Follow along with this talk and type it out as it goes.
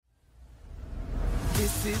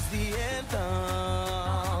This is the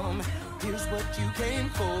anthem. Here's what you came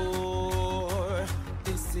for.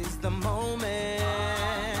 This is the moment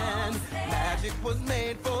magic was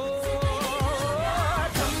made for.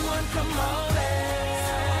 Come on,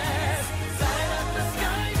 let's light up the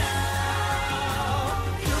sky now.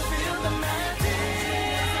 You'll feel the magic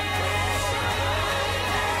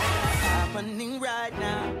happening right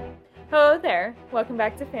now. Hello there. Welcome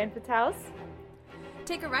back to Fan Fatales.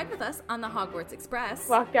 Take a ride with us on the Hogwarts Express.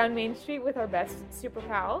 Walk down Main Street with our best super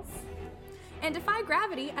pals. And defy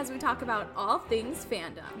gravity as we talk about all things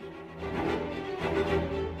fandom.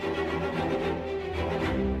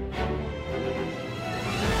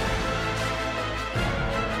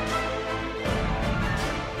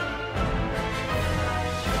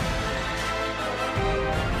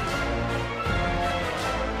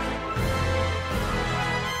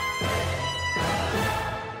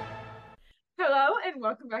 Hello and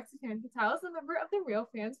welcome back to Fan Fatales, a member of the Real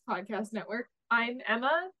Fans Podcast Network. I'm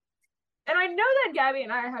Emma, and I know that Gabby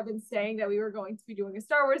and I have been saying that we were going to be doing a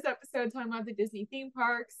Star Wars episode talking about the Disney theme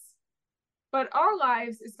parks, but our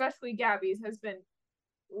lives, especially Gabby's, has been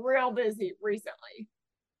real busy recently.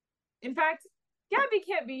 In fact, Gabby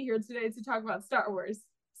can't be here today to talk about Star Wars,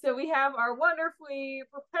 so we have our wonderfully,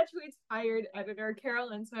 perpetually tired editor, Carol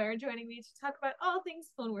Lensmeyer, joining me to talk about all things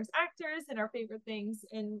Clone Wars actors and our favorite things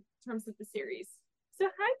in terms of the series. So,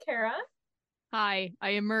 hi, Kara. Hi,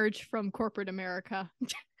 I emerge from corporate America.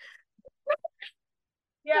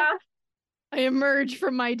 Yeah. I emerge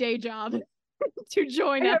from my day job to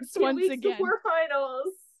join us once again. Before finals.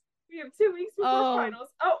 We have 2 weeks before finals.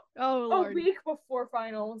 Oh, Lord. A week before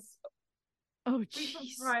finals. Oh,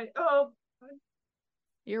 jeez. Oh.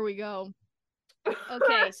 Here we go.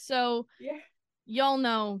 Okay, so yeah. Y'all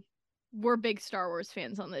know we're big Star Wars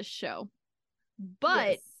fans on this show. But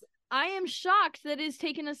yes. I am shocked that it's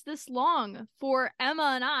taken us this long for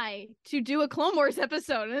Emma and I to do a Clone Wars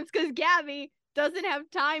episode. And it's because Gabby doesn't have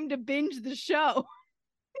time to binge the show.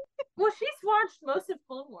 Well, she's watched most of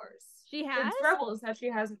Clone Wars. She has? It's Rebels that she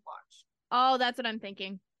hasn't watched. Oh, that's what I'm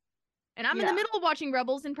thinking. And I'm in the middle of watching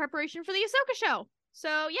Rebels in preparation for the Ahsoka show.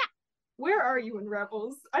 So, yeah. Where are you in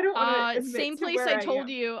Rebels? I don't want to admit same place to where I told am.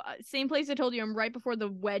 you. Same place I told you. I'm right before the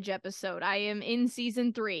Wedge episode. I am in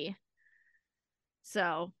season 3.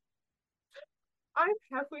 So I'm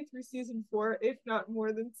halfway through season 4, if not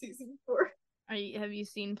more than season 4. have you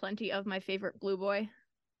seen plenty of my favorite blue boy?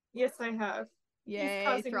 Yes, I have.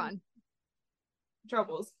 Yay, Thrawn.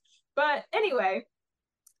 Troubles. But anyway,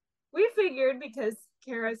 we figured because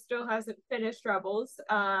Kara still hasn't finished Rebels,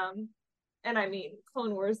 and I mean,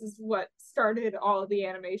 Clone Wars is what started all of the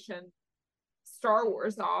animation Star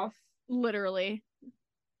Wars off. Literally.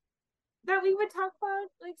 That we would talk about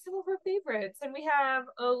like some of our favorites. And we have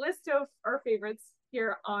a list of our favorites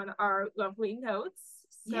here on our lovely notes.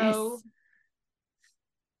 So yes.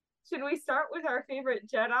 Should we start with our favorite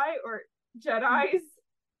Jedi or Jedis?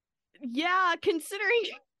 Yeah, considering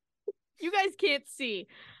you guys can't see,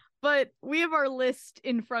 but we have our list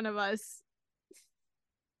in front of us.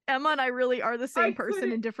 Emma and I really are the same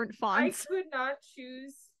person in different fonts. I could not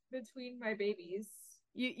choose between my babies.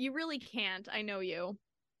 You really can't. I know you.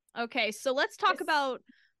 Okay, so let's talk about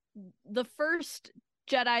the first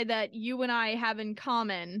Jedi that you and I have in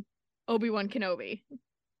common, Obi-Wan Kenobi. Yes.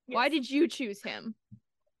 Why did you choose him?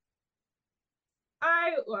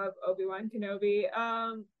 I love Obi-Wan Kenobi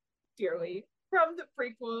dearly. From the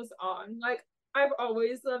prequels on. Like, I've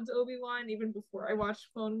always loved Obi-Wan, even before I watched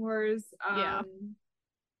Clone Wars. Yeah.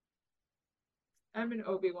 I'm an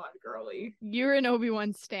Obi-Wan girly. You're an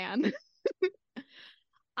Obi-Wan stan.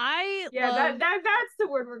 That's the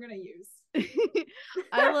word we're gonna use.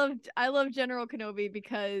 I love General Kenobi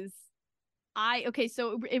because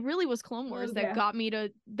so it really was Clone Wars that got me to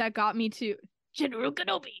General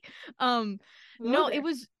Kenobi.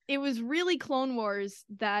 It was really Clone Wars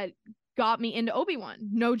that got me into Obi-Wan.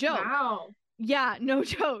 No joke. Wow. Yeah, no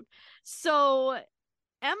joke. So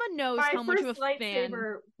Emma knows how much of a fan. My first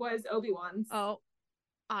lightsaber was Obi-Wan's. Oh,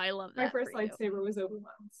 I love that. My first lightsaber was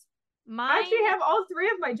Obi-Wan's. I actually have all 3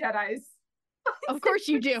 of my Jedis. Of course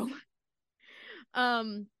you do.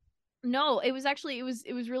 No, it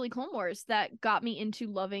was really Clone Wars that got me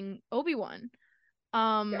into loving Obi-Wan.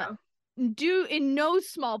 Due in no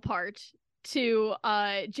small part to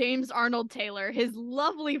James Arnold Taylor, his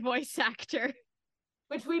lovely voice actor.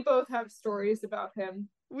 Which we both have stories about him.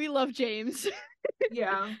 We love James.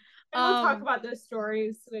 Yeah. And we'll talk about those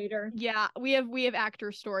stories later. Yeah, we have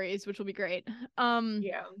actor stories, which will be great.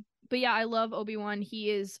 Yeah. But yeah, I love Obi-Wan. He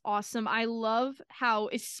is awesome. I love how,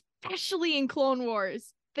 especially in Clone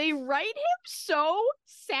Wars, they write him so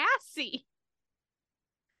sassy.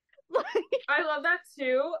 I love that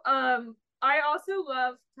too. I also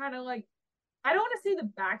love kind of like, I don't want to say the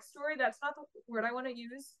backstory, that's not the word I want to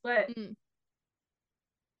use, but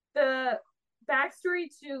the backstory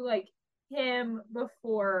to like him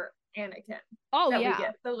before Anakin. Oh that yeah. we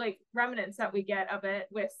get the like remnants that we get of it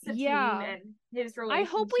with Satine Yeah. and his I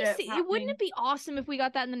relationship. hope we see. happening. Wouldn't it be awesome if we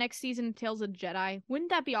got that in the next season of Tales of the Jedi?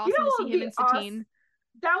 Wouldn't that be awesome You know to what see would him be and Satine?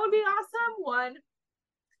 That would be awesome. 1,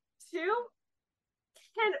 2.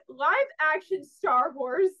 Can live action Star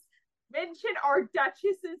Wars mention our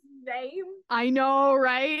Duchess's name? I know,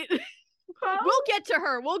 right? Well, We'll get to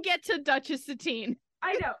her. We'll get to Duchess Satine.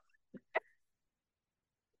 I know.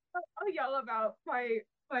 I'll yell about my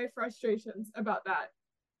frustrations about that.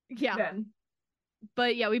 Yeah. Then.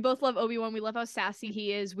 But yeah, we both love Obi-Wan. We love how sassy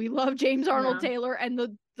he is. We love James Arnold Taylor and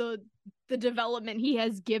the development he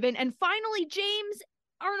has given. And finally, James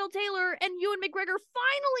Arnold Taylor and Ewan McGregor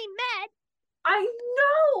finally met. I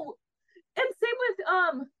know. And same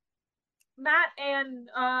with Matt and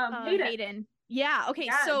Hayden. Yeah. Okay.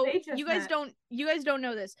 Yeah, so they just you guys don't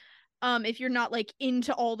know this. If you're not like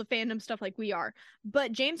into all the fandom stuff like we are,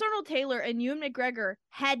 but James Arnold Taylor and Ewan McGregor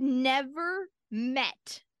had never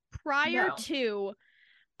met prior to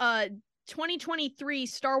 2023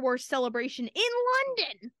 Star Wars Celebration in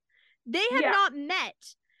London. They had not met.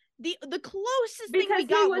 The closest thing we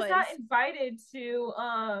got was not invited to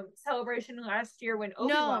Celebration last year when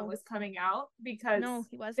Obi-Wan was coming out because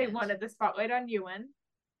he wasn't. They wanted the spotlight on Ewan,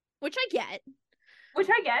 which I get.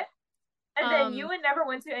 And then Ewan never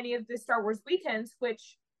went to any of the Star Wars weekends,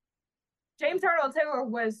 which James Arnold Taylor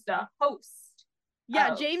was the host.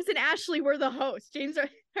 Yeah, James and Ashley were the hosts. James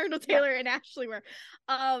Arnold Taylor and Ashley were.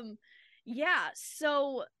 Yeah,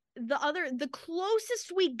 so the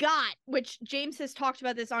closest we got, which James has talked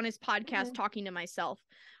about this on his podcast, Talking to Myself,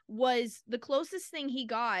 was the closest thing he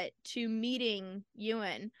got to meeting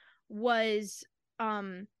Ewan was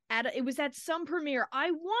it was at some premiere.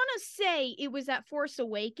 I want to say it was at Force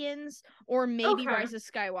Awakens or maybe Rise of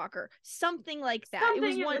Skywalker, something like that. It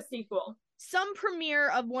was a sequel. Some premiere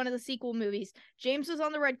of one of the sequel movies. James was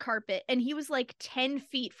on the red carpet and he was like 10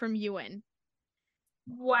 feet from Ewan.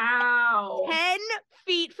 Wow. 10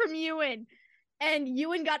 feet from Ewan. And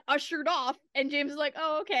Ewan got ushered off and James was like,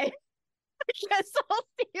 oh, okay. I guess I'll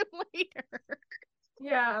see you later.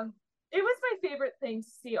 Yeah. It was my favorite thing to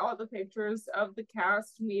see all the pictures of the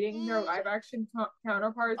cast meeting their live action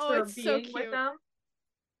counterparts or being with them.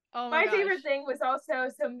 Oh my favorite thing was also,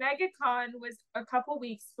 so MegaCon was a couple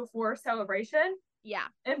weeks before Celebration. Yeah.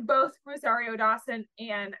 And both Rosario Dawson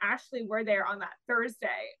and Ashley were there on that Thursday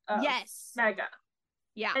of Mega.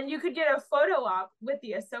 Yeah. And you could get a photo op with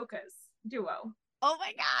the Ahsoka's duo. Oh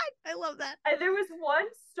my god, I love that. And there was one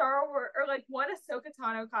Star Wars, or like one Ahsoka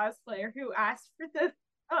Tano cosplayer who asked for the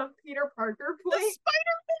Peter Parker the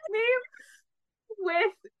Spider-Man name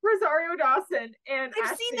with Rosario Dawson and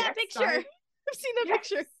I've seen that picture. I've seen that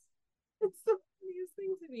picture. It's the funniest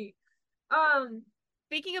thing to me.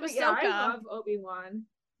 Speaking of Ahsoka, I love Obi-Wan.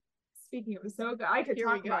 Speaking of Ahsoka, I could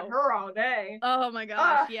talk about her all day. Oh my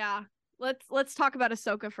gosh, yeah. Let's talk about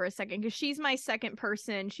Ahsoka for a second because she's my second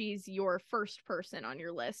person. She's your first person on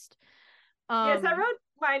your list. Yes, I wrote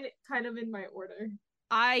mine kind of in my order.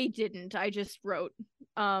 I didn't. I just wrote.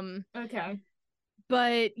 Okay.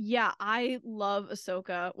 But yeah, I love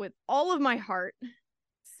Ahsoka with all of my heart.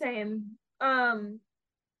 Same.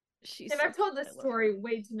 She's and I've told this story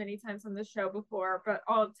way too many times on the show before, but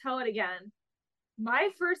I'll tell it again. My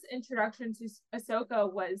first introduction to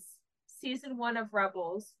Ahsoka was season 1 of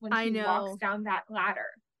Rebels when she walks down that ladder.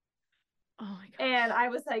 Oh my god. And I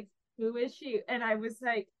was like, who is she? And I was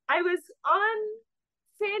like, I was on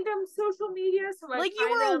fandom social media, so like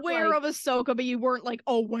you were aware of Ahsoka, but you weren't like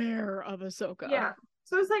aware of Ahsoka. Yeah.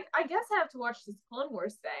 So I was like, I guess I have to watch this Clone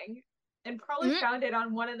Wars thing, and probably found it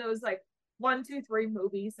on one of those like 1, 2, 3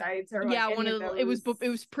 movie sites or like one of those. It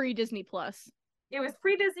was pre Disney Plus. It was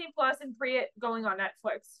pre Disney Plus and pre it going on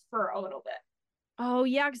Netflix for a little bit. Oh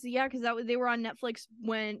yeah, because they were on Netflix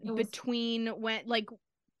when like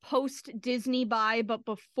post Disney buy, but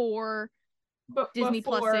before Disney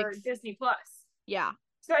Plus. Disney Plus. Yeah.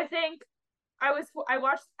 So I think I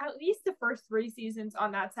watched at least the first 3 seasons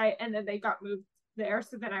on that site, and then they got moved there.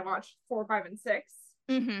 So then I watched 4, 5, and 6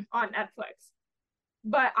 on Netflix.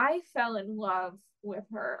 But I fell in love with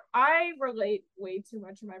her. I relate way too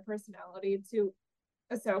much of my personality to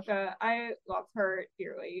Ahsoka. I love her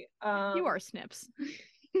dearly. You are Snips.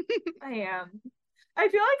 I am. I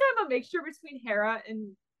feel like I'm a mixture between Hera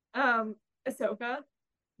and Ahsoka.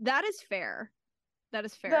 That is fair.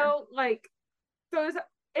 Though, like, those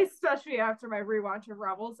especially after my rewatch of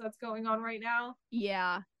Rebels that's going on right now.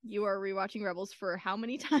 Yeah, you are rewatching Rebels for how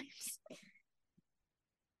many times?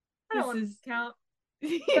 I don't want to count.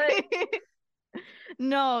 But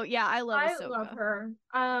no, yeah, I love I Ahsoka. love her.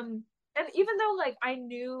 And even though like I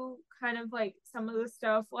knew kind of like some of the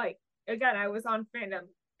stuff, like again, I was on fandom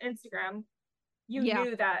Instagram. You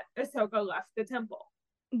knew that Ahsoka left the temple.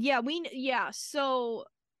 So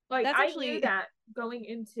like that's I actually... knew that going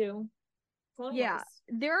into Clone Wars.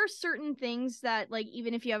 There are certain things that, like,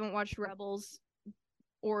 even if you haven't watched Rebels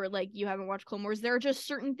or like you haven't watched Clone Wars, there are just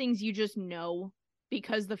certain things you just know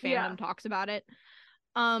because the fandom talks about it.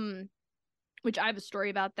 Which I have a story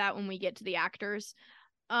about that when we get to the actors.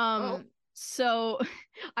 So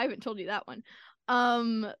I haven't told you that one.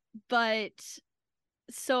 But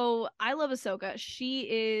so I love Ahsoka. She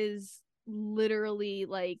is literally,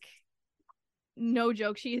 like, no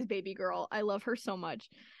joke, she is baby girl. I love her so much.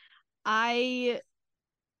 No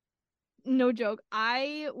joke,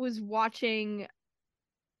 I was watching...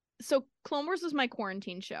 So Clone Wars was my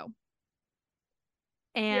quarantine show.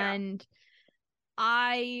 And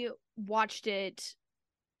I watched it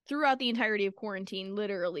throughout the entirety of quarantine.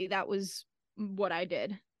 Literally, that was what I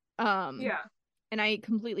did. And I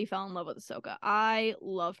completely fell in love with Ahsoka. I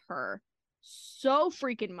love her so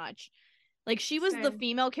freaking much. Like, she was the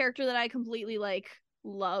female character that I completely, like,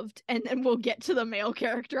 loved, and then we'll get to the male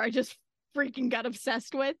character I just freaking got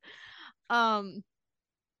obsessed with. But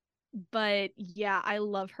yeah, I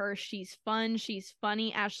love her. She's fun, she's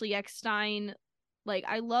funny. Ashley Eckstein, like,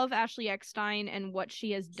 I love Ashley Eckstein and what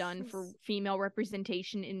she has done for female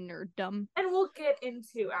representation in nerddom. And we'll get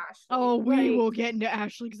into Ashley. Oh, we will get into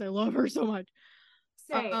Ashley because I love her so much.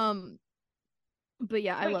 Same. But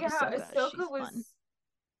yeah, I love Ahsoka. She's was fun.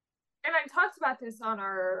 And I talked about this on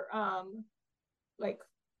our like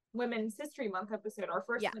Women's History Month episode, our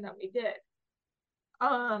first one that we did.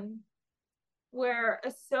 Where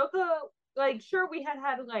Ahsoka, like, sure, we had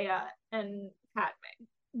Leia and Padme.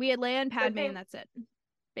 We had Leia and Padme, and that's it,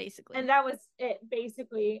 basically. And that was it,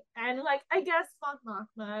 basically. And, like, I guess Mon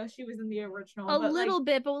Mothma, she was in the original. A little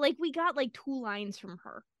bit, but, like, we got, like, 2 lines from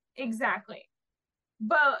her. Exactly.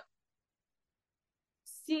 But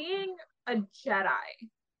seeing a Jedi,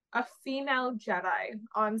 a female Jedi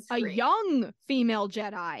on screen. A young female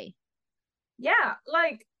Jedi. Yeah,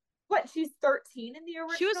 like, what, she's 13 in the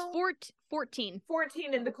original? She was 14.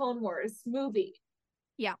 14 in the Clone Wars movie.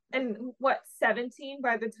 Yeah. And what, 17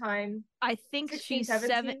 by the time? I think 16, she's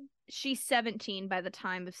 17? She's 17 by the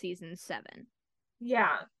time of season 7.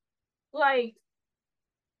 Yeah. Like,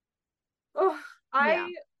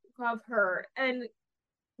 I love her. And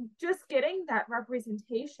just getting that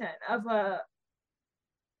representation of a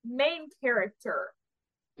main character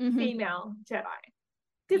female Jedi.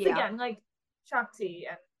 Because again, like, Shakti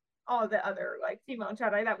and all the other, like, female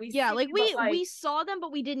Jedi that we see. Yeah, like, we saw them,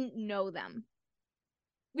 but we didn't know them.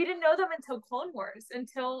 We didn't know them until Clone Wars,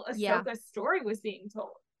 until Ahsoka's story was being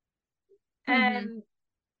told. And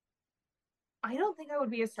I don't think I would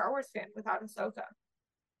be a Star Wars fan without Ahsoka.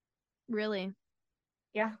 Really?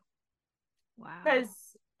 Yeah. Wow. Because,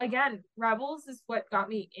 again, Rebels is what got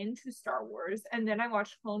me into Star Wars, and then I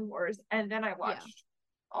watched Clone Wars, and then I watched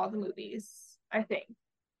all the movies, I think.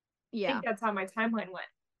 I think that's how my timeline went.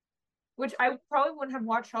 Which I probably wouldn't have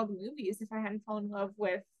watched all the movies if I hadn't fallen in love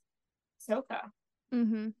with Ahsoka.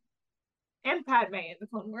 And Padme in the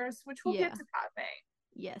Clone Wars, which we'll get to Padme.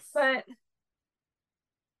 Yes. But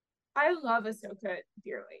I love Ahsoka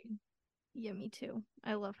dearly. Yeah, me too.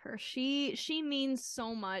 I love her. She means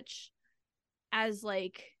so much as,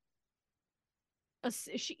 like,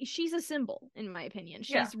 she's a symbol, in my opinion.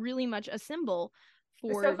 She's really much a symbol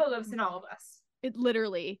for... Ahsoka lives in all of us. It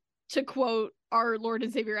literally, to quote our Lord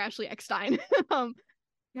and Savior Ashley Eckstein.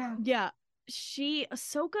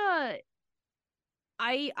 Ahsoka,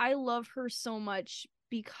 I love her so much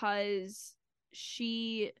because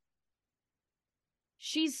she's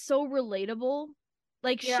so relatable.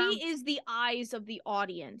 Like, she is the eyes of the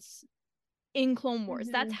audience in Clone Wars.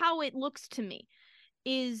 That's how it looks to me.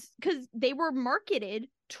 Is because they were marketed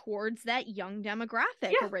towards that young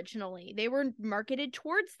demographic originally. They were marketed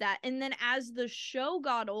towards that. And then as the show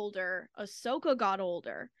got older, Ahsoka got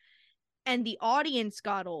older, and the audience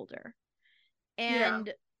got older.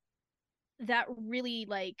 And that really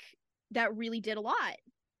did a lot.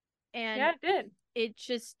 And it did. It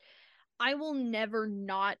just, I will never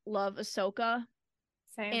not love Ahsoka.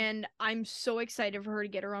 Same. And I'm so excited for her to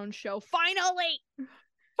get her own show. Finally.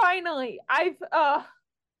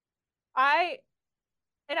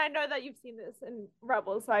 And I know that you've seen this in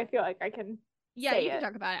Rebels, so I feel like I can say you can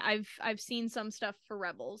talk about it. I've seen some stuff for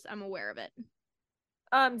Rebels. I'm aware of it.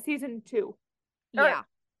 Season 2. Yeah.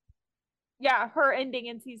 Yeah, her ending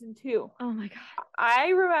in season 2. Oh my god. I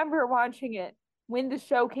remember watching it when the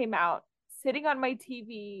show came out, sitting on my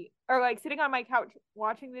TV or like sitting on my couch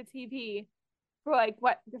watching the TV for like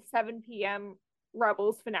the 7 p.m.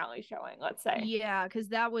 Rebels finale showing, let's say. Yeah, because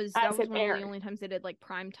that was As one it of the aired. only times they did like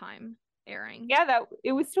prime time airing. Yeah, that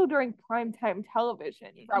it was still during primetime television.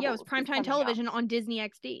 Yeah, it was Rebels primetime coming television out. on Disney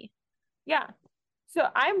XD. Yeah. So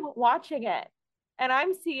I'm watching it and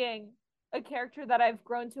I'm seeing a character that I've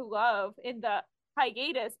grown to love in the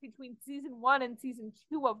hiatus between season 1 and season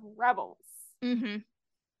 2 of Rebels. Mm-hmm.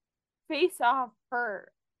 Face off her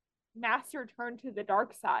master turned to the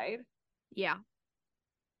dark side. Yeah.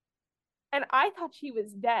 And I thought she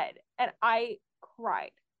was dead and I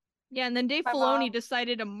cried. Yeah, and then Dave My Filoni mom-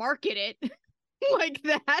 decided to market it like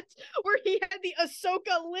that, where he had the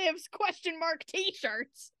Ahsoka Lives ?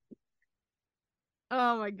 T-shirts.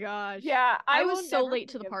 Oh my gosh. Yeah, I will was so never late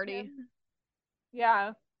to the forgive party. him.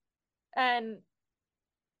 Yeah. And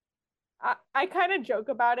I kind of joke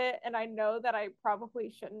about it, and I know that I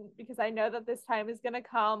probably shouldn't because I know that this time is going to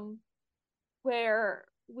come where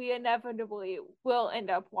we inevitably will end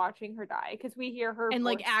up watching her die because we hear her And,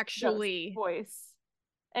 like, voice, actually. voice,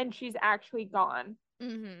 and she's actually gone.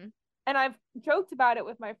 Mm-hmm. And I've joked about it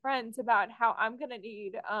with my friends about how I'm going to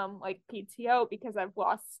need like PTO because I've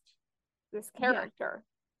lost this character.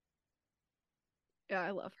 Yeah,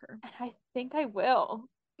 I love her. And I think I will.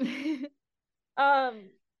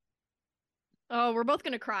 Um Oh, we're both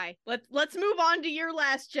gonna cry. Let's move on to your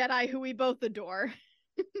last Jedi, who we both adore.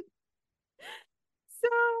 So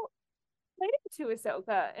related to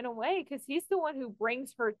Ahsoka in a way because he's the one who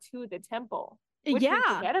brings her to the temple, which we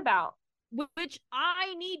forget about. Which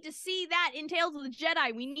I need to see that in Tales of the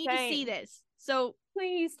Jedi. We need to see Same. this. So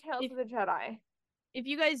Please, Tales of the Jedi. if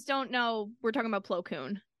you guys don't know, we're talking about Plo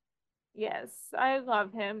Koon, Yes, I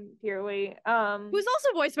love him dearly. who's also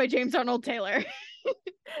voiced by James Arnold Taylor.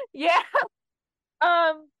 Yeah.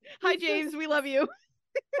 Hi James, we love you.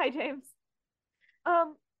 Hi James.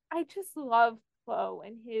 I just love Plo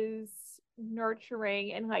and his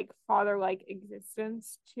nurturing and like father-like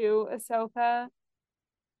existence to Ahsoka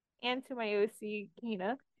and to my OC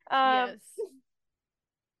Kina. Yes.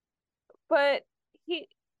 But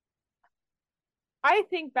I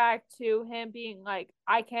think back to him being like,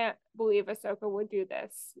 I can't believe Ahsoka would do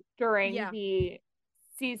this during the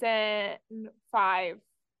season 5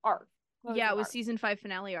 arc. Yeah, it was season 5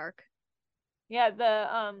 finale arc. Yeah,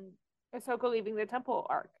 the Ahsoka leaving the temple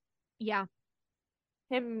arc. Yeah.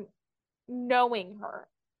 Him knowing her.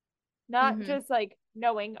 Not just like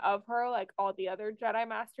knowing of her like all the other Jedi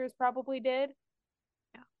Masters probably did.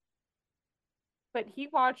 Yeah. But he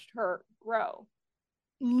watched her grow.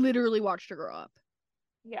 Literally watched her grow up.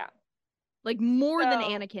 Yeah. Like more than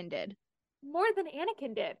Anakin did. More than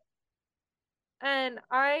Anakin did. And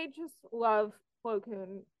I just love Plo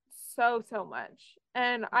Koon so much.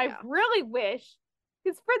 And I really wish,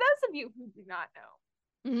 because for those of you who do not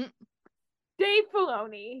know, Dave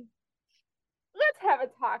Filoni, let's have a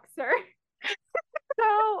talk, sir.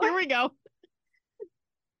 So here we go.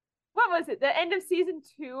 What was it? The end of season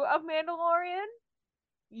 2 of Mandalorian?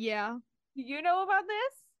 Yeah. Do you know about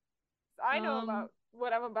this? I know about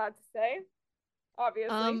what I'm about to say.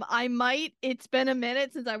 Obviously. I might. It's been a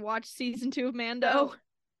minute since I watched season 2 of Mando. So,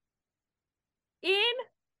 in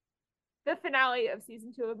the finale of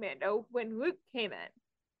season 2 of Mando, when Luke came in,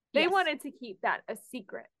 they wanted to keep that a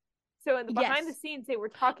secret. So in the behind the scenes, they were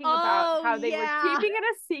talking about how they were keeping it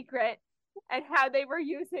a secret and how they were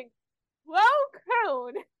using Plo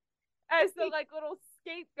Koon as the like little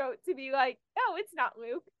scapegoat to be like, no, it's not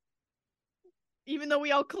Luke. Even though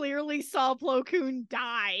we all clearly saw Plo Koon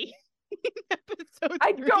die in episode 3.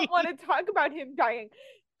 I don't want to talk about him dying.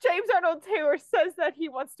 James Arnold Taylor says that he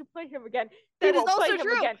wants to play him again. That is also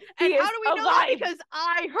true. Again. And how do we know that? Because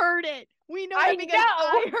I heard it. We know that because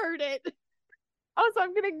I heard it. Also,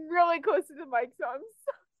 I'm getting really close to the mic, so I'm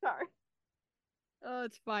so sorry. Oh,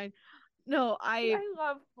 it's fine. No, I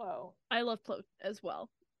love Plo. I love Plo as well.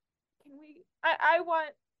 Can we? I want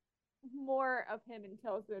more of him in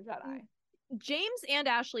Tales of the Jedi. James and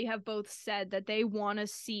Ashley have both said that they want to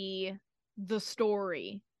see the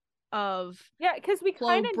story of because we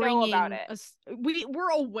kind of know about it. We're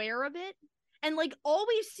aware of it, and like all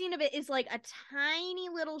we've seen of it is like a tiny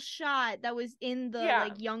little shot that was in the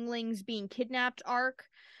like younglings being kidnapped arc.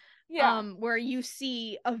 Where you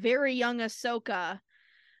see a very young Ahsoka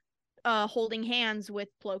holding hands with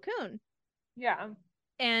Plo Koon. Yeah.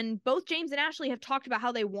 And both James and Ashley have talked about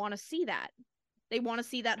how they want to see that. They want to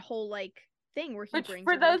see that whole like thing where he brings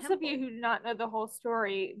for those of you who do not know the whole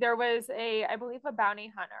story, there was I believe a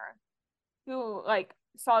bounty hunter who like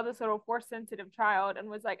saw this little force sensitive child and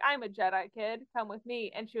was like, I'm a Jedi kid, come with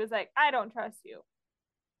me. And she was like, I don't trust you.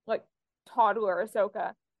 Like toddler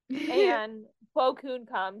Ahsoka. And Plo Koon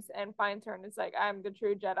comes and finds her and is like, I'm the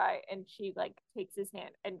true Jedi. And she like takes his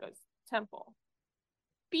hand and goes, Temple.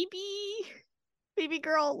 Baby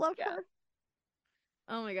girl, love Yeah. her.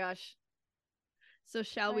 Oh my gosh. So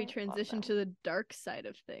shall I we love transition them. to the dark side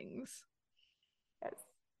of things? Yes.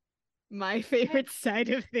 My favorite side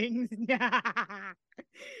of things.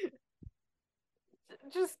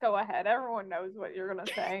 Just go ahead. Everyone knows what you're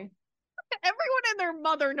gonna say. Everyone and their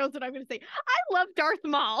mother knows what I'm going to say. I love Darth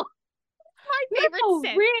Maul. My favorite No,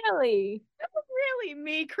 Sith. really. Really,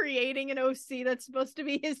 me creating an OC that's supposed to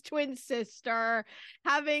be his twin sister,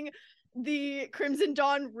 having the Crimson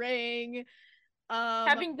Dawn ring,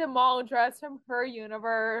 Having the Maul dress from her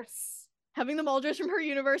universe. having the Maul dress from her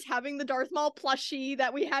universe, having the Darth Maul plushie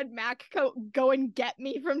that we had Mac go and get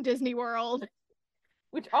me from Disney World.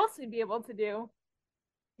 Which also be able to do.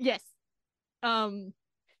 Yes.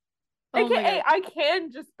 AKA, I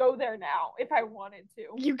can just go there now if I wanted to.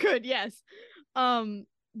 You could, yes.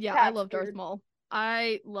 Yeah, I love Darth Maul.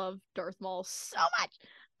 I love Darth Maul so much.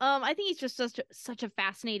 I think he's just such a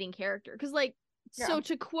fascinating character. Because, like, so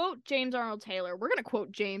to quote James Arnold Taylor, we're gonna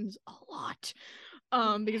quote James a lot.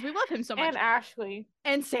 Because we love him so much. And Ashley.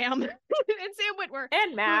 And Sam. and Sam Witwer.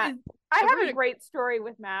 And Matt. I have a great story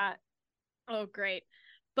with Matt. Oh, great.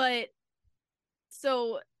 But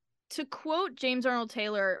so to quote James Arnold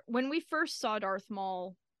Taylor, when we first saw Darth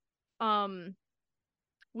Maul,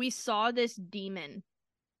 we saw this demon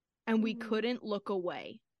and we couldn't look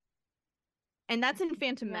away. And that's in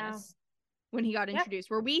Phantom Menace when he got introduced,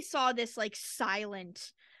 where we saw this like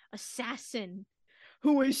silent assassin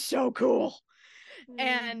who was so cool.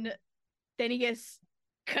 And then he gets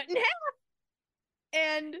cut in half.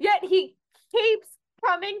 And yet he keeps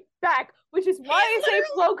coming back, which is why I say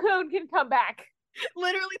Plo Koon can come back.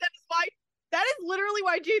 Literally, that is literally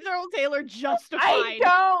why James Arnold Taylor justified. I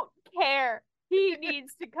don't care. He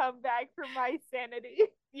needs to come back for my sanity.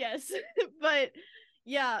 Yes. But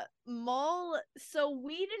yeah, Maul, so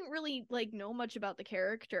we didn't really like know much about the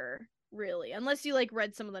character, really, unless you like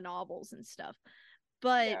read some of the novels and stuff.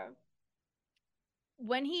 But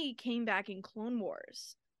when he came back in Clone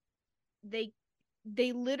Wars, they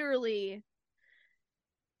literally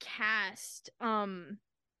cast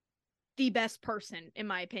the best person, in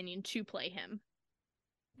my opinion, to play him.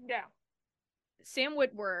 Yeah. Sam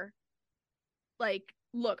Witwer, like,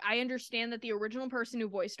 look, I understand that the original person who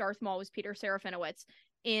voiced Darth Maul was Peter Serafinowicz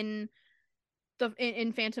in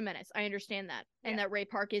Phantom Menace. I understand that. And that Ray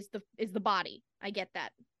Park is the body. I get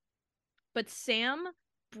that. But Sam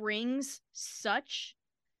brings such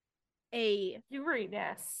a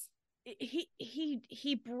pureness.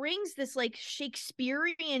 He brings this like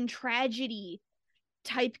Shakespearean tragedy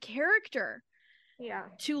type character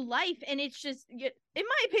to life, and it's just, in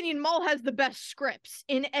my opinion, Maul has the best scripts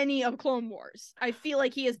in any of Clone Wars. I feel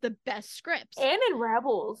like he has the best scripts, and in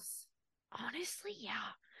Rebels, honestly.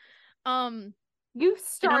 You've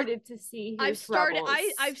started to see his Rebels.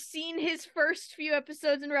 I've seen his first few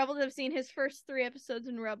episodes in Rebels. I've seen his first 3 episodes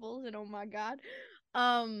in Rebels, and oh my god.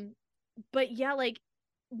 But yeah, like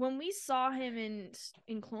when we saw him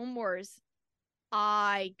in Clone Wars,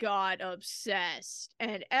 I got obsessed,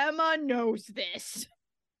 and Emma knows this.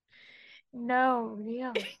 No,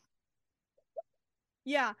 really.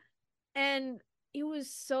 Yeah, and it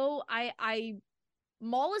was so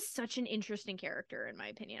Maul is such an interesting character, in my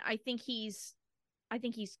opinion. I think he's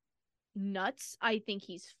nuts. I think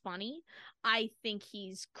he's funny. I think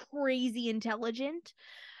he's crazy intelligent.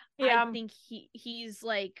 I think he's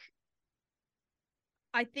like,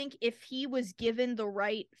 I think if he was given the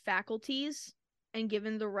right faculties and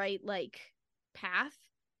given the right like path,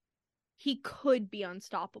 he could be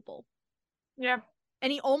unstoppable. Yeah.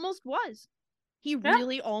 And he almost was. He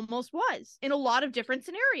really almost was in a lot of different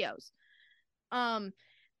scenarios.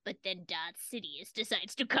 But then Darth Sidious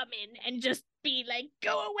decides to come in and just be like,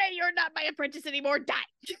 go away, you're not my apprentice anymore, die.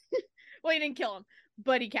 Well, he didn't kill him,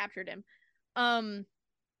 but he captured him.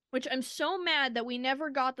 Which I'm so mad that we never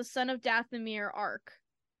got the Son of Dathomir arc.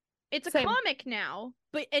 It's a comic now,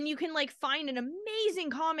 and you can like find an amazing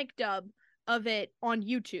comic dub of it on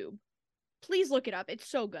YouTube. Please look it up. It's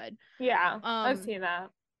so good. Yeah, I've seen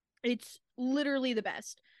that. It's literally the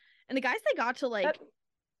best. And the guys that got to like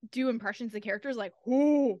do impressions of the characters, like,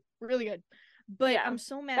 ooh, really good. But I'm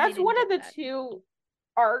so mad. That's one of the 2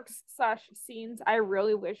 arcs / scenes I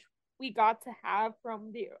really wish we got to have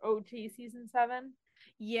from the OG season 7.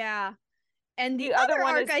 Yeah. And the other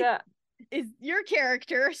one arc, is is your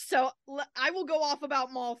character. So I will go off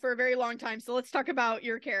about Maul for a very long time. So let's talk about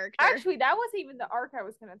your character. Actually, that wasn't even the arc I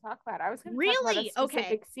was going to talk about. I was going to talk about a Really?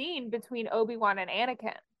 specific scene between Obi-Wan and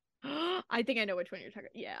Anakin. I think I know which one you're talking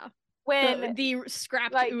about. Yeah. When the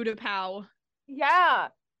scrapped like, Utapau. Yeah.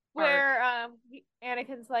 Where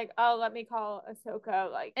Anakin's like, oh, let me call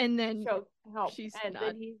Ahsoka, like, and then show help. And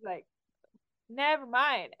then he's like, never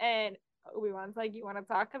mind. And Obi-Wan's like, you want to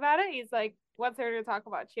talk about it? He's like, what's there to talk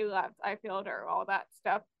about? She left. I failed her, all that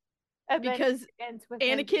stuff. And because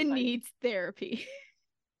Anakin like, needs therapy.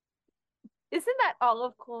 Isn't that all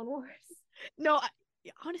of Clone Wars? No,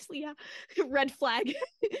 honestly, yeah. Red flag.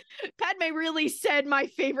 Padme really said my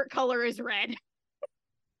favorite color is red.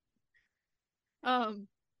 I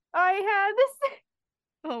had this.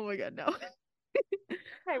 Oh my god, no.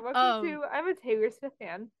 Hi, welcome to. I'm a Taylor Swift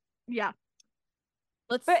fan. Yeah.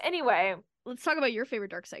 But anyway, let's talk about your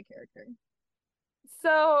favorite dark side character.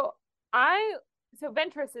 So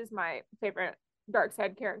Ventress is my favorite dark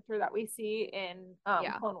side character that we see in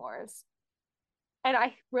Clone Wars. And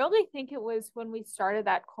I really think it was when we started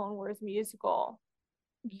that Clone Wars musical.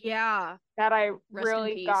 Yeah. That I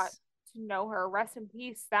really got to know her. Rest in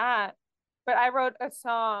peace, that. But I wrote a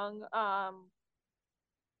song, I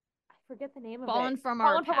forget the name of it. Fallen from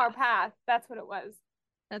Our Path. That's what it was.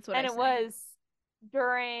 That's what and it was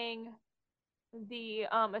during the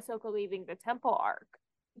Ahsoka leaving the temple arc.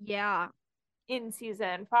 Yeah. In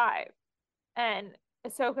season 5. And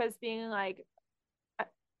Ahsoka's being like,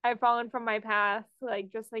 I've fallen from my path,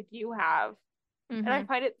 like just like you have. Mm-hmm. And I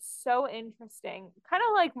find it so interesting. Kind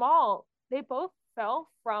of like Maul. They both fell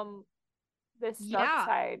from this dark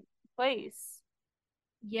side place.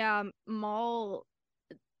 Yeah, Maul,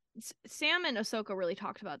 Sam and Ahsoka really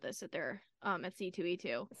talked about this at their at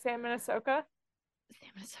C2E2. Sam and Ahsoka?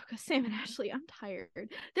 Sam and Ashley. I'm tired.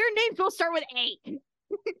 Their names both start with A.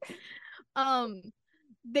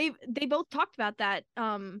 They both talked about that.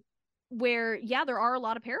 Where there are a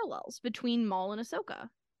lot of parallels between Maul and Ahsoka.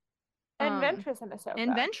 And Ventress and Ahsoka.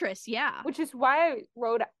 And Ventress, yeah. Which is why I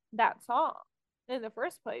wrote that song in the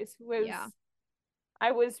first place.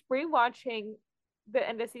 I was rewatching the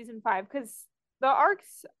end of season 5 because the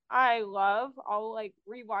arcs I love, I'll like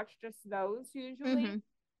rewatch just those usually.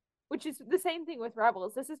 Which is the same thing with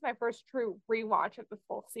Rebels. This is my first true rewatch of the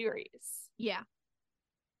full series. Yeah.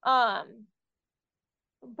 But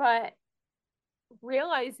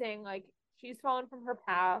realizing like she's fallen from her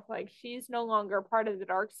path, like she's no longer part of the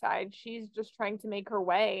dark side, she's just trying to make her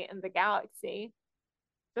way in the galaxy,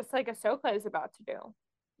 just like Ahsoka is about to do.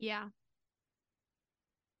 Yeah.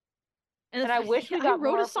 And I wish we got I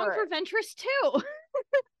wrote more a song for Ventress too.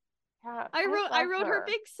 Yeah, I wrote her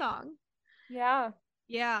big song. Yeah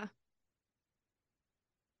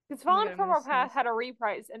because Fallen from Our Path had a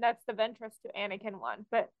reprise, and that's the Ventress to Anakin one,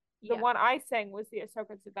 but the one I sang was the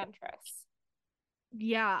Ahsoka to Ventress.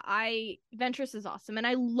 Yeah, Ventress is awesome, and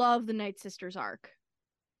I love the Night Sisters arc.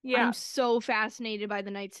 Yeah, I'm so fascinated by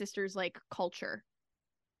the Night Sisters like culture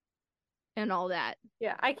and all that.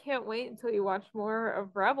 Yeah, I can't wait until you watch more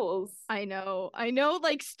of Rebels. I know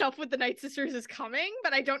like stuff with the Night Sisters is coming,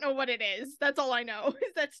 but I don't know what it is. That's all I know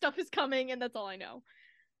is that stuff is coming, and that's all I know.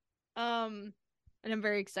 And I'm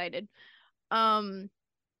very excited.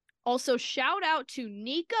 Also, shout out to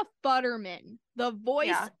Nika Futterman, the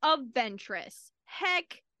voice of Ventress.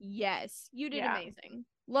 Heck yes, you did amazing.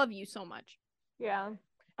 Love you so much. Yeah,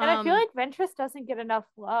 and I feel like Ventress doesn't get enough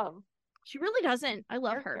love. She really doesn't. I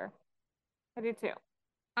love her. I do too.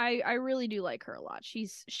 I really do like her a lot.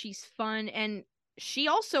 She's fun, and she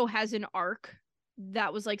also has an arc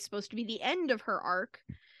that was like supposed to be the end of her arc.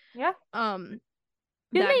 Yeah.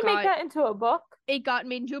 Didn't they make that into a book? It got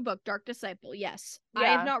made into a book, Dark Disciple. Yes. Yeah. I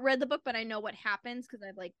have not read the book, but I know what happens because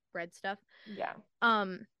I've like read stuff. Yeah.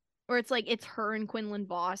 Or it's like it's her and Quinlan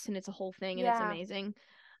Voss, and it's a whole thing, and it's amazing.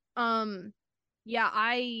 That's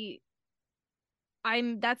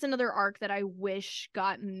another arc that I wish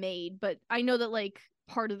got made, but I know that like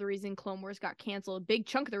part of the reason Clone Wars got canceled, a big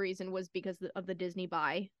chunk of the reason was because of the Disney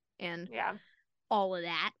buy and all of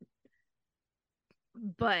that.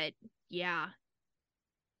 But yeah,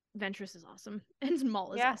 Ventress is awesome, and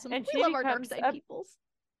Maul is awesome. And we love our dark side peoples.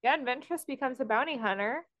 Yeah, and Ventress becomes a bounty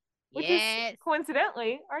hunter, which is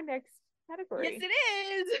coincidentally our next category. Yes,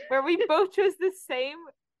 it is. Where we both chose the same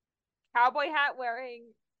cowboy hat wearing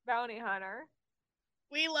bounty hunter.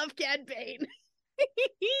 We love Cad Bane.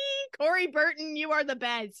 Corey Burton, you are the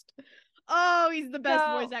best. Oh, he's the best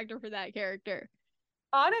voice actor for that character.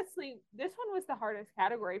 Honestly, this one was the hardest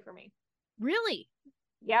category for me. Really?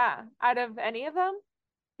 Yeah, out of any of them.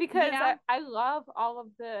 Because I love all of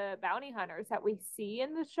the bounty hunters that we see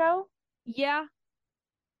in the show. Yeah.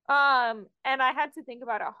 And I had to think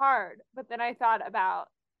about it hard, but then I thought about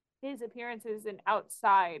his appearances in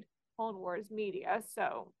outside Clone Wars media.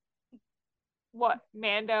 So, what,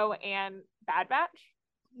 Mando and Bad Batch?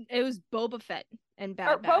 It was Boba Fett and Or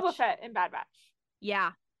Bad Batch. Boba Fett and Bad Batch.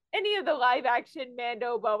 Yeah. Any of the live action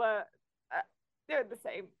Mando, Boba, they're the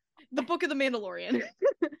same. The Book of the Mandalorian.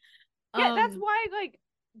 Yeah, that's why, like,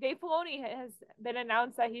 Dave Filoni has been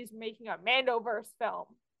announced that he's making a Mandoverse film.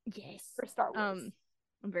 Yes. For Star Wars.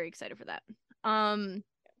 I'm very excited for that.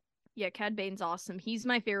 Yeah, Cad Bane's awesome. He's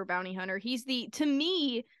my favorite bounty hunter. To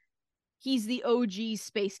me, he's the OG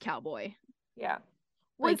space cowboy. Yeah.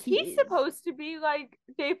 Like, Was he supposed to be like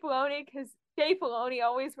Dave Filoni? Because Dave Filoni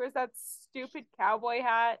always wears that stupid cowboy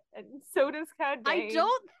hat, and so does Cad Bane.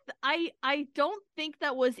 I don't think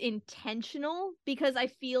that was intentional, because I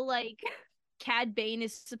feel like Cad Bane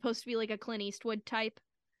is supposed to be like a Clint Eastwood type.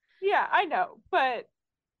 Yeah, I know, but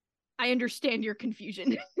I understand your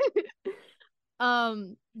confusion.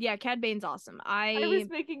 Yeah, Cad Bane's awesome. I was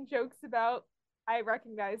making jokes about I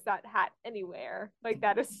recognize that hat anywhere. Like,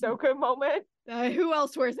 that Ahsoka moment. Who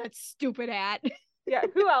else wears that stupid hat? Yeah,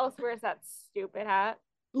 who else wears that stupid hat?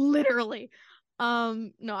 Literally. No,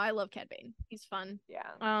 I love Cad Bane. He's fun. Yeah.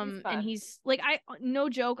 He's fun. And he's like, no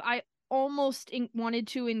joke, I almost wanted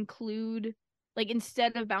to include, like,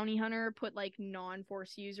 instead of bounty hunter, put like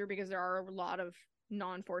non-force user, because there are a lot of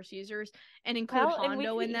non-force users, and include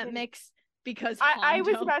Hondo in that mix, because I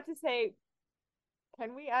was about to say,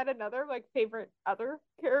 can we add another like favorite other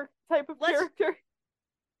type of character?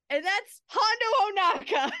 And that's Hondo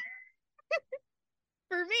Onaka.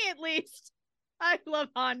 For me, at least. I love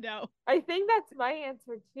Hondo. I think that's my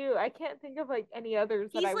answer too. I can't think of like any others.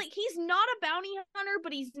 He's not a bounty hunter,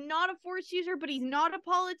 but he's not a force user, but he's not a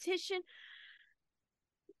politician.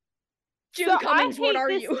 Jim Cummings, what are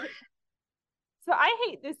you? So I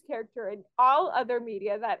hate this character in all other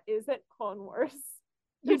media that isn't Clone Wars.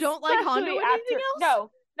 You don't like Hondo or anything else?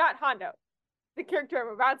 No, not Hondo. The character I'm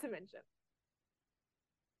about to mention.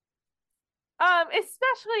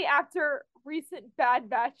 Especially after recent Bad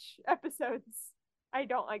Batch episodes, I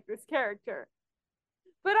don't like this character.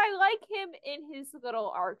 But I like him in his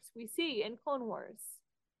little arcs we see in Clone Wars.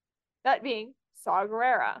 That being Saw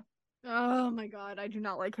Gerrera. Oh my god, I do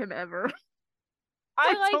not like him ever.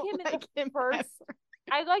 I like him in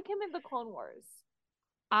the Clone Wars.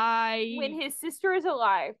 When his sister is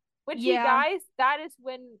alive. When she dies, that is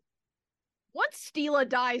when... Once Steela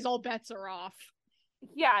dies, all bets are off.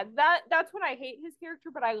 Yeah, that's when I hate his character,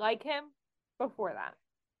 but I like him before that.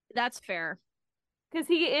 That's fair. Because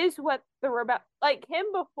he is what the like him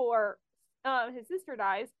before his sister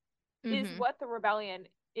dies is what the rebellion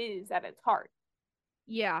is at its heart.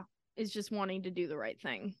 Yeah, is just wanting to do the right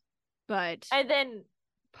thing. But and then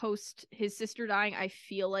post his sister dying, I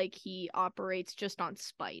feel like he operates just on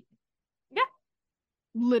spite. Yeah.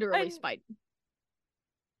 Literally spite.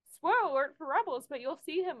 Spoiler alert for Rebels, but you'll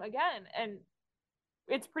see him again, and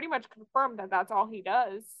it's pretty much confirmed that that's all he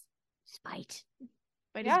does. Spite.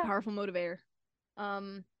 Spite is a powerful motivator.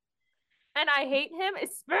 And I hate him,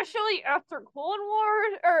 especially after Clone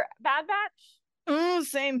Wars or Bad Batch. Oh,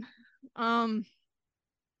 same. How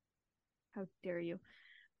dare you?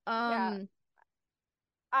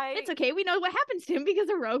 It's okay. We know what happens to him because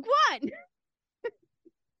of Rogue One. He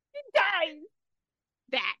dies.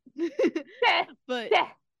 Death. But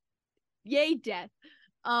death. Yay, death.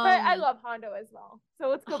 But I love Hondo as well. So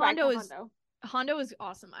let's go back to Hondo. Hondo is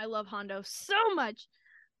awesome. I love Hondo so much.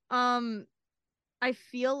 I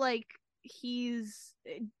feel like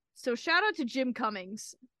so shout out to Jim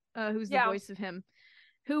Cummings, who's the voice of him,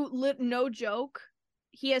 who no joke,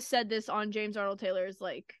 he has said this on James Arnold Taylor's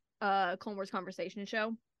like Clone Wars conversation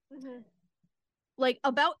show. Like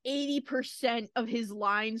about 80% of his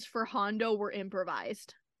lines for Hondo were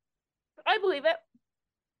improvised. I believe it.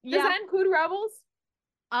 Does that include Rebels?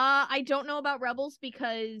 I don't know about Rebels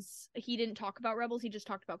because he didn't talk about Rebels. He just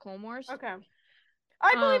talked about Clone Wars. Okay.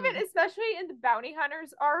 I believe it, especially in the Bounty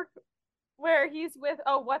Hunters arc, where he's with,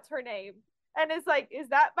 what's her name? And it's like, is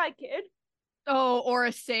that my kid? Oh,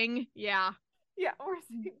 Aura Singh. Yeah. Yeah, Aura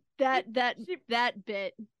Singh. That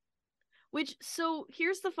bit. Which, so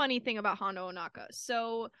here's the funny thing about Hondo Onaka.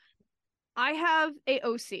 So I have a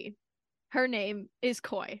OC. Her name is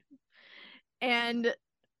Koi. And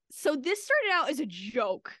so this started out as a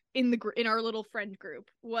joke in our little friend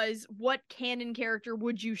group, was what canon character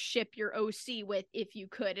would you ship your OC with if you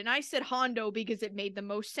could? And I said Hondo because it made the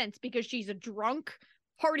most sense, because she's a drunk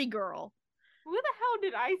party girl. Who the hell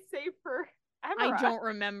did I say for Emira? I don't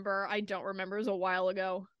remember. It was a while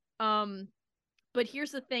ago. But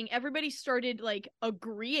here's the thing. Everybody started like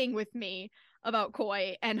agreeing with me about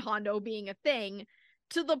Koi and Hondo being a thing,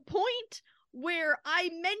 to the point where I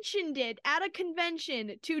mentioned it at a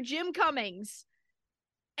convention to Jim Cummings,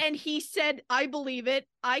 and he said, I believe it.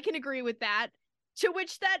 I can agree with that. To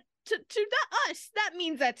which that, to us, that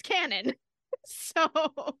means that's canon. So,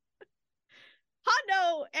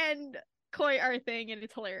 Hondo and Koi are a thing, and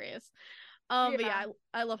it's hilarious. But yeah,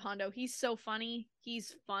 I love Hondo. He's so funny.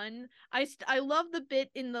 He's fun. I love the bit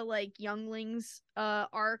in the like younglings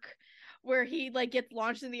arc where he like gets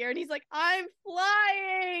launched in the air and he's like, I'm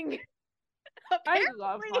flying. I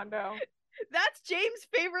love Hondo. That's James'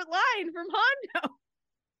 favorite line from Hondo.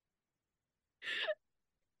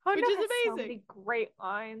 Hondo which is has amazing. so many great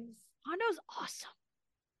lines. Hondo's awesome.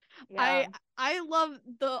 Yeah. I love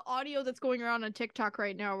the audio that's going around on TikTok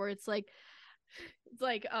right now where it's like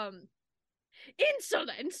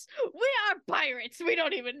insolence. We are pirates. We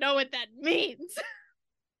don't even know what that means.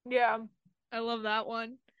 Yeah. I love that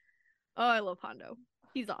one. Oh, I love Hondo.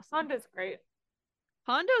 He's awesome. Hondo's great.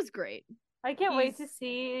 Hondo's great. I can't wait to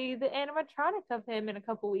see the animatronic of him in a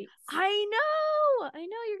couple weeks. I know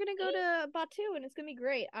you're gonna go to Batu and it's gonna be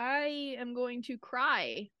great. I am going to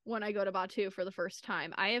cry when I go to Batu for the first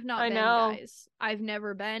time. I have not been, guys. I've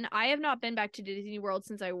never been. I have not been back to Disney World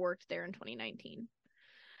since I worked there in 2019.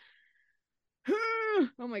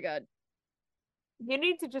 Oh my god. You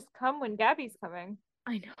need to just come when Gabby's coming.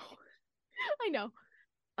 I know.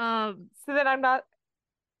 So that I'm not.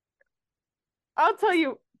 I'll tell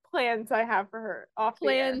you plans I have for her off the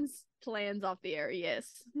air. Plans off the air,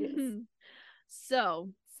 yes. Yes. So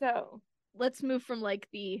let's move from like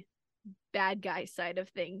the bad guy side of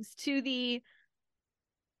things to the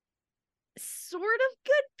sort of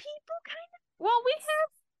good people kind of. Well,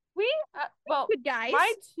 good guys.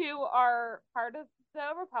 my two are part of the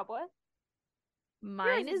Republic.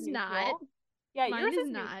 Mine is not. Yeah, Mine yours is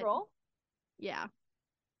is not. neutral. Yeah.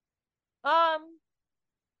 I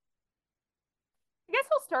guess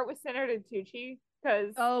we'll start with Senator Tucci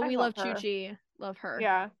because we love her. Tucci. Love her.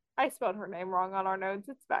 Yeah, I spelled her name wrong on our notes.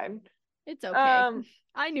 It's fine. It's okay.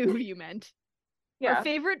 I knew who you meant. Yeah.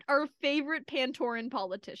 Our favorite Pantoran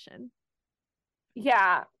politician.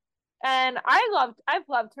 Yeah. And I've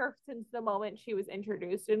loved her since the moment she was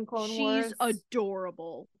introduced in Clone Wars. She's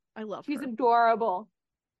adorable. I love her. She's adorable.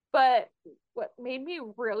 But what made me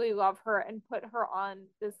really love her and put her on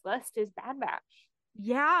this list is Bad Batch.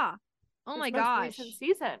 Yeah. Oh my gosh. Recent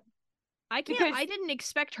season. I didn't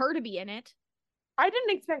expect her to be in it. I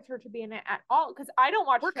didn't expect her to be in it at all because I don't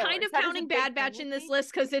watch. We're kind of counting Bad Batch in this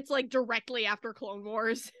list because it's like directly after Clone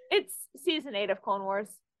Wars. It's season 8 of Clone Wars.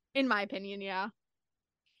 In my opinion, yeah.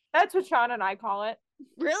 That's what Sean and I call it.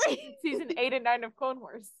 Really? Season 8 and 9 of Clone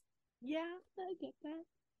Wars. Yeah, I get that.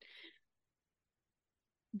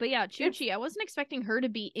 But yeah, Chuchi, I wasn't expecting her to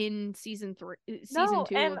be in season 2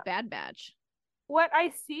 of Bad Batch. What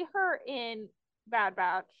I see her in Bad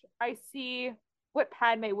Batch, I see what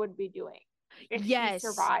Padme would be doing if she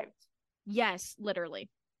survived. Yes, literally.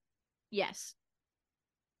 Yes.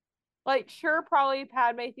 Like, sure, probably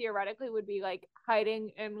Padme theoretically would be like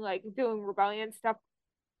hiding and like doing rebellion stuff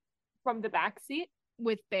from the backseat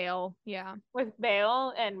with Bail, yeah. With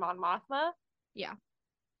Bail and Mon Mothma. Yeah.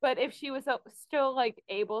 But if she was still like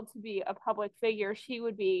able to be a public figure, she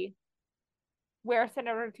would be where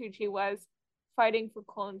Senator Tucci was, fighting for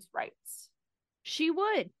clones' rights. She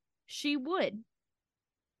would.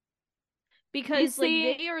 Because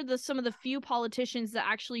they are some of the few politicians that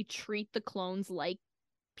actually treat the clones like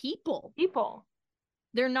people.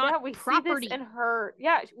 They're not property. See this in her.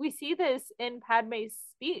 Yeah, we see this in Padme's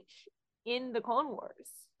speech in the Clone Wars.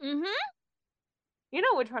 Mm-hmm. You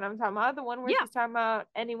know which one I'm talking about? The one where she's talking about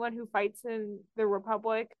anyone who fights in the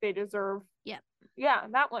Republic, they deserve. Yep. Yeah,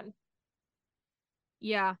 that one.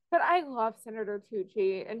 Yeah. But I love Senator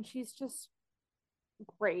Tucci, and she's just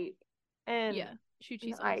great. And yeah,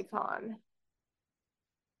 Tucci's an icon.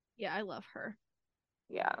 Yeah, I love her.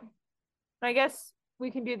 Yeah. I guess we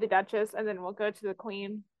can do the Duchess, and then we'll go to the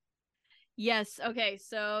Queen. Yes, okay,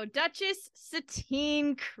 so Duchess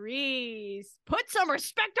Satine Kryze. Put some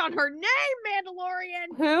respect on her name,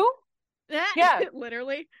 Mandalorian! Who? Yeah.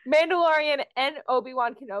 Literally. Mandalorian and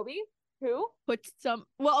Obi-Wan Kenobi. Who? Put some...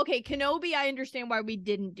 Well, okay, Kenobi, I understand why we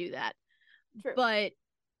didn't do that. True. But...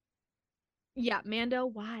 Yeah, Mando,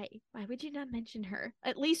 why? Why would you not mention her?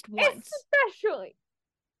 At least once. Especially.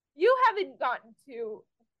 You haven't gotten to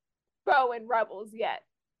Bo and Rebels yet.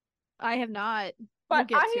 I have not.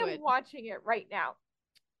 But I am watching it right now.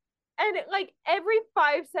 And like every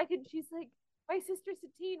 5 seconds, she's like, my sister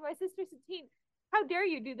Satine, my sister Satine. How dare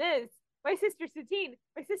you do this? My sister Satine,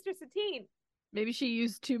 my sister Satine. Maybe she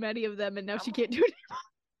used too many of them and now she can't do it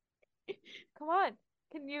anymore. Come on.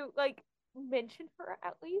 Can you like mention her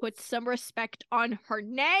at least. Put some respect on her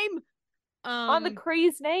name. On the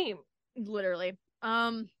Kree's name. Literally.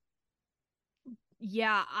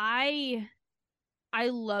 Yeah, I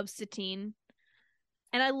love Satine.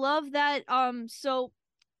 And I love that so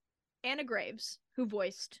Anna Graves, who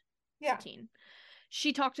voiced Satine,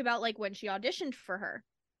 she talked about like when she auditioned for her.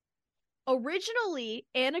 Originally,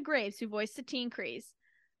 Anna Graves, who voiced Satine Kryze,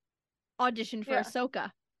 auditioned for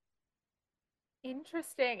Ahsoka.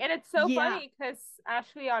 Interesting. And it's so funny because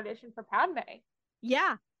Ashley auditioned for Padme.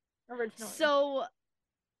 Yeah. Originally. So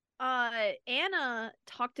Anna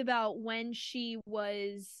talked about when she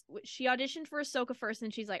auditioned for Ahsoka first,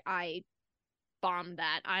 and she's like, I bombed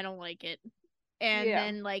that. I don't like it. And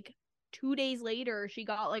then like 2 days later, she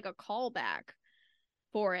got like a call back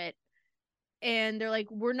for it. And they're like,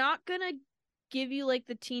 we're not gonna give you like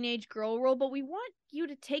the teenage girl role, but we want you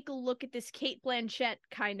to take a look at this Cate Blanchett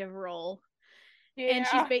kind of role. And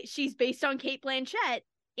she's based on Cate Blanchett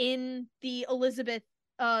in the Elizabeth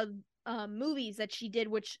movies that she did,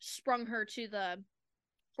 which sprung her to the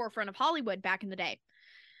forefront of Hollywood back in the day.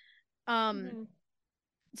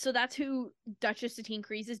 So that's who Duchess Satine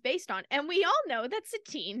Kryze is based on. And we all know that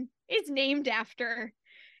Satine is named after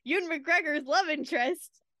Ewan McGregor's love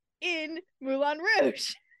interest in Moulin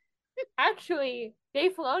Rouge. Actually,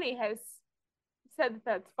 Dave Filoni has said that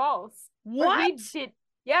that's false. What?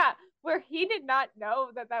 Where he did not know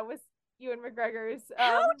that that was Ewan McGregor's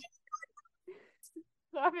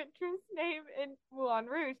love interest name in Moulin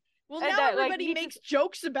Rouge. Well, and now that, everybody like, makes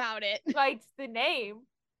jokes about it. Liked the name.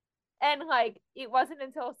 And like it wasn't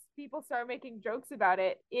until people started making jokes about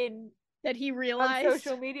it that he realized on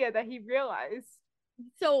social media that he realized.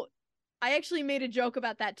 So I actually made a joke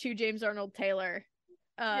about that to James Arnold Taylor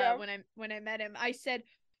when I met him. I said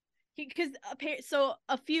so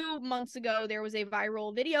a few months ago there was a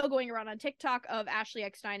viral video going around on TikTok of Ashley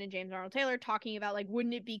Eckstein and James Arnold Taylor talking about like,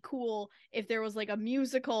 wouldn't it be cool if there was like a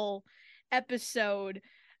musical episode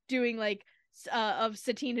doing like of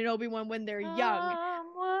Satine and Obi-Wan when they're young.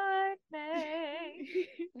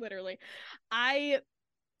 Literally. I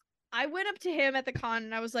went up to him at the con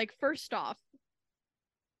and I was like, first off,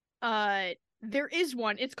 there is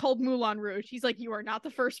one. It's called Moulin Rouge. He's like, you are not the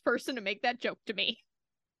first person to make that joke to me.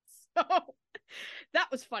 So that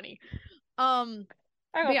was funny. I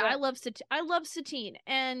love Satine.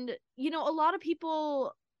 And you know, a lot of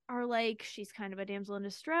people are like, she's kind of a damsel in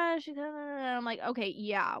distress. And I'm like, okay,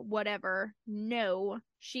 yeah, whatever. No,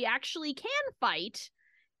 she actually can fight.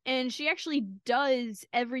 And she actually does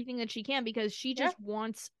everything that she can because she just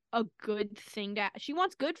wants a good thing she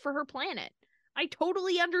wants good for her planet. I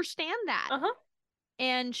totally understand that.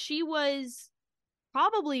 And she was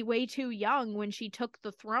probably way too young when she took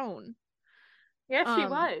the throne. Yeah, she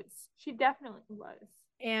was. She definitely was.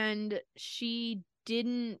 And she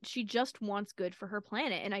just wants good for her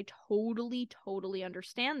planet. And I totally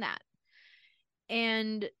understand that.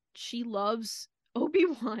 And she loves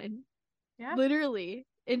Obi-Wan. Yeah. Literally.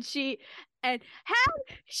 And she said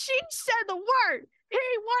the word, he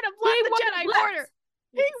would have left the Jedi Order.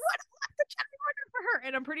 He would have left the Jedi Order for her.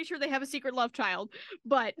 And I'm pretty sure they have a secret love child,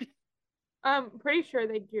 but I'm pretty sure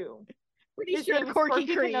they do. Pretty sure Corky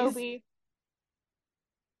Kryze. Kenobi.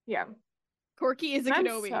 Yeah. Corky is a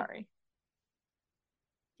Kenobi. I'm sorry.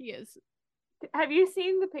 He is. Have you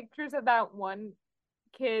seen the pictures of that one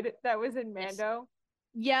kid that was in Mando?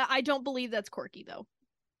 Yeah, I don't believe that's Corky though.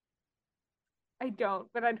 I don't,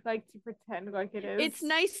 but I'd like to pretend like it is. It's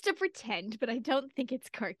nice to pretend, but I don't think it's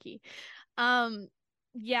Corky.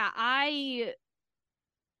 Yeah, I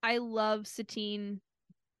love Satine.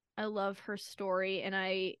 I love her story, and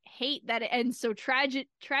I hate that it ends so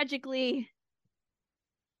tragically.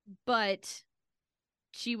 But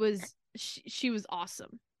she was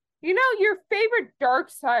awesome. You know, your favorite dark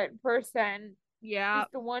side person. Yeah. Is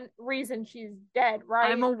the one reason she's dead,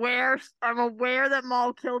 right? I'm aware that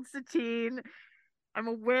Maul killed Satine. I'm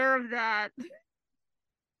aware of that.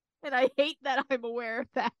 And I hate that I'm aware of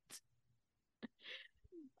that.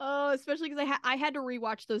 Oh, especially because I had to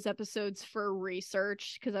rewatch those episodes for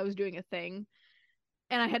research because I was doing a thing.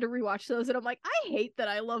 And I had to rewatch those and I'm like, I hate that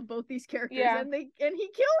I love both these characters and he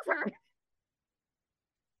killed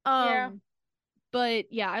her. But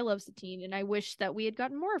yeah, I love Satine and I wish that we had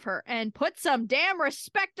gotten more of her and put some damn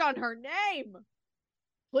respect on her name.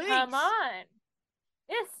 Please. Come on.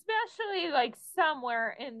 Especially like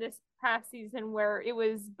somewhere in this past season where it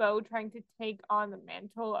was Bo trying to take on the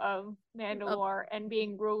mantle of Mandalore and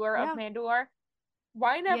being ruler of Mandalore.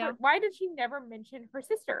 Why did she never mention her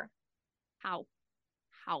sister? How?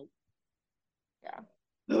 Yeah.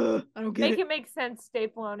 I don't get Make it make sense,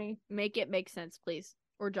 Dave Filoni. Make it make sense, please.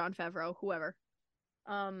 Or Jon Favreau, whoever.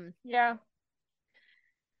 Yeah.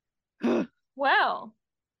 Well,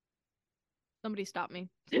 Somebody stop me.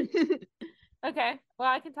 okay. Well,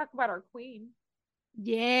 I can talk about our queen.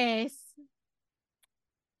 Yes.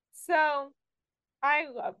 So, I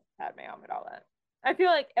love Padme Amidala. I feel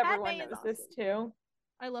like everyone Padme is knows this awesome. too.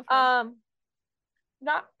 I love her.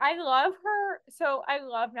 I love her. So I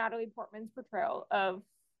love Natalie Portman's portrayal of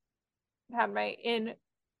Padme in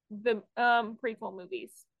the prequel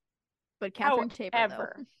movies. But Catherine Tabor, though.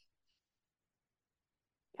 However,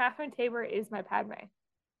 Catherine Tabor is my Padme.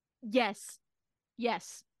 Yes.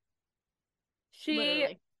 Yes. She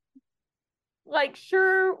Literally. like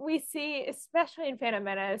sure we see, especially in Phantom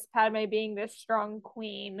Menace, Padme being this strong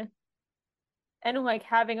queen and like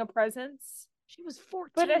having a presence. She was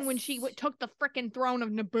 14 when she But took the frickin' throne of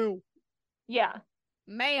Naboo. Yeah.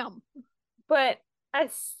 Ma'am. But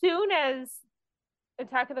as soon as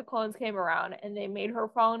Attack of the Clones came around and they made her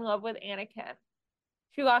fall in love with Anakin,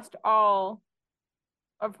 she lost all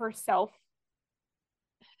of herself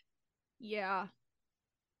Yeah.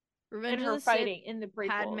 in Revenge her of the Sith, fighting in the prequels.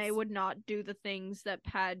 Padme would not do the things that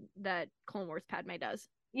Clone Wars Padme does.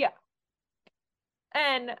 Yeah.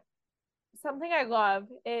 And something I love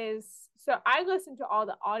is, so I listen to all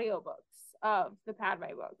the audiobooks of the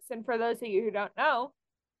Padme books. And for those of you who don't know,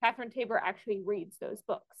 Catherine Tabor actually reads those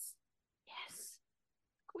books. Yes.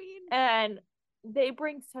 Queen. And they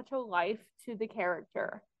bring such a life to the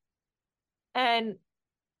character. And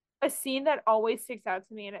a scene that always sticks out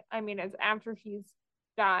to me, and I mean, is after she's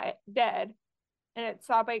dead, and it's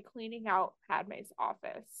Sabe cleaning out Padme's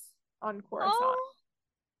office on Coruscant. Oh.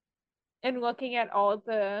 And looking at all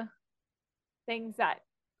the things that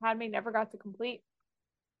Padme never got to complete.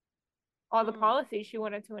 All the policies she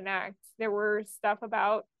wanted to enact. There were stuff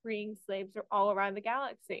about freeing slaves all around the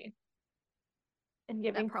galaxy. And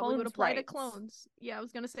giving that probably would apply rights. to clones. Yeah, I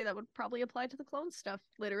was gonna say that would probably apply to the clone stuff.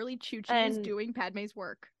 Literally, Chuchi is doing Padme's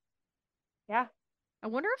work. Yeah. I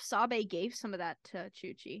wonder if Sabe gave some of that to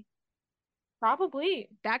Chuchi. Probably.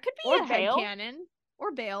 That could be or a headcanon.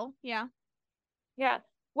 Or Bail, yeah. Yeah.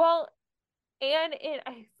 Well, and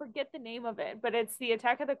I forget the name of it, but it's the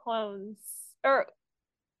Attack of the Clones, or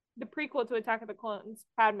the prequel to Attack of the Clones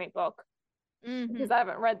Padme book. Mm-hmm. Because I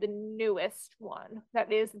haven't read the newest one.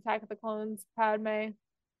 That is Attack of the Clones Padme.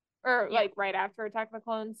 Or like right after Attack of the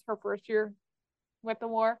Clones, her first year with the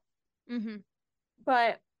war. Mm-hmm.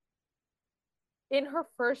 But in her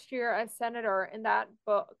first year as senator in that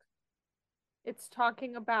book, it's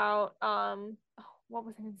talking about what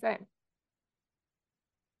was I gonna say?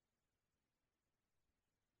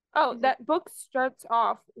 Oh, that book starts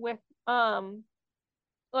off with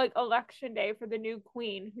like election day for the new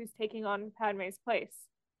queen who's taking on Padme's place.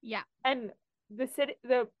 Yeah. And the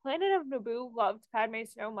planet of Naboo loved Padme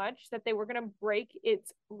so much that they were gonna break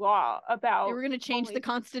its law about they were gonna change the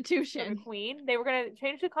constitution. The queen. They were gonna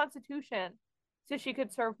change the constitution so she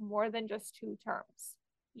could serve more than just 2 terms.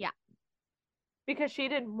 Yeah. Because she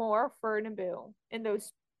did more for Naboo in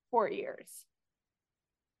those 4 years.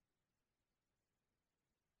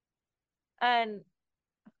 And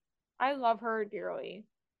I love her dearly.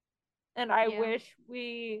 And I wish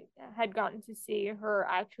we had gotten to see her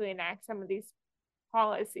actually enact some of these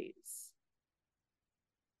policies.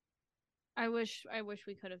 I wish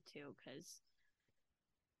we could have too, because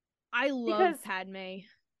I love Padme.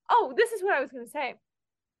 Oh, this is what I was gonna say.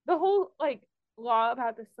 The whole like law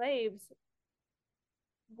about the slaves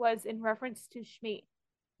was in reference to Shmi.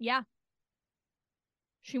 Yeah.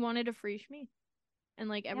 She wanted to free Shmi. And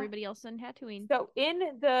like everybody else on Tatooine. So in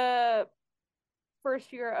the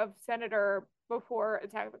first year of Senator before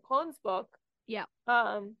Attack of the Clones book,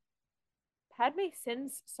 Padme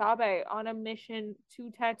sends Sabe on a mission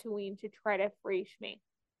to Tatooine to try to free Shmi.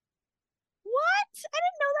 What? I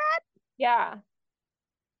didn't know that. Yeah.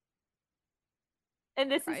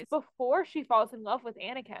 And this is before she falls in love with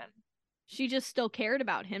Anakin. She just still cared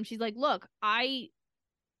about him. She's like, look, I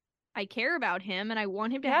care about him and I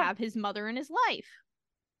want him to have his mother in his life.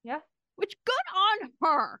 Yeah. Which good on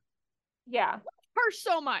her. Yeah. Love her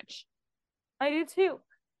so much. I do too.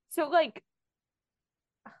 So like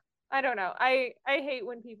I don't know. I hate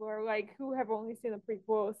when people are like who have only seen the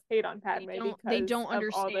prequels hate on Padme because they don't of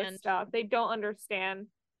understand all this stuff. They don't understand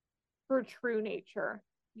her true nature.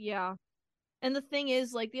 Yeah. And the thing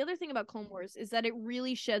is, like, the other thing about Clone Wars is that it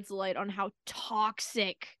really sheds light on how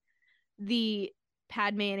toxic the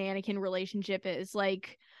Padme and Anakin relationship is.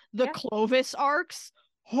 Like, the Clovis arcs.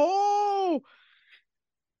 Oh!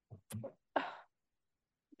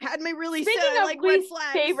 Padme really Speaking said, of like, least red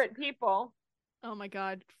flags. favorite people. Oh my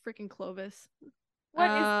god, freaking Clovis. What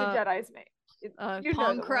is the Jedi's name?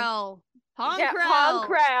 Pong Krell. Yeah, Ponkrell.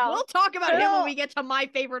 Ponkrell. We'll talk about him when Phil. we get to my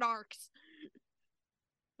favorite arcs.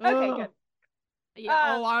 Okay, Ugh. good.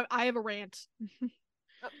 Yeah. I have a rant.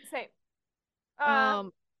 Same.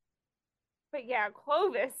 But yeah,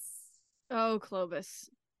 Clovis. Oh, Clovis.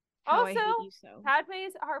 How I Also, hate you so. Padme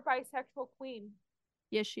is our bisexual queen.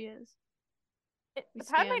 Yes, she is. The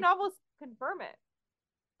Padme stand. novels confirm it.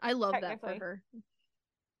 I love that for Technically. her.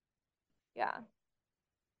 Yeah.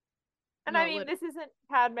 And No, I mean, this isn't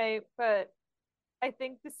Padme, but I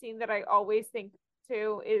think the scene that I always think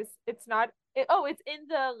too is it's in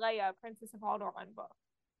the Leia Princess of Alderaan book.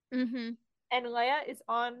 Mm-hmm. And Leia is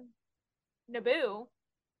on Naboo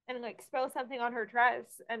and like spills something on her dress,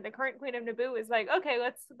 and the current queen of Naboo is like, okay,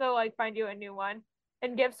 let's go like find you a new one,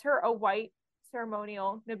 and gives her a white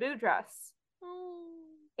ceremonial Naboo dress. Oh.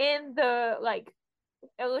 In the like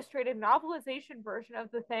illustrated novelization version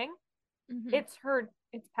of the thing, Mm-hmm. it's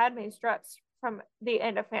Padme's dress from the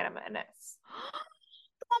end of Phantom Menace.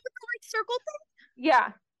 The one with the like circle thing?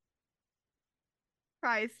 Yeah.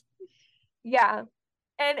 Prize. Yeah.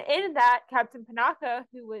 And in that, Captain Panaka,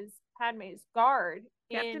 who was Padme's guard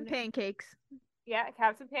Captain Pancakes. Yeah,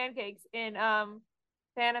 Captain Pancakes in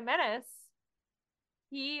Phantom Menace,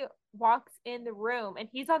 he walks in the room and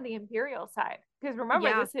he's on the Imperial side. Because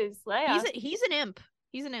remember, this is Leia. He's an imp.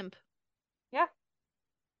 He's an imp. Yeah.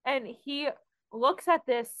 And he looks at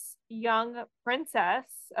this young princess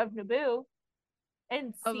of Naboo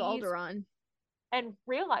and Of sees Alderaan. and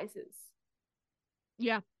realizes.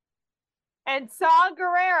 Yeah. And Saw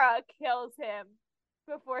Gerrera kills him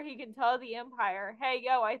before he can tell the Empire, hey,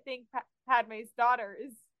 yo, I think Padme's daughter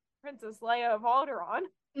is Princess Leia of Alderaan.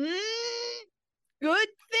 Good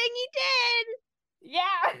thing he did.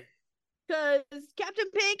 Yeah. Because Captain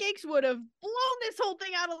Pancakes would have blown this whole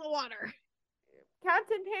thing out of the water.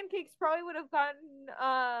 Captain Pancakes probably would have gotten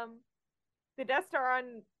the Death Star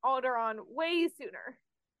on Alderaan way sooner.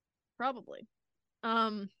 Probably.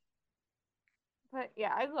 But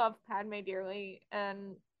yeah, I love Padme dearly,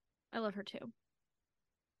 and I love her too.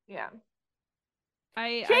 yeah.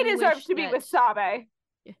 I deserves to be with Sabe.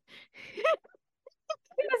 Yeah. She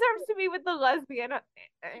deserves to be with the lesbian, Not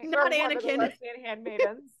one of the Anakin. lesbian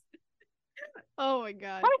handmaidens. Oh my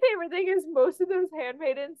god. My favorite thing is most of those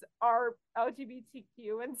handmaidens are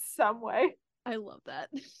LGBTQ in some way. I love that.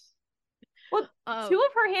 Well, two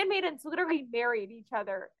of her handmaidens literally married each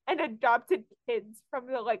other and adopted kids from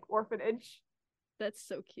the like orphanage. That's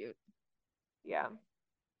so cute. Yeah.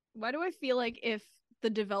 Why do I feel like if the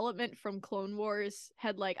development from Clone Wars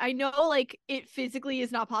had like, I know like it physically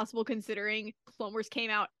is not possible considering Clone Wars came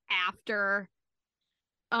out after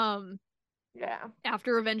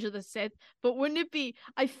after Revenge of the Sith, but wouldn't it be,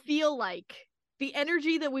 I feel like the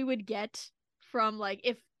energy that we would get from like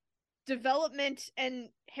if development and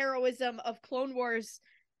heroism of Clone Wars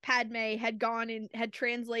Padme had gone and had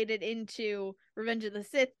translated into Revenge of the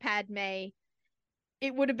Sith Padme,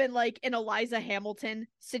 it would have been like an Eliza Hamilton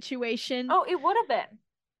situation. Oh, it would have been.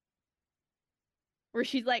 Where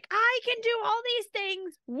she's like, I can do all these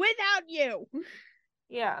things without you.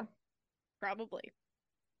 Yeah. Probably.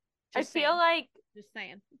 I feel like just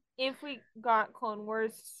saying. If we got Clone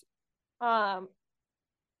Wars Padme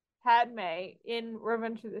in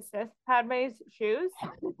Revenge of the Sith, Padme's shoes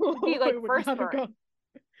would be like first burn.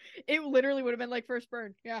 It literally would have been like first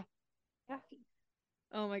burn. Yeah. Yeah.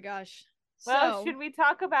 Oh my gosh. Well, should we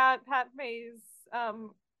talk about Padme's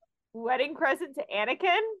wedding present to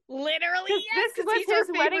Anakin? Literally, yes. This was his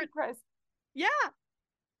wedding present. Yeah.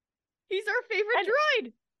 He's our favorite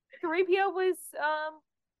droid. 3PO was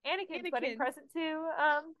Anakin's wedding present to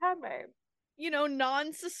Padme. You know,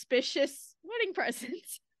 non-suspicious wedding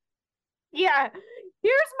presents. Yeah.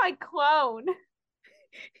 Here's my clone.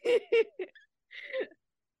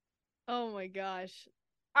 Oh my gosh.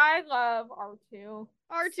 I love R2.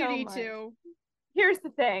 R2D2. So here's the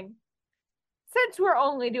thing. Since we're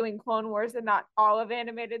only doing Clone Wars and not all of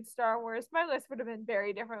animated Star Wars, my list would have been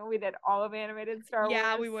very different when we did all of animated Star Wars.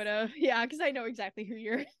 Yeah, we would have. Yeah, because I know exactly who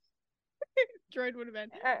your droid would have been.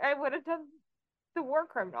 I would have done the War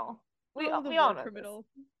Criminal. We all know Criminal.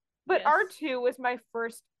 This. But yes. R2 was my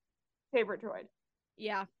first favorite droid.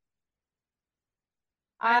 Yeah.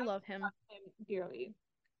 I love him dearly.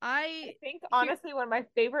 I think honestly one of my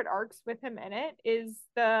favorite arcs with him in it is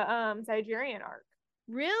the Zygerian arc.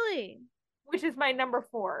 Really? Which is my number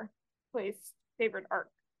 4 favorite arc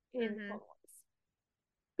in Clone Wars.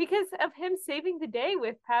 Because of him saving the day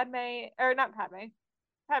with Padme's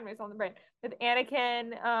on the brain. With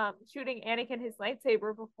Anakin shooting Anakin his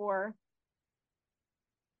lightsaber before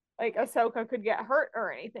like Ahsoka could get hurt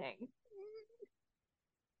or anything.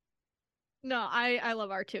 No, I love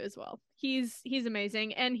R2 as well. He's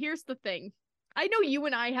amazing. And here's the thing. I know you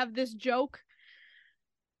and I have this joke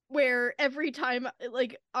where every time,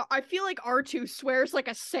 like, I feel like R2 swears like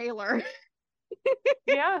a sailor.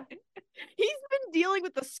 Yeah. He's been dealing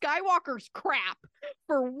with the Skywalker's crap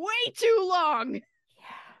for way too long. Yeah.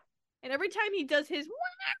 And every time he does his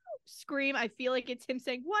wow scream, I feel like it's him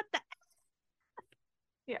saying, "What the?"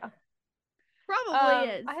 Yeah. Probably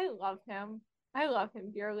is. I love him. I love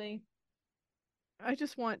him dearly. I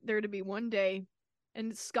just want there to be one day,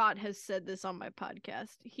 and Scott has said this on my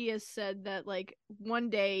podcast. He has said that like one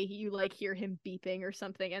day you like hear him beeping or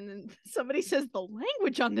something, and then somebody says the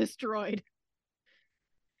language on this droid.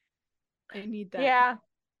 I need that. Yeah.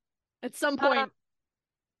 At some point.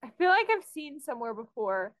 I feel like I've seen somewhere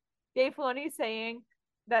before Dave Filoni saying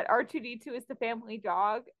that R2D2 is the family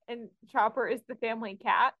dog and Chopper is the family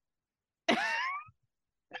cat.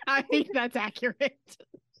 I think that's accurate.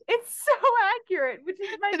 It's so accurate, which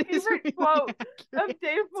is my favorite really quote accurate. of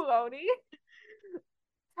Dave Filoni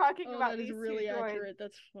talking Oh, about that is these really two droids. accurate.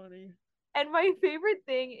 That's funny. And my favorite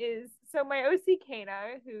thing is, so my OC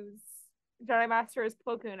Kana, who's Jedi Master is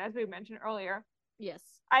Plo Koon, as we mentioned earlier. Yes.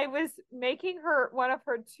 I was making her one of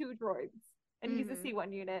her two droids, and he's a Mhm.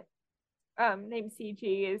 C1 unit. Named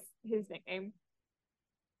CG is his nickname.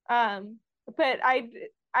 But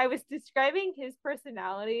I was describing his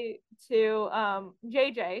personality to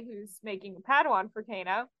JJ, who's making a Padawan for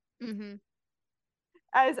Kano, Mm-hmm.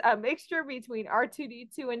 as a mixture between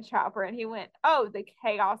R2D2 and Chopper, and he went, "Oh, the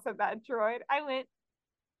chaos of that droid." I went,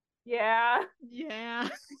 "Yeah, Yeah.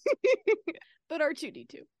 But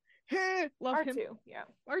R2D2. Love R2, him. yeah."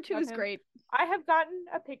 R2 Love is him. great. I have gotten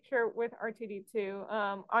a picture with R2D2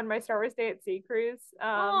 on my Star Wars Day at Sea Cruise.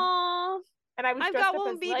 Aww. And I was I've dressed got up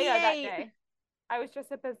one as Leia that BB-8. day. I was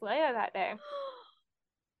dressed up as Leia that day.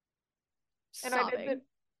 And Sobbing.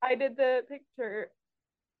 I did the picture.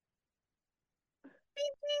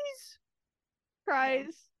 BBs.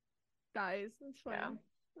 Cries. Guys, that's fine.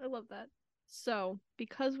 Yeah. I love that. So,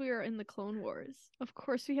 because we are in the Clone Wars, of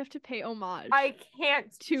course we have to pay homage I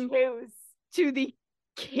can't choose. to the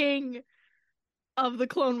king of the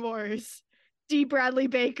Clone Wars, D. Bradley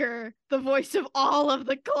Baker, the voice of all of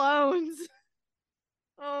the clones.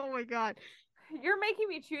 Oh my god. You're making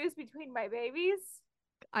me choose between my babies.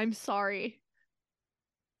 I'm sorry.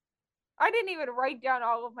 I didn't even write down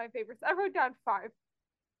all of my favorites. I wrote down 5.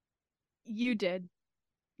 You did.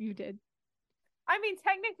 You did. I mean,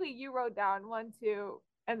 technically, you wrote down 1, 2,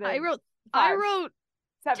 and then I wrote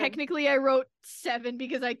 7. technically I wrote 7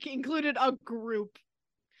 because I included a group.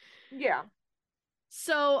 Yeah.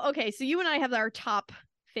 So, okay, so you and I have our top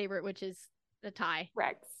favorite, which is the tie.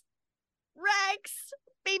 Rex. Rex!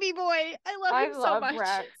 Baby boy! I love him so much.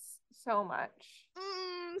 Rex so much.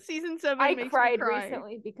 Season 7 I makes cried me cry.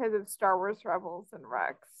 recently because of Star Wars Rebels and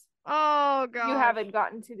Rex. Oh god. You haven't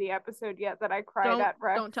gotten to the episode yet that I cried at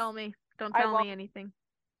Rex. Don't tell me. Don't tell me anything.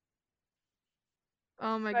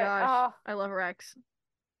 Oh my gosh. I love Rex.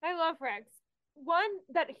 I love Rex. One,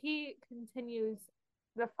 that he continues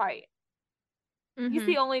the fight. Mm-hmm. He's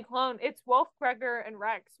the only clone. It's Wolf, Gregor, and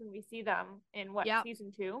Rex when we see them in Yep.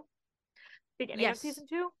 season 2? Beginning of season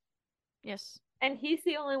 2? Yes. And he's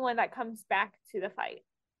the only one that comes back to the fight.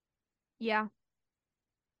 Yeah.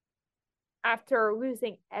 After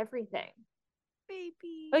losing everything.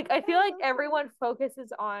 Baby. Like, I feel like everyone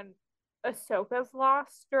focuses on Ahsoka's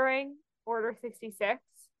loss during Order 66.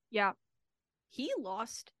 Yeah. He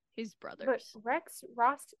lost his brothers. But Rex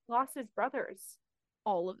lost his brothers.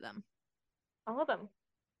 All of them. All of them.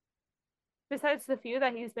 Besides the few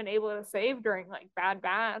that he's been able to save during, like, Bad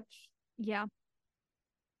Batch. Yeah.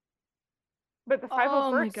 But the 501st,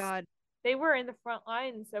 oh my god, they were in the front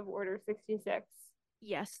lines of Order 66.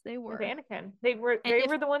 Yes, they were. With Anakin. They were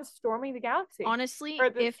the ones storming the galaxy. Honestly,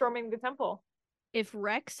 storming the temple. If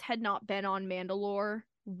Rex had not been on Mandalore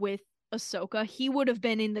with Ahsoka, he would have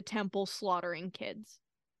been in the temple slaughtering kids.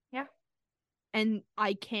 Yeah. And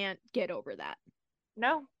I can't get over that.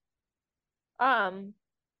 No. I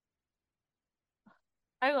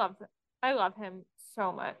love him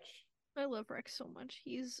so much. I love Rex so much.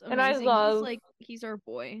 He's amazing. And I love he's our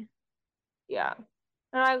boy. Yeah.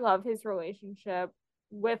 And I love his relationship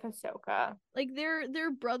with Ahsoka. Like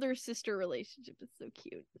their brother-sister relationship is so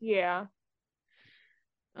cute. Yeah.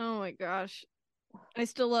 Oh my gosh. I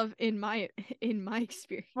still love in my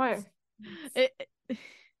experience. What? I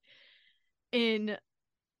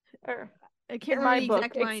can't remember the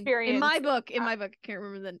exact line. Experience. In my book, I can't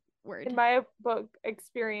remember the word. In my book,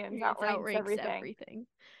 experience outranks everything.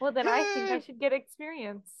 Well, then I think I should get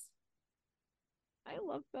experience. I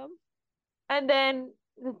love them. And then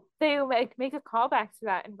they make a callback to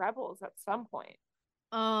that in Rebels at some point.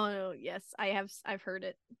 Oh yes, I've heard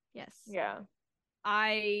it. Yes. Yeah.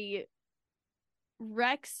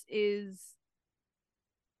 Rex is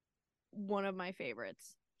one of my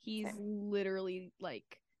favorites. He's Same. literally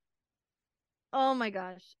like, oh my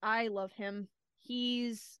gosh, I love him.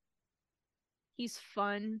 He's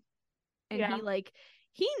fun, and Yeah.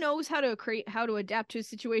 he knows how to adapt to a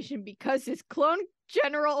situation because his clone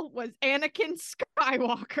general was Anakin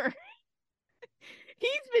Skywalker.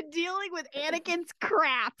 He's been dealing with Anakin's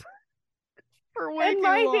crap for way And too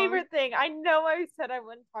my long. favorite thing, I know I said I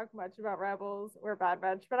wouldn't talk much about Rebels or Bad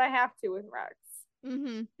Batch, but I have to with Rex.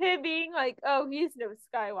 Mm-hmm. Him being like, oh, he's no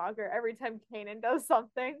Skywalker every time Kanan does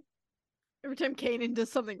something. Every time Kanan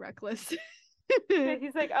does something reckless. Yeah,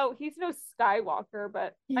 he's like, oh, he's no Skywalker,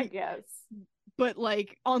 but I guess. But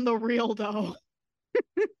like on the real though.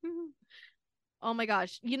 Oh my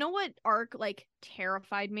gosh. You know what arc like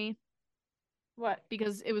terrified me? What?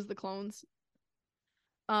 Because it was the clones.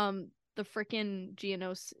 The freaking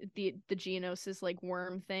Geonos, the Geonosis like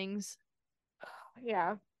worm things.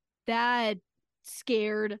 Yeah. That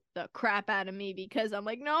scared the crap out of me because I'm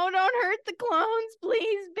like, no, don't hurt the clones,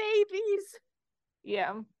 please, babies.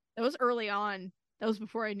 Yeah. That was early on. That was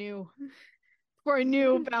before I knew. Before I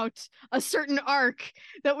knew about a certain arc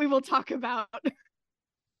that we will talk about.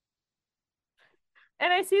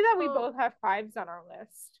 And I see that we both have fives on our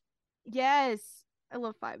list. Yes. I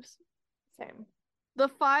love fives. Same. The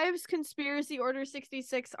Fives Conspiracy Order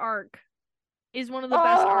 66 arc is one of the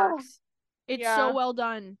best arcs. It's so well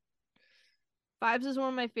done. Fives is one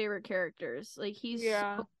of my favorite characters. Like he's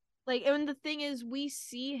so, like, and the thing is, we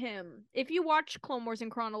see him. If you watch Clone Wars in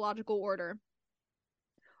chronological order,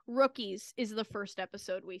 Rookies is the first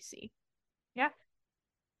episode we see. Yeah.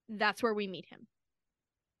 That's where we meet him.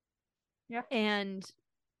 Yeah. And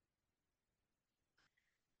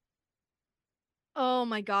oh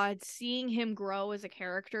my god, seeing him grow as a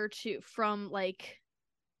character from like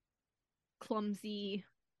clumsy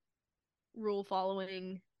rule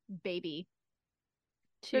following baby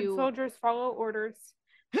to Good soldiers follow orders.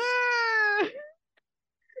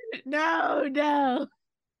 no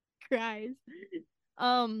cries.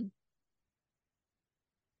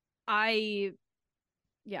 I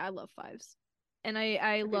love fives, and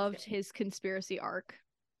I loved his conspiracy arc.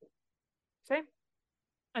 Same.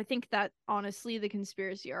 I think that honestly the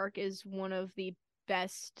conspiracy arc is one of the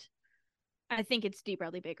best. I think it's D.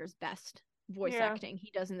 Bradley Baker's best voice acting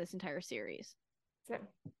he does in this entire series. Same.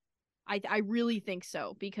 I really think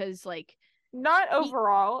so, because like, not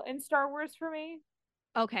overall in Star Wars for me.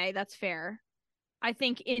 Okay, that's fair. I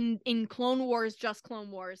think in Clone Wars, just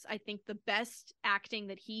Clone Wars, I think the best acting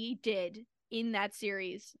that he did in that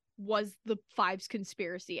series was the Fives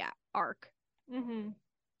conspiracy arc. Mm-hmm.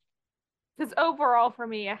 Because overall for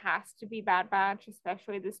me, it has to be Bad Batch,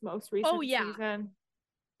 especially this most recent season.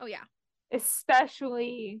 Oh yeah.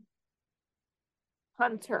 Especially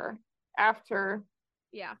Hunter after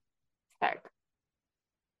Tech.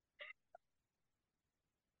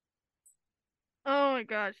 Oh my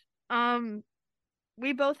gosh.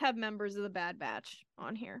 We both have members of the Bad Batch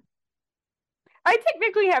on here. I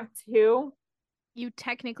technically have two. You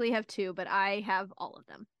technically have two, but I have all of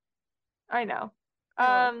them. I know.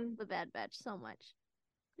 I love the Bad Batch so much.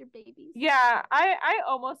 They're babies. Yeah, I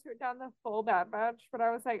almost wrote down the full Bad Batch, but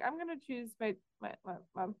I was like, I'm gonna choose my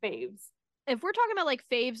faves. If we're talking about like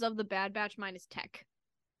faves of the Bad Batch, mine is Tech.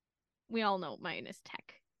 We all know mine is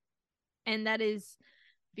Tech. And that is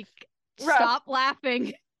stop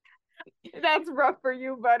laughing. That's rough for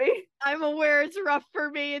you, buddy. I'm aware it's rough for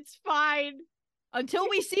me. It's fine. Until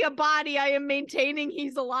we see a body, I am maintaining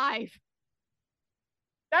he's alive.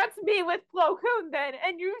 That's me with Plo Koon then,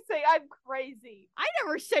 and you say I'm crazy. I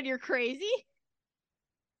never said you're crazy.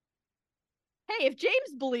 Hey, if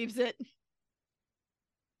James believes it.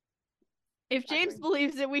 If James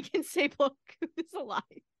believes it, we can say Plo Koon is alive.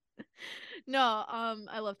 No,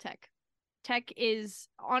 I love Tech. Tech is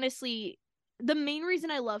honestly the main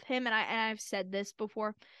reason I love him, and I've said this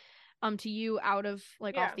before to you out of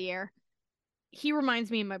like off the air. He reminds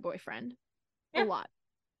me of my boyfriend a lot.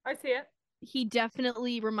 I see it. He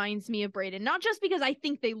definitely reminds me of Brayden, not just because I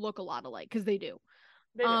think they look a lot alike, because they do.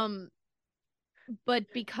 But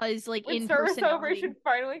because like when in Star Wars Celebration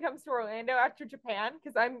finally comes to Orlando after Japan,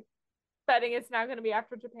 because I'm betting it's now going to be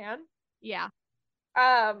after Japan. Yeah.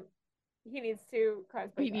 He needs to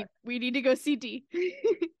cosplay. We need to go see D.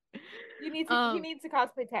 He needs to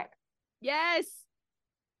cosplay Tech. Yes.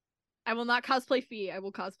 I will not cosplay Fee. I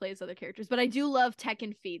will cosplay as other characters, but I do love Tech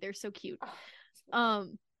and Fee. They're so cute.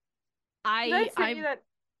 I sent you that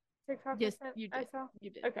TikTok. Yes, you did. I saw? You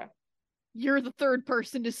did. Okay. You're the third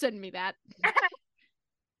person to send me that.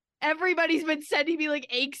 Everybody's been sending me like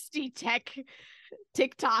angsty tech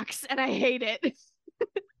TikToks, and I hate it.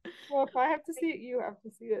 Well, if I have to see it, you have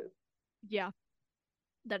to see it. Yeah,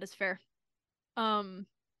 that is fair. But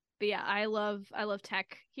yeah, I love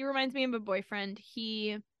Tech. He reminds me of a boyfriend.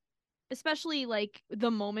 He, especially like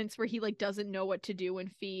the moments where he like doesn't know what to do when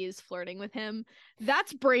Fee is flirting with him.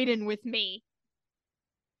 That's Brayden with me.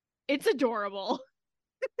 It's adorable.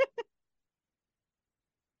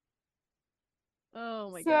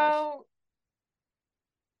 Oh my gosh. So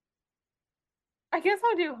I guess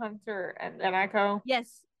I'll do Hunter and then Echo.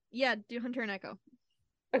 Yes. Yeah, do Hunter and Echo.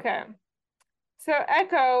 Okay. So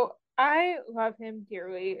Echo, I love him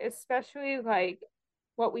dearly, especially like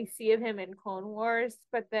what we see of him in Clone Wars,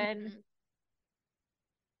 but then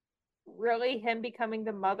really him becoming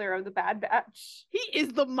the mother of the Bad Batch. He is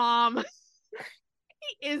the mom.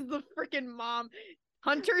 He is the freaking mom.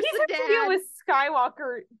 Hunter's He's the had dad. to deal with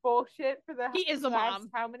Skywalker bullshit for the He is a last mom.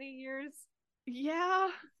 how many years? Yeah.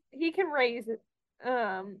 He can raise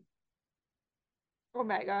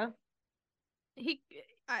Omega.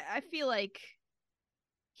 I feel like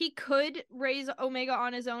he could raise Omega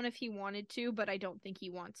on his own if he wanted to, but I don't think he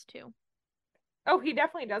wants to. Oh, he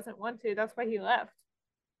definitely doesn't want to. That's why he left.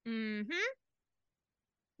 Mm-hmm.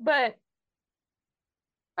 But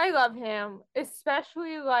I love him,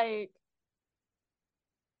 especially like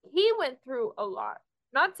he went through a lot.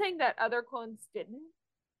 Not saying that other clones didn't,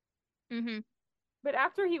 Mm-hmm. but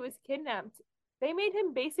after he was kidnapped, they made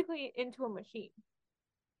him basically into a machine.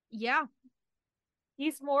 Yeah.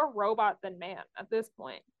 He's more robot than man at this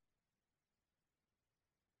point.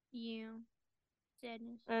 Yeah.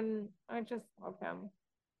 Sadness. And I just love him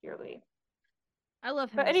dearly. I love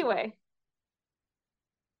him. But as well. anyway,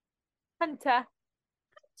 Hunter.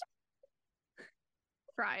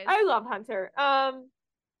 Fries. I love Hunter. I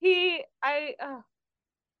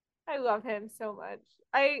love him so much.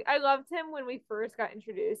 I loved him when we first got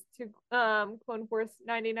introduced to Clone Force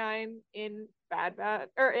 99 in Bad Batch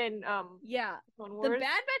or in Yeah. Clone The Wars. Bad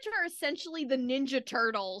Batch are essentially the Ninja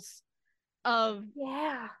Turtles of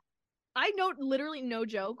Yeah. I know, literally no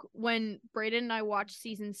joke, when Brayden and I watched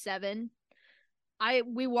season 7,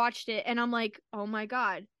 we watched it and I'm like, oh my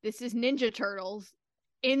god, this is Ninja Turtles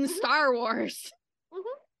in Star Wars.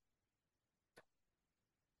 Mm-hmm.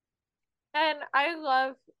 And I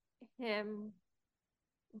love him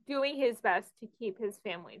doing his best to keep his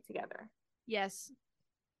family together. Yes.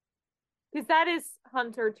 Because that is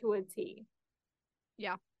Hunter to a T.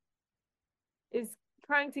 Yeah. Is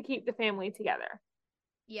trying to keep the family together.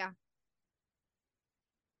 Yeah.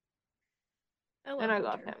 And I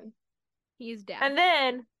love him. He's dad. And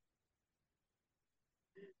then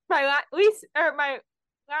my last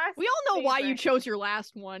we all know why you favorite. chose your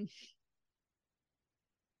last one.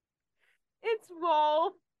 It's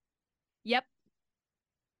Wolf. Yep.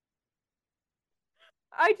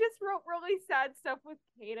 I just wrote really sad stuff with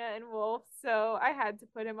Kana and Wolf, so I had to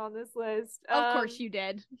put him on this list. Of course you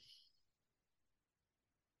did.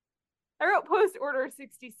 I wrote post Order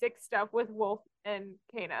 66 stuff with Wolf and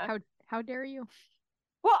Kana. How dare you?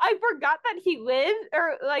 Well, I forgot that he lived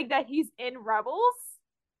or like that he's in Rebels.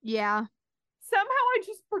 Yeah. Somehow I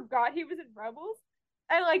just forgot he was in Rebels.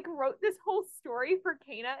 I like wrote this whole story for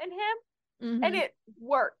Kana and him, and it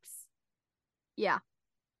works. Yeah.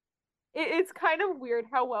 It's kind of weird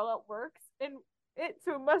how well it works, and it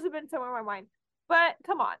must have been somewhere in my mind. But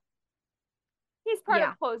come on, he's part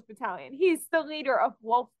of Close Battalion. He's the leader of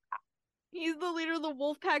Wolf. He's the leader of the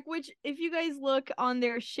wolf pack, which if you guys look on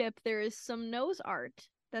their ship, there is some nose art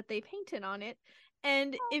that they painted on it.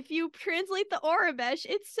 And if you translate the Orabesh,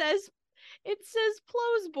 it says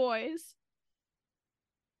Plows Boys.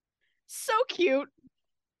 So cute.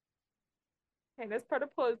 And that's part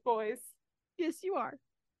of Plows Boys. Yes, you are.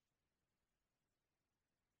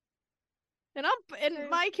 And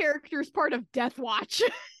my character is part of Death Watch.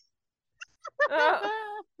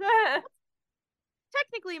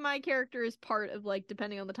 Technically, my character is part of, like,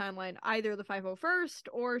 depending on the timeline, either the 501st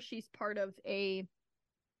or she's part of a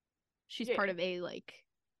like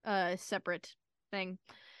separate thing.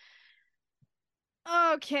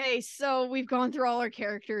 Okay, so we've gone through all our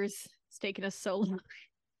characters. It's taken us so long.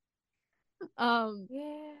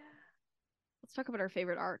 Yeah. Let's talk about our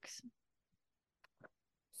favorite arcs.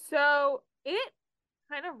 So it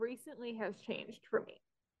kind of recently has changed for me.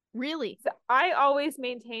 Really? So I always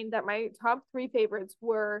maintained that my top 3 favorites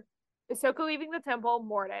were Ahsoka leaving the temple,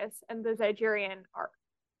 Mortis, and the Zygerian arc.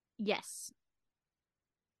 Yes.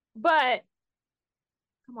 But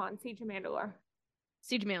come on, Siege of Mandalore.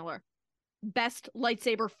 Siege of Mandalore. Best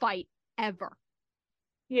lightsaber fight ever.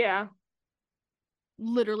 Yeah.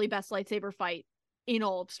 literally best lightsaber fight in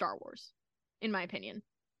all of Star Wars, in my opinion.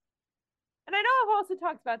 And I know I've also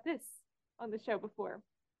talked about this on the show before,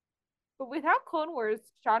 but without Clone Wars,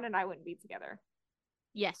 Sean and I wouldn't be together.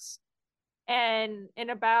 Yes. And in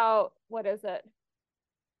about, what is it?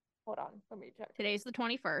 Hold on, let me check. Today's the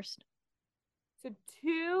 21st. So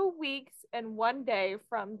 2 weeks and 1 day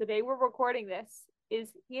from the day we're recording this is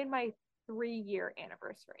he and my 3-year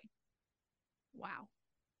anniversary. Wow.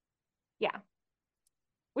 Yeah.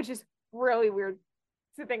 Which is really weird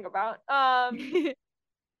to think about.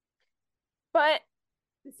 But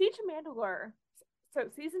the Siege of Mandalore, so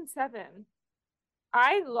season 7,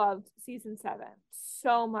 I loved season 7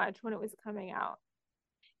 so much when it was coming out.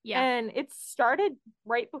 Yeah. And it started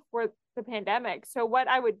right before the pandemic. So what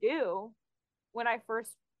I would do when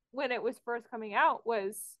it was first coming out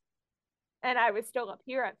was, and I was still up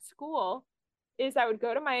here at school, is I would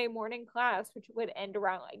go to my morning class, which would end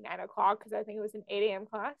around like 9 o'clock because I think it was an 8 a.m.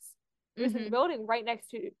 class. It was in the building right next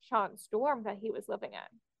to Sean's dorm that he was living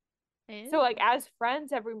in. So like as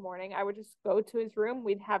friends every morning, I would just go to his room.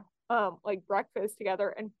 We'd have like breakfast together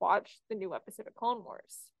and watch the new episode of Clone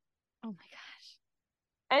Wars. Oh my gosh.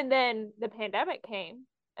 And then the pandemic came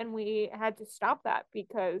and we had to stop that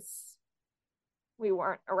because we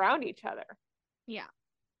weren't around each other. Yeah.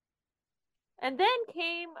 And then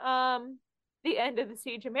came the end of the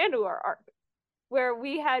Siege of Mandalore arc, where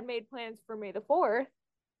we had made plans for May the 4th,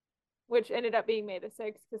 which ended up being May the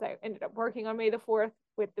 6th because I ended up working on May the 4th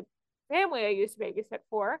with the family I used to babysit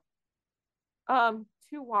for,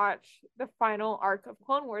 to watch the final arc of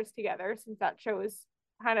Clone Wars together, since that show is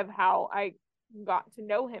kind of how I got to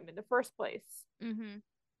know him in the first place.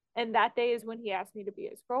 And that day is when he asked me to be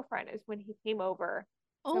his girlfriend, is when he came over.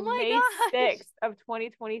 Oh so my May gosh. 6th of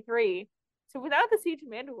 2023. So without the Siege of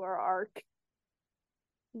Mandalore arc,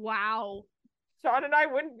 Wow. Sean and I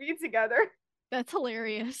wouldn't be together. That's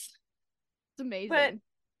hilarious. It's amazing. But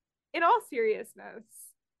in all seriousness,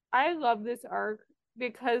 I love this arc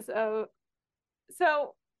because of,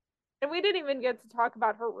 and we didn't even get to talk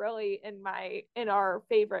about her really in our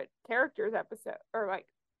favorite characters episode, or like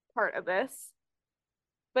part of this.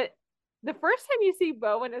 But the first time you see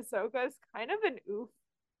Bo and Ahsoka is kind of an oof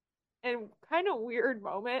and kind of weird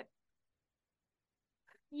moment.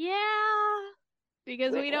 Yeah.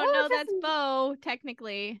 Because we don't Well, know just that's Bo,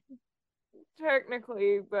 technically.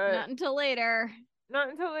 technically, but Not until later. not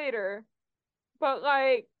until later. But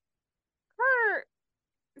like her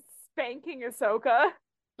spanking Ahsoka.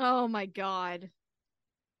 Oh my god.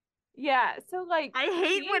 Yeah, so like I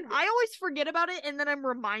hate seeing, when I always forget about it and then I'm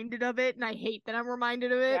reminded of it, and I hate that I'm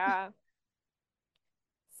reminded of it. yeah.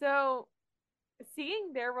 So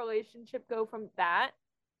seeing their relationship go from that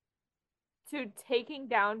to taking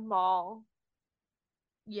down Maul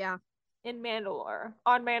Yeah. on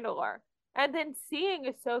Mandalore, and then seeing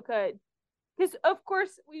Ahsoka, because of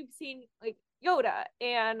course we've seen like Yoda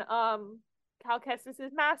and Cal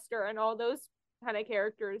Kestis' master and all those kind of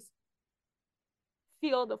characters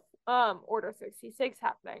feel the Order 66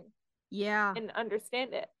 happening Yeah. and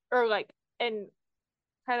understand it, or like, and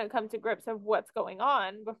kind of come to grips of what's going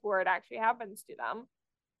on before it actually happens to them.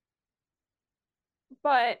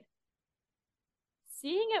 But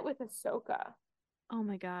seeing it with Ahsoka, Oh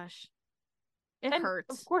my gosh. It and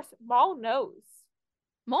hurts. of course Maul knows.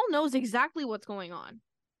 Maul knows exactly what's going on.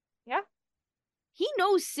 Yeah. He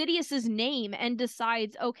knows Sidious's name and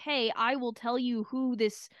decides, okay, I will tell you who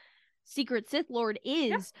this secret Sith Lord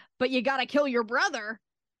is, but you gotta kill your brother.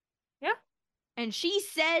 Yeah. And she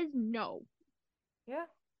says no. Yeah.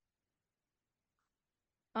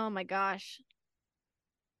 Oh my gosh.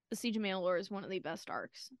 The Siege of Mandalore is one of the best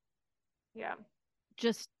arcs. Yeah.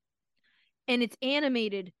 Just, and it's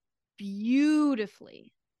animated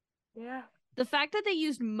beautifully. Yeah. The fact that they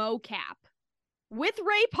used mocap with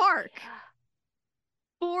Ray Park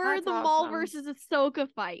for That's the Maul awesome. versus Ahsoka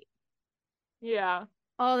fight. Yeah.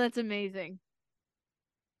 Oh, that's amazing.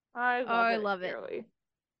 I love it. dearly.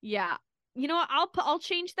 Yeah. You know what? I'll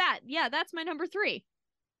change that. Yeah, that's my number 3.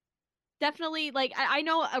 Definitely, like, I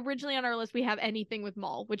know originally on our list we have anything with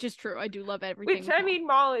Maul, which is true. I do love everything Which with I Maul. mean,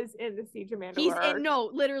 Maul is in the Siege of Mandalore. He's arc. in,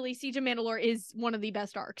 no, literally, Siege of Mandalore is one of the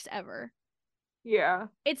best arcs ever. Yeah.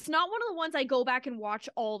 It's not one of the ones I go back and watch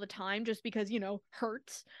all the time just because,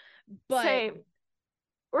 hurts. But Same.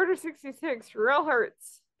 Order 66 real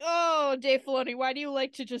hurts. oh, Dave Filoni, why do you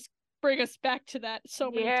like to just bring us back to that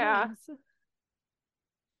so many times?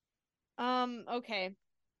 Okay.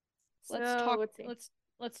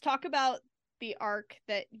 Let's talk about the arc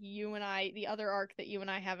that the other arc that you and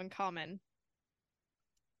I have in common.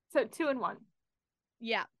 So 2 and 1.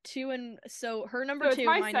 Yeah, 2 and so her number so 2, it's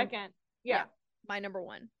my second. Yeah. my number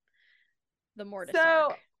 1. The Mortis So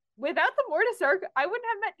arc. without the Mortis arc, I wouldn't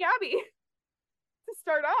have met Gabby to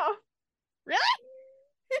start off. Really?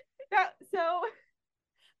 So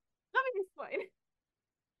let me explain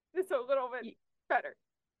this a little bit better.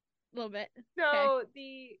 A little bit. So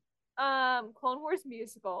the Clone Wars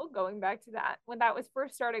musical, going back to that, when that was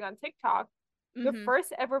first starting on TikTok, the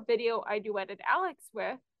first ever video I duetted Alex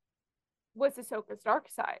with was Ahsoka's Dark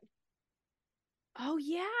Side. Oh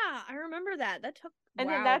yeah, I remember that. That took And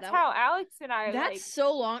wow, then that's how Alex and I that's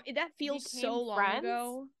so long. That feels became so long friends.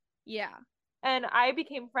 ago. Yeah. And I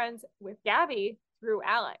became friends with Gabby through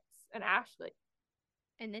Alex and Ashley.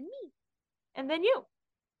 And then me. And then you.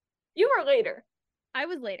 You were later. I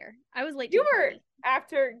was later. I was late to You the were party.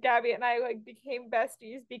 after Gabby and I like became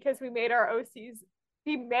besties because we made our OCs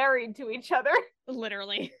be married to each other.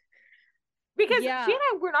 Literally. Because Yeah. she and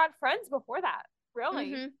I were not friends before that,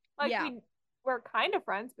 really. Like Yeah. we were kind of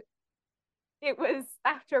friends, but it was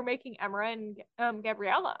after making Emra and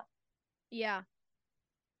Gabriella. Yeah.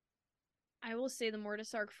 I will say the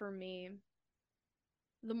Mortis arc for me.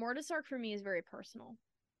 The Mortis arc for me is very personal.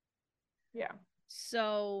 Yeah.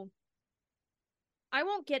 So I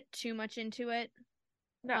won't get too much into it.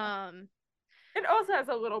 No. It also has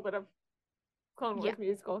a little bit of Clone Wars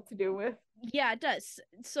musical to do with. Yeah, it does.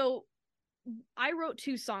 So I wrote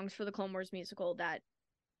 2 songs for the Clone Wars musical that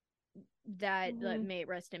may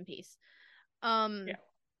rest in peace. Yeah.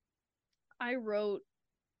 I wrote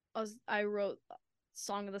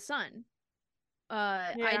Song of the Sun.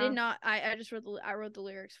 I did not I just wrote the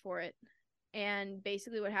lyrics for it. And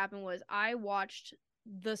basically what happened was I watched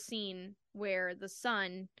the scene where the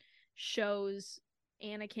sun shows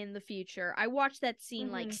Anakin the future. I watched that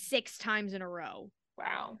scene like 6 times in a row.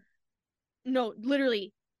 Wow. No,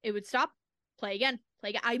 literally, it would stop, play again, play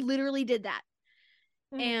again. I literally did that.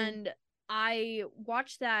 And I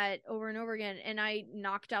watched that over and over again, and I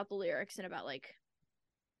knocked out the lyrics in about like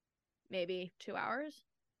maybe 2 hours.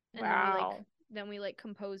 And then we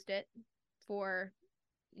composed it for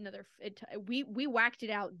another we whacked it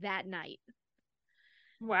out that night.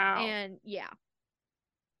 Wow. And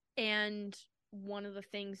and one of the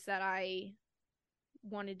things that I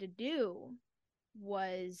wanted to do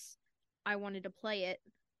was I wanted to play it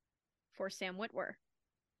for Sam Witwer.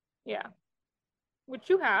 Yeah. Which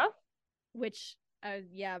you have. Which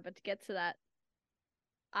but to get to that,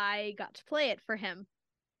 I got to play it for him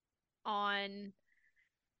on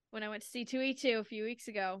when I went to C2E2 a few weeks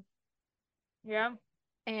ago. Yeah.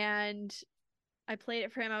 And I played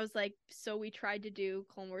it for him. I was like, so we tried to do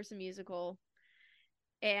Clone Wars the musical,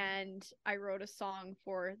 and I wrote a song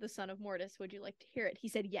for the Son of Mortis. Would you like to hear it? He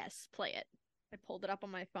said, yes, play it. I pulled it up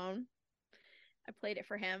on my phone. I played it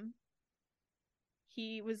for him.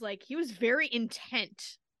 He was very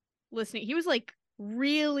intent listening. He was like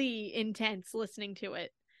really intense listening to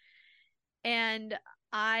it. And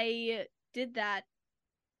I did that.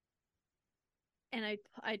 And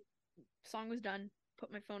I song was done,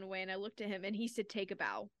 put my phone away, and I looked at him and he said, take a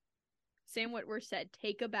bow. Sam Witwer said,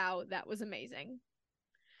 take a bow. That was amazing.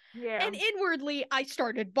 Yeah. And inwardly, I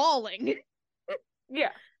started bawling.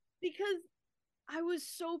 Yeah. Because I was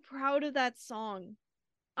so proud of that song.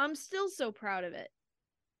 I'm still so proud of it.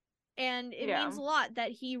 And it means a lot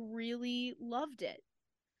that he really loved it.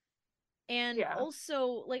 And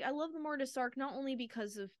also, like, I love the Mortis arc not only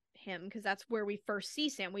because of him, because that's where we first see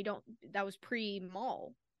Sam. That was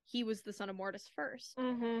pre-Maul. He was the Son of Mortis first.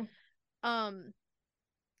 And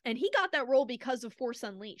he got that role because of Force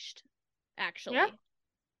Unleashed, actually.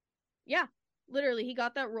 Yeah, literally, he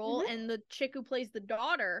got that role, and the chick who plays the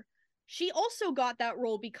daughter, she also got that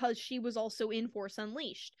role because she was also in Force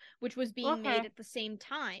Unleashed, which was being made at the same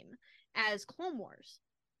time as Clone Wars.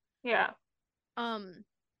 Yeah.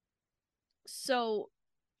 So,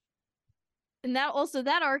 and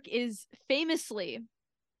that arc is famously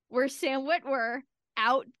where Sam Witwer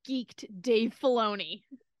out-geeked Dave Filoni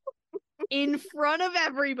in front of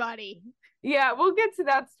everybody. Yeah, we'll get to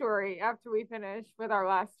that story after we finish with our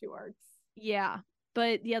last 2 arcs. Yeah,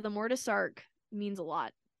 but the Mortis arc means a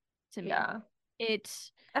lot to me. Yeah.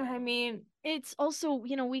 And I mean, it's also,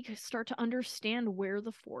 we start to understand where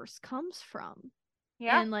the Force comes from.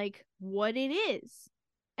 Yeah. And like what it is.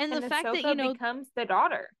 And the fact Ahsoka that, becomes the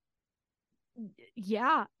daughter.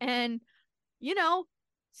 Yeah. And,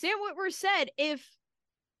 Sam Witwer said if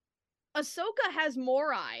Ahsoka has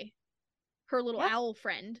Morai, her little owl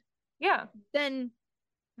friend, then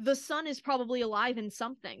the son is probably alive in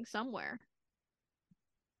somewhere.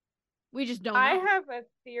 We just don't know. I have a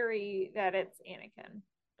theory that it's Anakin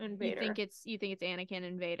and Vader. You think it's Anakin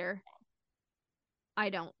and Vader? I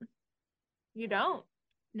don't. You don't?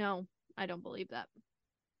 No, I don't believe that.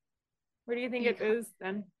 Where do you think it is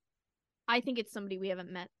then? I think it's somebody we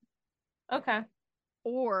haven't met. Okay.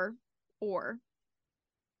 Or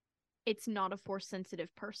it's not a force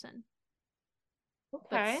sensitive person, but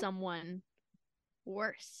Okay. someone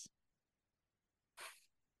worse.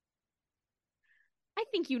 I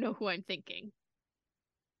think you know who I'm thinking.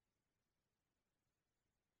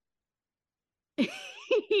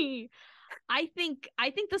 I think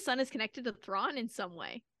the sun is connected to Thrawn in some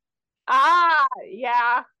way. Ah,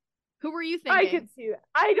 yeah. Who were you I thinking? can see that.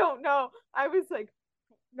 I don't know. I was like,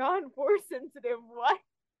 non-force sensitive. What?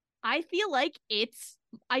 I feel like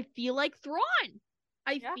Thrawn.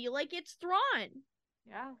 I Yeah. feel like it's Thrawn.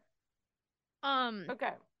 Yeah.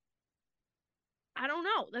 Okay. I don't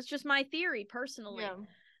know. That's just my theory personally.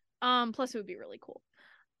 Yeah. Plus it would be really cool.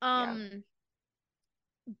 Yeah.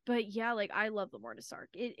 But yeah, like I love the Mortis arc.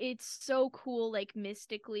 It's so cool, like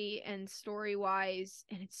mystically and story wise,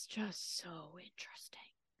 and it's just so interesting.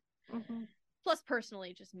 Mm-hmm. Plus,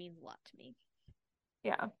 personally, it just means a lot to me.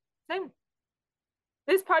 Yeah. Same.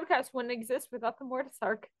 This podcast wouldn't exist without the Mortis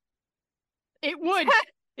arc. It would.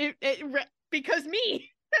 Because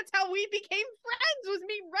me. That's how we became friends. Was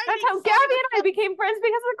me writing. That's how Gabby and I became friends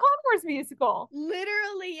because of the Clone Wars musical.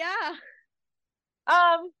 Literally, yeah.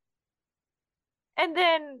 And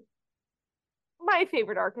then my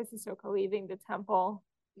favorite arc is Ahsoka leaving the temple.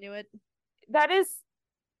 Knew it. That is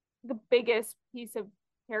the biggest piece of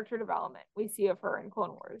character development we see of her in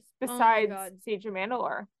Clone Wars, besides Siege of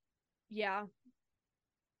Mandalore. Yeah.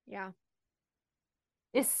 Yeah.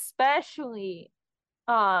 Especially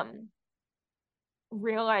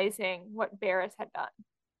realizing what Barriss had done.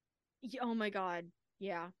 Oh my god.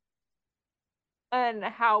 Yeah. And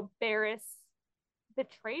how Barriss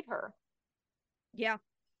betrayed her. Yeah.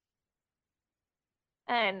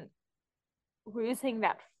 And losing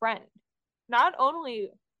that friend. Not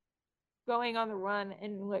only going on the run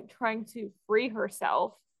and like trying to free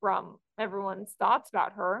herself from everyone's thoughts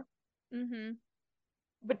about her,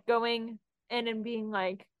 but going in and being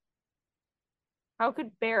like, how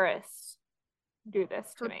could Barriss do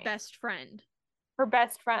this to me? Her best friend. Her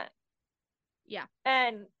best friend. Yeah.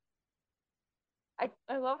 And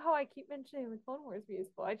I love how I keep mentioning the Clone Wars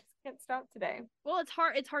musical. I just can't stop today. Well, it's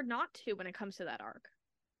hard not to when it comes to that arc.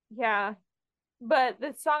 Yeah. But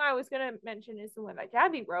the song I was gonna mention is the one that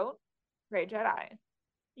Gabby wrote, Grey Jedi.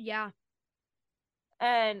 Yeah.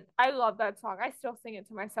 And I love that song. I still sing it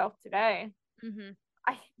to myself today.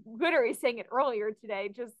 I literally sang it earlier today,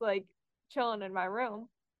 just like chilling in my room.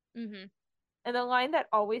 And the line that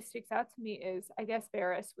always sticks out to me is, I guess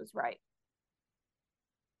Barriss was right.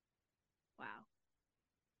 Wow.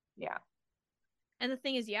 Yeah. And the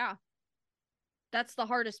thing is, yeah, that's the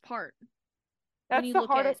hardest part. That's the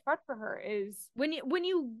hardest part for her is when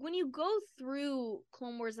you go through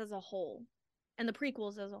Clone Wars as a whole and the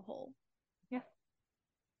prequels as a whole. Yeah.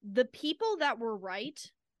 The people that were right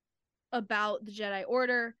about the Jedi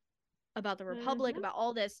Order, about the Republic, about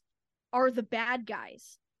all this are the bad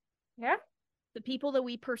guys. Yeah. The people that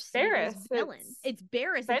we perceive as villains. It's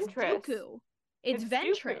Barriss, it's Dooku, it's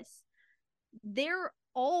Ventress. They're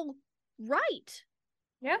all right.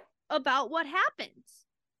 Yeah. About what happens.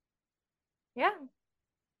 Yeah.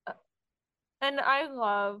 And I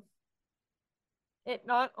love it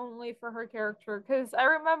not only for her character, because I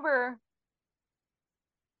remember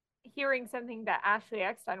hearing something that Ashley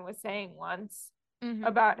Eckstein was saying once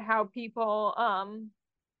about how people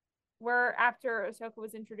were, after Ahsoka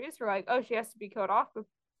was introduced, were like, oh, she has to be killed off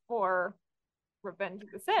before Revenge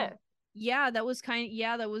of the Sith. Yeah, that was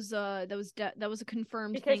that was a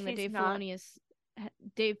confirmed because thing that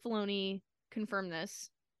Dave Filoni confirmed this.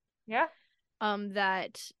 Yeah.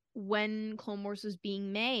 That when Clone Wars was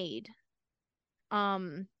being made,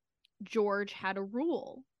 George had a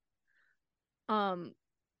rule.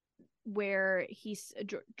 Where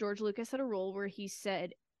George Lucas had a rule where he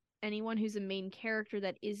said anyone who's a main character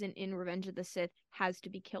that isn't in Revenge of the Sith has to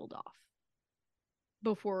be killed off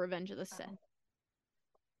before Revenge of the Sith.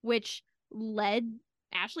 Which led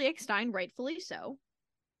Ashley Eckstein, rightfully so,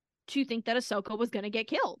 to think that Ahsoka was going to get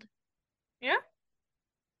killed. Yeah.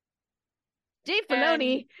 Dave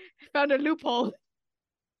Filoni found a loophole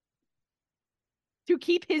to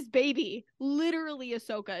keep his baby. Literally,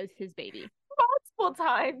 Ahsoka is his baby.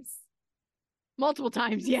 Multiple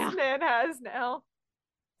times, yeah. This man has now.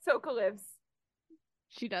 Ahsoka lives.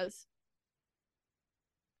 She does.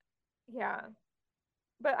 Yeah.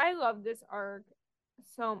 But I love this arc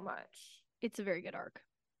so much. It's a very good arc.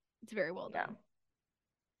 It's very well done.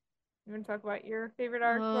 You want to talk about your favorite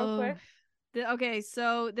arc real quick? Okay,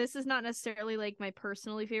 so this is not necessarily like my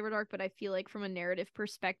personally favorite arc, but I feel like from a narrative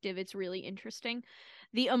perspective, it's really interesting.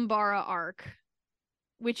 The Umbara arc,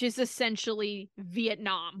 which is essentially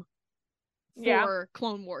Vietnam. Yeah. for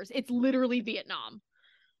Clone Wars. It's literally Vietnam.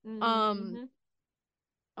 Mhm.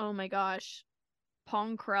 Oh my gosh.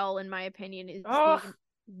 Pong Krell, in my opinion, is Ugh. the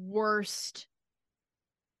worst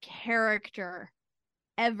character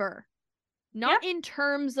ever. Not in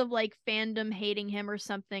terms of like fandom hating him or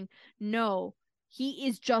something. No, he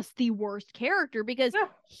is just the worst character because Yeah.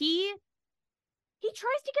 he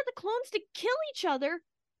tries to get the clones to kill each other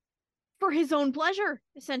for his own pleasure,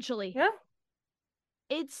 essentially. Yeah.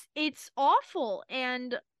 It's awful.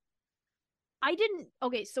 And I didn't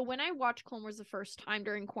okay, so when I watched Clone Wars the first time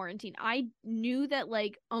during quarantine, I knew that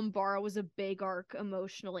like Umbara was a big arc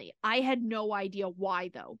emotionally. I had no idea why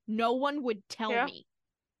though. No one would tell Yeah. me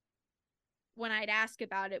when I'd ask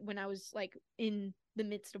about it when I was like in the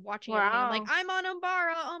midst of watching everything. I'm like, Wow. I'm on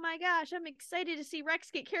Umbara. Oh my gosh, I'm excited to see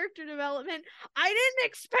Rex get character development. I didn't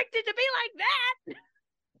expect it to be like that.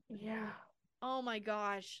 Yeah. Oh my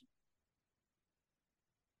gosh.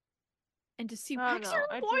 And to see I don't Rex know.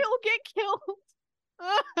 and Loyal get killed.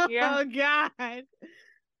 Oh Yeah. god.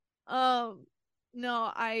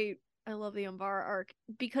 No, I love the Umbara arc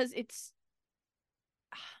because it's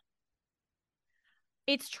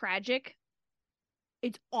tragic.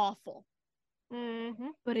 It's awful,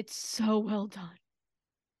 Mhm. but it's so well done.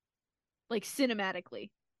 Like cinematically.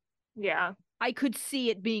 Yeah. I could see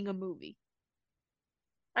it being a movie.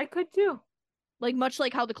 I could too. Like much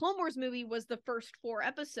like how the Clone Wars movie was the first 4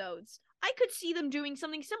 episodes. I could see them doing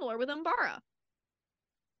something similar with Umbara.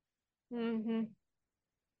 Mhm.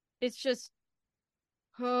 It's just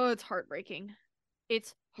oh, it's heartbreaking.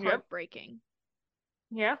 It's Yep. heartbreaking.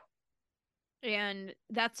 Yeah. And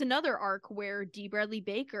that's another arc where D. Bradley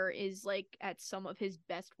Baker is like at some of his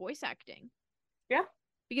best voice acting. Yeah.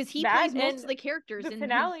 Because he That plays most and of the characters the in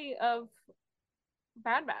finale of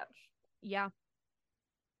Bad Batch. Yeah.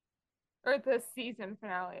 Or the season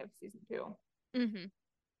finale of season 2. Mm-hmm.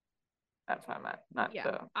 That's what I meant. Not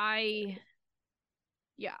Yeah. the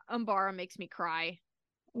Yeah, Umbara makes me cry.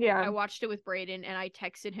 Yeah. I watched it with Brayden and I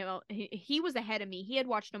texted him. He was ahead of me. He had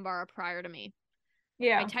watched Umbara prior to me.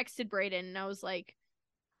 Yeah. I texted Brayden and I was like,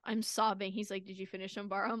 I'm sobbing. He's like, did you finish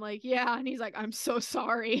Umbara? I'm like, yeah. And he's like, I'm so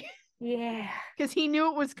sorry. Yeah. Because he knew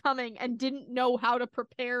it was coming and didn't know how to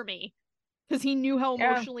prepare me. Because he knew how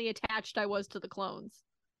Yeah. emotionally attached I was to the clones.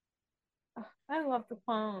 I love the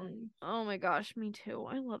clones. Oh my gosh, me too.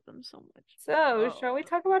 I love them so much. So, shall we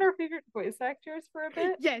talk about our favorite voice actors for a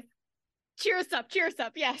bit? Yes. Cheers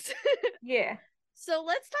up, yes. Yeah. So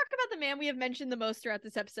let's talk about the man we have mentioned the most throughout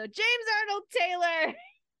this episode, James Arnold Taylor.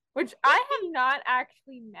 Which I have not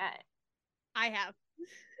actually met. I have.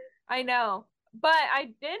 I know. But I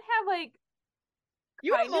did have like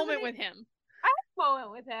You had a kind of moment with him. I had a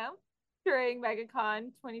moment with him during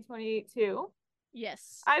MegaCon 2022.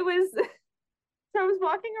 Yes. I was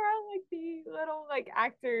walking around like the little like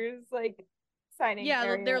actors like signing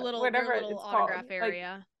area, their little whatever little it's autograph called.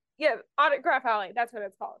 area. Like, yeah, autograph alley. That's what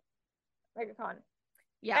it's called. MegaCon.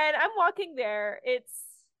 Yeah. And I'm walking there. It's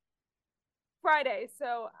Friday,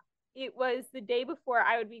 so it was the day before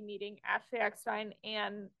I would be meeting Ashley Eckstein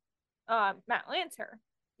and Matt Lancer.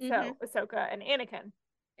 So Ahsoka and Anakin.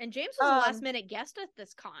 And James was a last minute guest at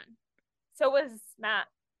this con. So was Matt.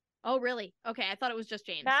 Oh, really? Okay, I thought it was just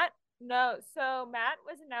James. No. So Matt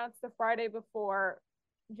was announced the Friday before.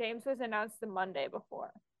 James was announced the Monday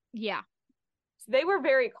before. Yeah. So they were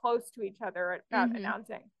very close to each other at that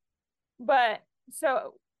announcing. But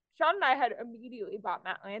so Sean and I had immediately bought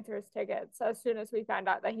Matt Lancer's tickets as soon as we found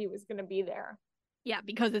out that he was going to be there. Yeah,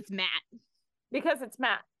 because it's Matt. Because it's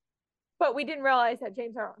Matt. But we didn't realize that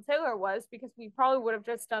James Arnold Taylor was because we probably would have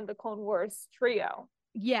just done the Clone Wars trio.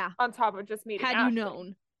 Yeah. On top of just meeting Had Ashley. you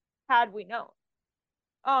known. Had we known.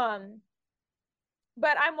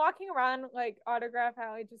 But I'm walking around like autograph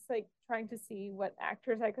alley, just like trying to see what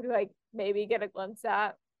actors I could like maybe get a glimpse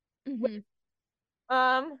at. With,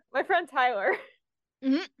 my friend Tyler.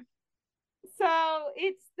 So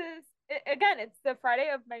it's it's the Friday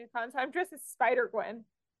of MegaCon, so I'm dressed as Spider-Gwen.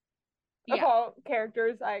 Of all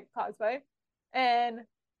characters I cosplay. And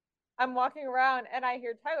I'm walking around and I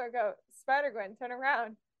hear Tyler go, Spider-Gwen, turn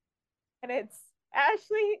around. And it's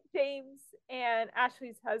Ashley, James, and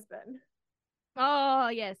Ashley's husband. Oh,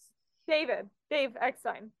 yes. Dave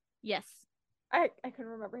Eckstein. Yes. I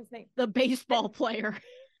couldn't remember his name. The baseball player.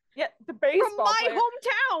 Yeah, the baseball From my player.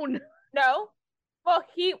 hometown. No. Well,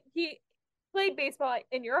 he played baseball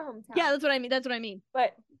in your hometown. Yeah, that's what I mean.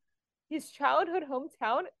 But his childhood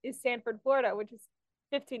hometown is Sanford, Florida, which is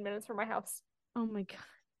 15 minutes from my house. Oh my god.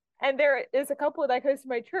 And there is a couple that goes to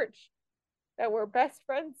my church that were best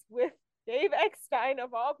friends with Dave Eckstein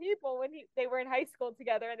of all people when they were in high school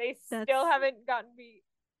together, and they still haven't gotten me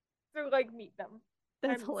to like meet them.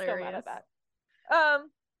 That's I'm hilarious. still mad at that.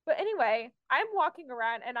 But anyway, I'm walking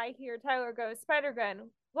around and I hear Tyler go, Spider-Gwen,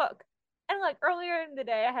 look. And like earlier in the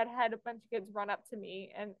day, I had a bunch of kids run up to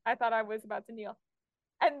me and I thought I was about to kneel.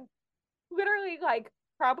 And literally, like,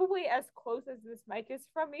 probably as close as this mic is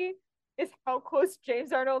from me is how close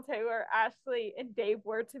James Arnold Taylor, Ashley, and Dave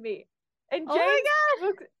were to me. And Oh James my God.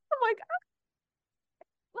 looks, I'm like,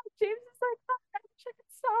 James is like, oh, I wish I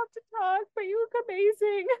could stop to talk, but you look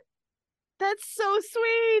amazing. That's so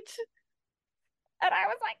sweet. And I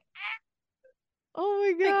was like, Oh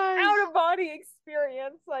my like gosh. out of body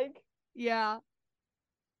experience. Like, Yeah,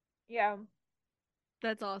 yeah,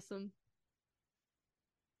 that's awesome.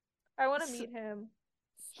 I want to So- meet him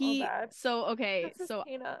so bad. Okay, Princess so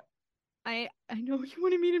Kana. I know you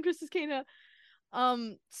want to meet him, Princess Kana.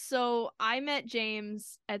 So I met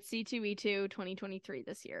James at C2E2 2023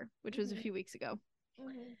 this year, which was a few weeks ago.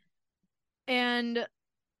 Mm-hmm. And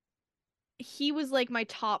he was like my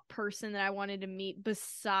top person that I wanted to meet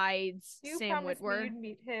besides You Sam promised me Witwer. you'd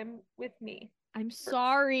meet him with me. I'm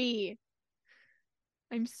sorry.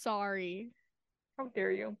 I'm sorry. How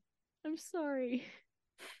dare you? I'm sorry.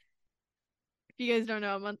 If you guys don't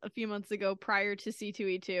know, a few months ago, prior to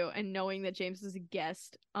C2E2 and knowing that James was a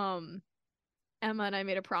guest, Emma and I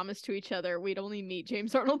made a promise to each other we'd only meet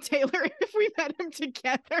James Arnold Taylor if we met him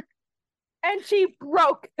together. And she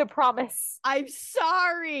broke the promise. I'm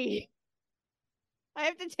sorry. I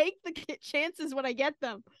have to take the chances when I get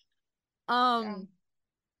them.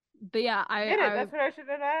 But yeah, I Did it. That's what I should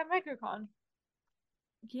have done at MicroCon.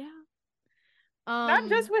 yeah. Not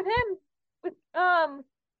just with him, with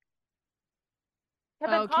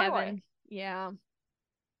Kevin Conroy. Kevin. Yeah.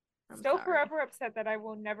 I'm Still sorry. forever upset that I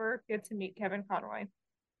will never get to meet Kevin Conroy.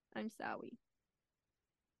 I'm sorry.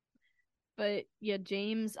 But yeah,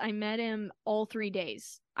 James, I met him all 3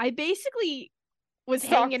 days. I basically was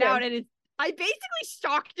Stalked hanging out him. at his I basically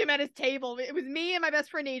stalked him at his table. It was me and my best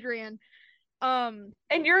friend Adrian. And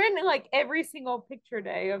you're in like every single picture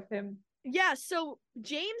day of him. Yeah, so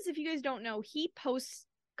James, if you guys don't know, he posts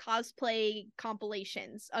cosplay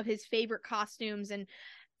compilations of his favorite costumes and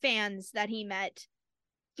fans that he met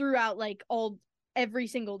throughout like every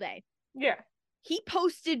single day. Yeah. He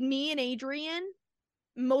posted me and Adrian,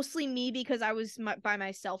 mostly me because I was by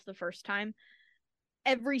myself the first time,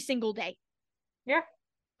 every single day. Yeah.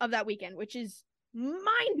 Of that weekend, which is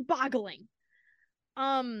mind-boggling.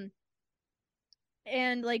 And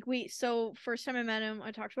like first time I met him,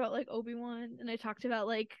 I talked about like Obi-Wan and I talked about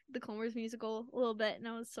like the Clone Wars musical a little bit and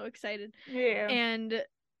I was so excited. Yeah. And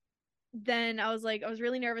then I was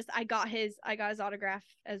really nervous. I got his autograph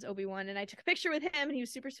as Obi-Wan and I took a picture with him and he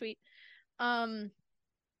was super sweet. And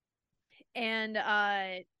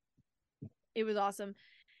it was awesome.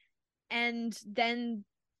 And then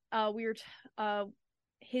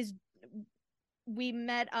we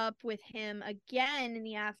met up with him again in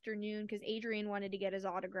the afternoon because Adrian wanted to get his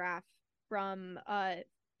autograph from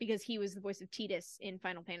because he was the voice of Tidus in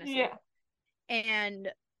Final Fantasy. Yeah. And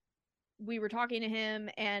we were talking to him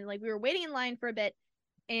and like we were waiting in line for a bit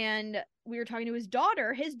and we were talking to his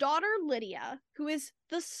daughter Lydia, who is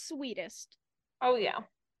the sweetest. Oh yeah.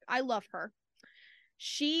 I love her.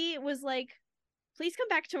 She was like, please come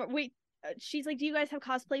back tomorrow. Wait, she's like, do you guys have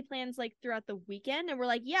cosplay plans like throughout the weekend? And we're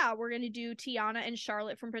like, yeah, we're gonna do Tiana and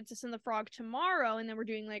Charlotte from Princess and the Frog tomorrow, and then we're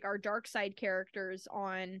doing like our dark side characters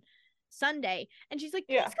on Sunday. And she's like,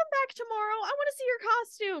 please come back tomorrow, I want to see your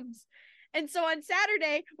costumes. And so on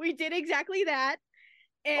Saturday we did exactly that.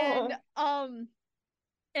 And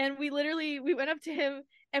and we went up to him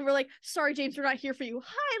and we're like, sorry James, we're not here for you.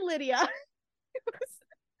 Hi Lydia.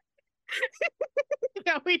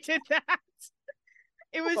 Yeah, we did that.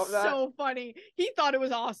 It was so funny. He thought it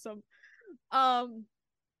was awesome.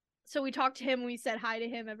 So we talked to him, we said hi to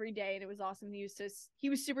him every day, and it was awesome. He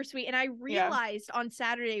was super sweet. And I realized on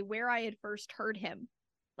Saturday where I had first heard him,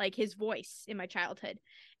 like his voice in my childhood.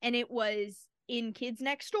 And it was in Kids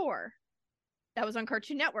Next Door. That was on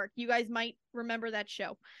Cartoon Network. You guys might remember that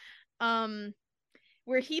show.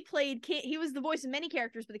 Where he was the voice of many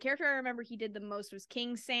characters, but the character I remember he did the most was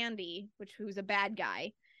King Sandy, who's a bad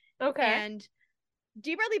guy. Okay. And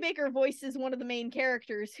D. Bradley Baker voices one of the main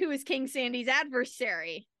characters, who is King Sandy's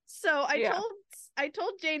adversary. So I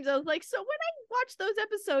told James, I was like, so when I watch those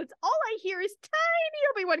episodes, all I hear is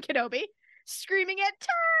tiny Obi-Wan Kenobi screaming at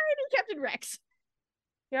tiny Captain Rex.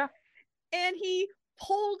 Yeah. And he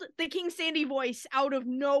pulled the King Sandy voice out of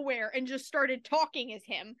nowhere and just started talking as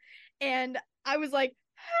him. And I was like,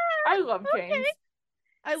 I love James.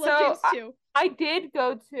 I love James too. I did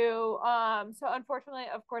go to so unfortunately,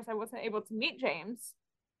 of course, I wasn't able to meet James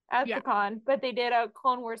at Yeah. the con, but they did a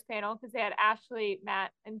Clone Wars panel because they had Ashley,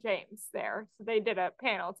 Matt, and James there. So they did a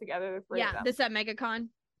panel together, the three of Yeah, them. this at MegaCon.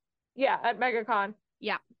 Yeah, at MegaCon.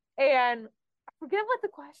 Yeah. And I forget what the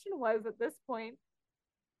question was at this point.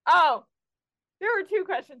 Oh, there were two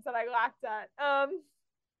questions that I laughed at.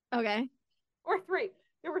 Okay. Or three.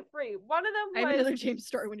 There were three. One of them I have was another James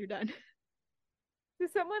story when you're done. so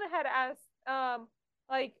someone had asked,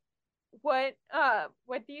 like, what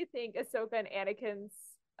do you think Ahsoka and Anakin's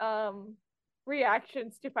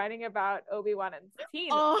reactions to finding about Obi-Wan and Satine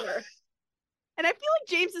were? And I feel like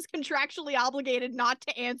James is contractually obligated not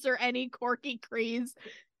to answer any Corky Kreese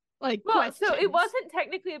questions. So it wasn't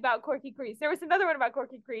technically about Corky Kreese. There was another one about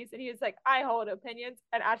Corky Kreese, and he was like, I hold opinions.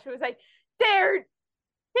 And Ashley was like,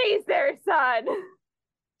 he's their son.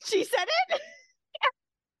 She said it?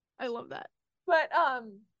 I love that. But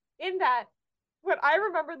in that, what I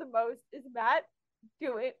remember the most is Matt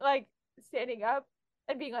doing, like, standing up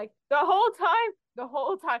and being like, the whole time.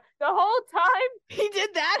 He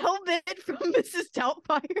did that whole bit from Mrs.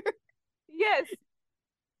 Doubtfire. Yes.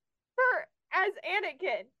 Her as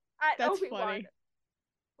Anakin at That's Obi-Wan funny.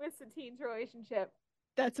 with Satine's relationship.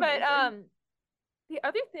 That's But amazing. the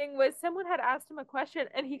other thing was someone had asked him a question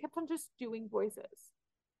and he kept on just doing voices.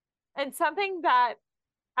 And something that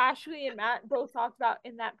Ashley and Matt both talked about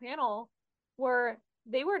in that panel were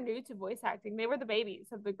they were new to voice acting. They were the babies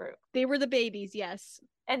of the group. They were the babies, yes.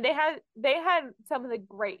 And they had some of the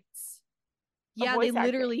greats. Yeah, they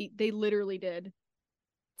literally did.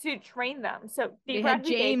 To train them. So they had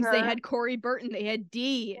James, they had Corey Burton, they had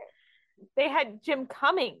Dee. They had Jim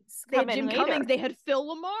Cummings. They had Phil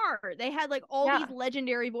Lamar. They had like all these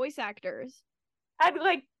legendary voice actors. I'd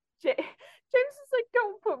like James is like,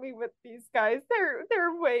 don't put me with these guys.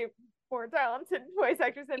 They're way more talented voice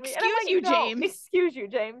actors than me. Excuse you, James. Excuse you,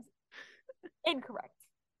 James.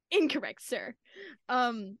 Incorrect, sir.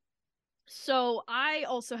 So I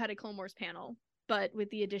also had a Clone Wars panel, but with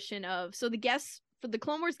the addition of the guests for the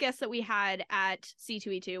Clone Wars guests that we had at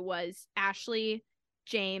C2E2 was Ashley,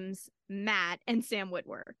 James, Matt, and Sam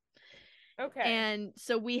Witwer. Okay. And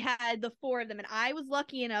so we had the four of them, and I was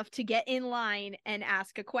lucky enough to get in line and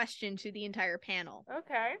ask a question to the entire panel.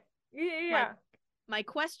 Okay. Yeah. My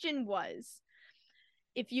question was,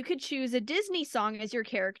 if you could choose a Disney song as your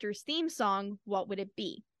character's theme song, what would it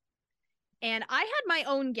be? And I had my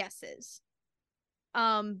own guesses.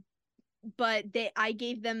 But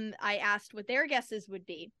I asked what their guesses would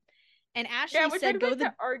be. And Ashley said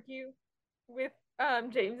to argue with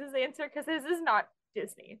James's answer because his is not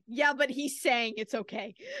Disney. Yeah, but he's saying it's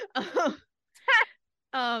okay.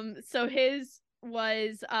 So his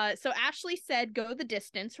was so Ashley said Go the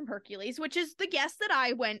Distance from Hercules, which is the guess that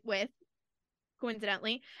I went with,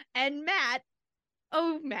 coincidentally. And Matt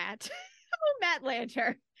Matt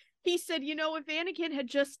Lanter, he said, if Anakin had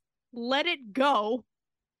just let it go,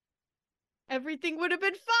 everything would have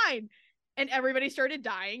been fine. And everybody started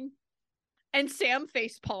dying. And Sam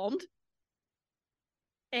face palmed.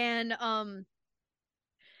 And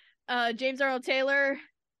James Earl Taylor,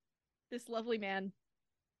 this lovely man,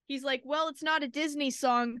 he's like, well, it's not a Disney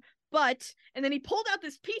song, but, and then he pulled out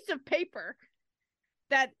this piece of paper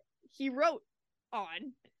that he wrote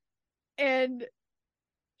on, and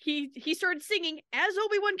he started singing, as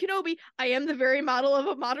Obi-Wan Kenobi, I am the very model of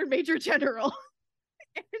a modern major general.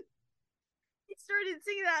 And he started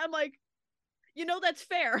singing that. I'm like, that's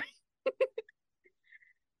fair.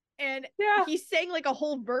 And he sang like a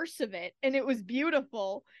whole verse of it, and it was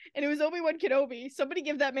beautiful. And it was Obi-Wan Kenobi. Somebody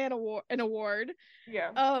give that man an award.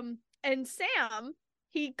 Yeah. And Sam,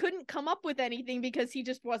 he couldn't come up with anything because he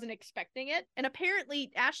just wasn't expecting it. And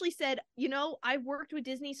apparently Ashley said, I've worked with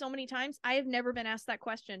Disney so many times, I have never been asked that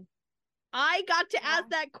question. I got to ask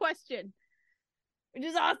that question, which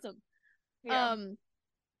is awesome. Yeah.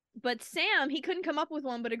 But Sam, he couldn't come up with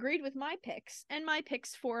one, but agreed with my picks. And my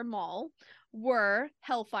picks for Maul were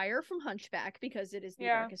Hellfire from Hunchback, because it is the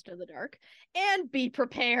darkest of the dark, and Be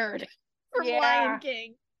Prepared from Lion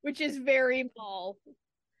King, which is very Maul.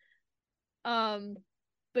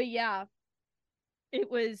 But yeah,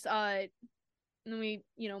 it was, and then we,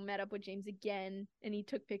 met up with James again, and he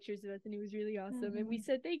took pictures of us, and it was really awesome. Mm-hmm. And we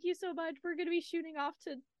said, thank you so much. We're going to be shooting off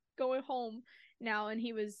to going home now. And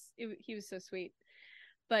he was so sweet.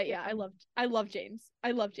 But yeah, I love James.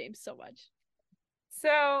 I love James so much.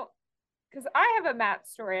 So, because I have a Matt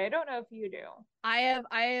story. I don't know if you do. I have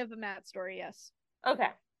a Matt story, yes. Okay.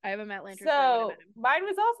 I have a Matt Lanter story. So, mine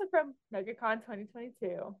was also from MegaCon 2022.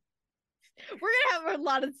 We're going to have a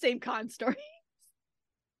lot of the same con stories.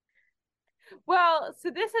 Well, so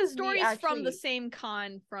this is stories from the same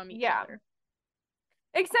con from each other.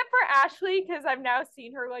 Except for Ashley, because I've now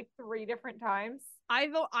seen her like 3 different times.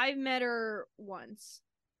 I've met her once.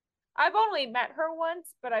 I've only met her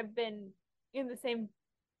once, but I've been in the same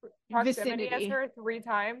proximity as Vicinity. her 3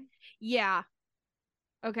 times. Yeah.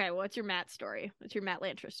 Okay, what's your Matt story? What's your Matt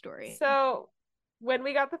Lantra story? So when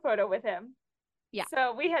we got the photo with him, Yeah.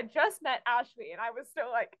 So we had just met Ashley, and I was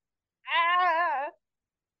still like, ah,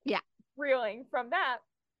 Yeah. reeling from that.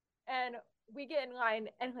 And we get in line,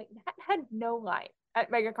 and like Matt had no line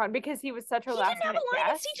at MegaCon because he was such a He last didn't have minute a line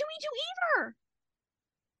at guest. C2E2 either.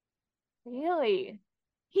 Really?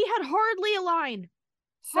 He had hardly a line.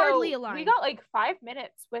 So Hardly a line. we got like 5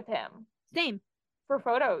 minutes with him Same. for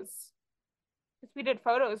photos because we did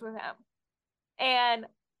photos with him. And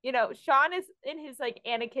Sean is in his like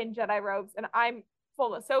Anakin Jedi robes, and I'm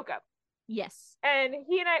full Ahsoka. Yes. And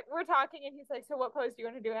he and I were talking, and he's like, "So what pose do you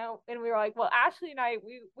want to do?" And we were like, "Well, Ashley and I,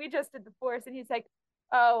 we just did the Force." And he's like,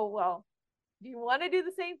 "Oh, well, do you want to do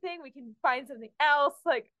the same thing? We can find something else."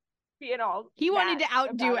 Like being all He wanted to mad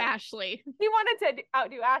outdo about it. Ashley. He wanted to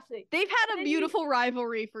outdo Ashley. They've had And a then beautiful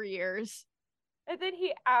rivalry for years. And then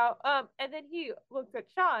he looked at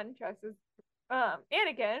Sean dressed as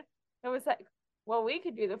Anakin and was like, "Well, we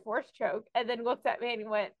could do the Force choke." And then looked at me and he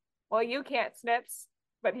went, "Well, you can't, Snips,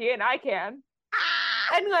 but he and I can."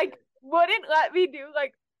 And like wouldn't let me do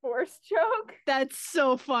like Force choke. That's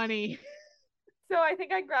so funny. So I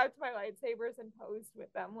think I grabbed my lightsabers and posed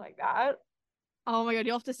with them like that. Oh my god,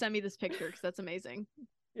 you'll have to send me this picture because that's amazing.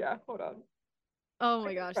 Yeah, hold on. Oh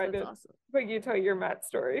my gosh, that's awesome. But you tell your Matt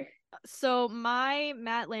story. So my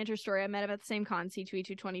Matt Lanter story, I met him at the same con,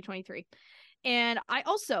 C2E2 2023. And I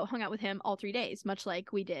also hung out with him all 3 days, much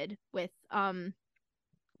like we did with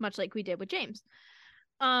James.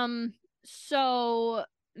 So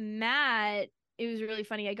Matt, it was really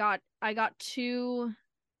funny. I got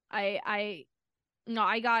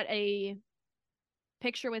a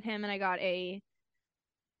picture with him, and I got a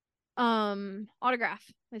autograph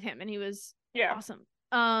with him, and he was awesome.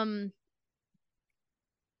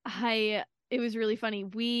 It was really funny.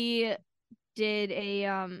 We did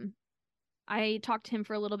I talked to him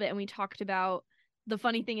for a little bit, and we talked about, the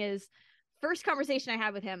funny thing is, first conversation I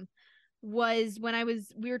had with him was when I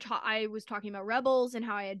was talking about Rebels and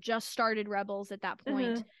how I had just started Rebels at that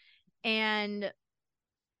point. Mm-hmm. And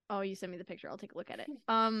oh, you sent me the picture. I'll take a look at it.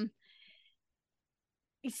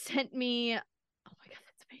 He sent me, oh my god,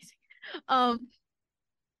 that's amazing.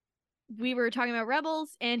 We were talking about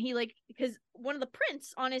Rebels, and he because one of the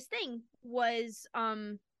prints on his thing was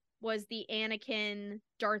the Anakin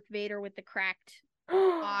Darth Vader with the cracked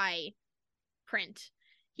eye print.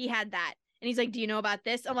 He had that, and he's like, "Do you know about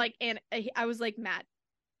this?" I'm like, and I was like, "Matt,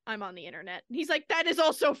 I'm on the internet." And he's like, "That is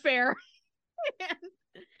also fair."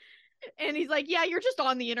 And he's like, "Yeah, you're just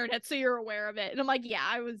on the internet, so you're aware of it." And I'm like, "Yeah,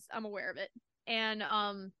 I'm aware of it." And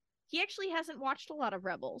he actually hasn't watched a lot of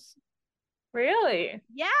Rebels. Really?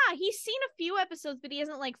 Yeah, he's seen a few episodes, but he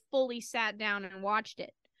hasn't like fully sat down and watched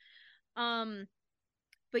it.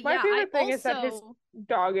 But my yeah, favorite thing is that his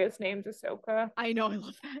dog is named Ahsoka. I know, I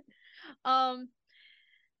love that.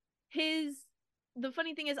 The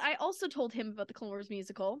funny thing is, I also told him about the Clone Wars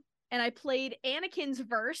musical, and I played Anakin's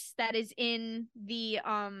verse that is in the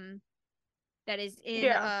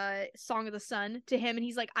Song of the Sun to him, and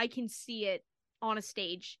he's like, "I can see it on a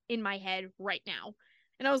stage in my head right now."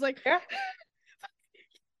 And I was like, yeah.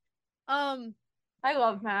 I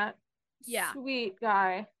love Matt. Yeah. Sweet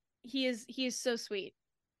guy. He is so sweet.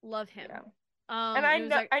 Love him. Yeah. And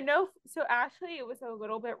I know so Ashley, it was a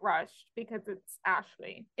little bit rushed because it's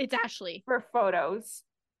Ashley. It's Ashley. For photos.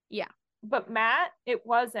 Yeah. But Matt, it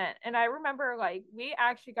wasn't. And I remember we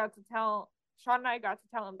actually Sean and I got to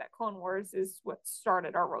tell him that Clone Wars is what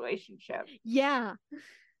started our relationship. Yeah.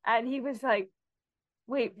 And he was like,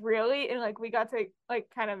 "Wait, really?" And we got to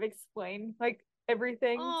kind of explain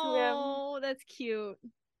everything to him. Oh, that's cute.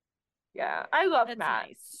 Yeah, I love Matt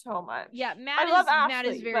so much. Yeah, Matt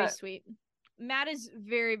is very sweet. Matt is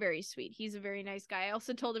very, very sweet. He's a very nice guy. I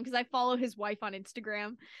also told him, because I follow his wife on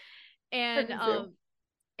Instagram, and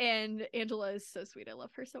and Angela is so sweet. I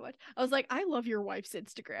love her so much. I was like, "I love your wife's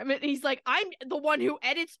Instagram," and he's like, "I'm the one who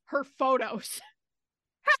edits her photos."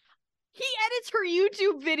 He edits her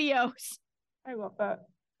YouTube videos. I love that.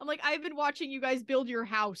 I'm like, "I've been watching you guys build your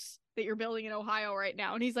house that you're building in Ohio right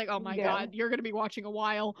now," and he's like, "Oh my god, you're gonna be watching a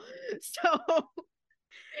while." So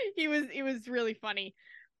he was really funny.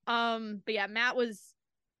 But yeah, Matt was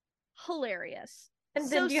hilarious. And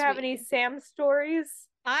then do you have any Sam stories?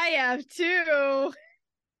 I have too.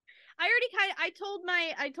 I told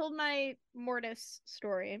my Mortis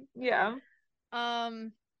story. Yeah.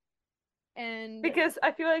 And because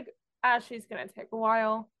I feel like Ashley's gonna take a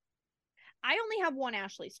while. I only have one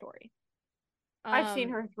Ashley story. I've seen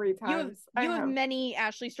her 3 times. You have many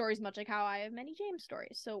Ashley stories, much like how I have many James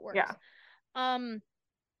stories, so it works. Yeah.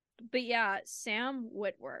 But yeah, Sam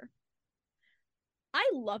Witwer. I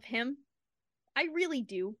love him. I really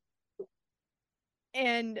do.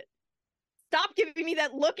 And stop giving me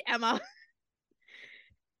that look, Emma.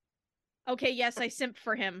 Okay, yes, I simped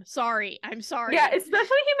for him. Sorry. I'm sorry. Yeah, especially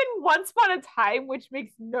him in Once Upon a Time, which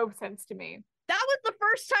makes no sense to me. That was the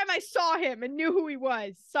first time I saw him and knew who he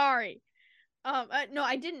was. Sorry. No,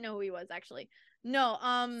 I didn't know who he was, actually. No,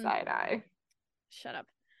 Side eye. Shut up.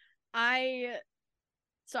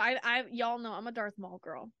 Y'all know I'm a Darth Maul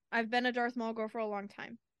girl. I've been a Darth Maul girl for a long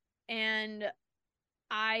time. And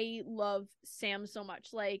I love Sam so much.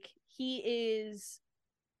 Like, he's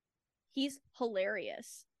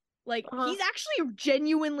hilarious. Like, he's actually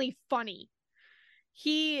genuinely funny.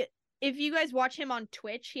 If you guys watch him on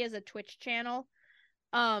Twitch, he has a Twitch channel.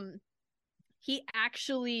 He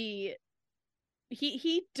actually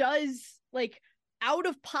he does like out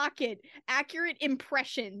of pocket accurate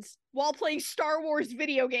impressions while playing Star Wars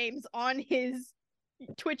video games on his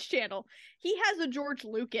Twitch channel. He has a George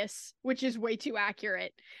Lucas, which is way too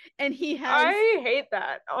accurate. And he has I hate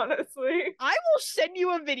that, honestly. I will send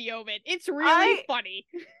you a video of it. It's really funny.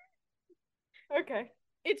 Okay.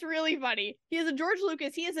 It's really funny. He has a George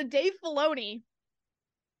Lucas, he has a Dave Filoni.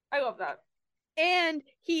 I love that. And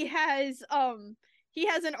he has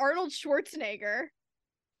an Arnold Schwarzenegger.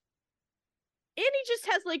 And he just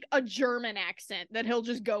has like a German accent that he'll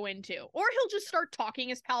just go into. Or he'll just start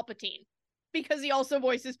talking as Palpatine. Because he also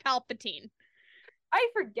voices Palpatine. I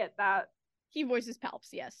forget that. He voices Palps,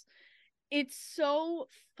 yes. It's so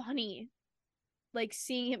funny. Like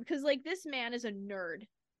seeing him. Because like this man is a nerd.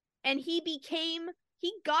 And he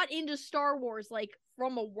got into Star Wars like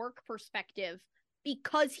from a work perspective.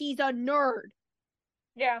 Because he's a nerd.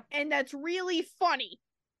 Yeah. And that's really funny.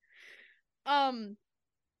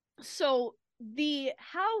 So the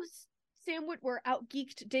how Sam Witwer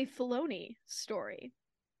outgeeked Dave Filoni story.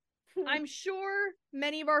 I'm sure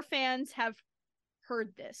many of our fans have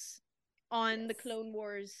heard this on the Clone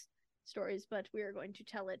Wars stories, but we are going to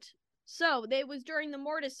tell it. So it was during the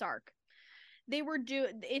Mortis arc.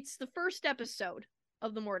 It's the first episode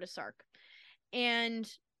of the Mortis arc. And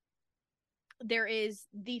there is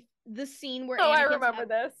the scene where I remember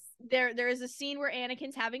this. There is a scene where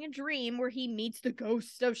Anakin's having a dream where he meets the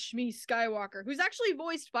ghost of Shmi Skywalker, who's actually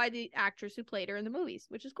voiced by the actress who played her in the movies,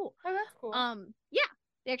 which is cool. Oh, that's cool. Yeah,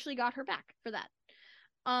 they actually got her back for that.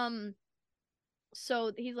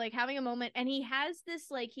 So he's like having a moment, and he has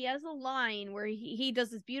a line where he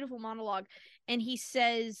does this beautiful monologue, and he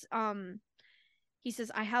says,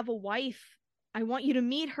 I have a wife. I want you to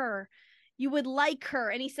meet her. You would like her.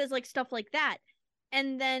 And he says like stuff like that.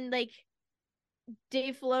 And then like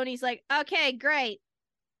Dave Filoni's like, okay, great.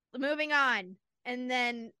 Moving on. And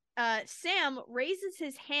then Sam raises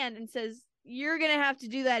his hand and says, you're gonna have to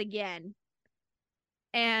do that again.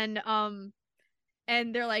 And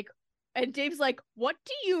they're like, and Dave's like, what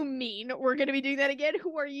do you mean we're gonna be doing that again?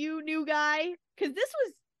 Who are you, new guy? Because this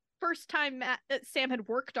was first time Sam had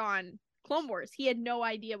worked on Clone Wars. He had no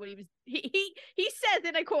idea what he was. He said,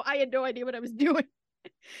 and I quote, I had no idea what I was doing.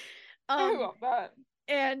 I love that.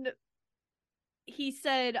 And he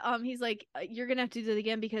said, he's like, you're gonna have to do that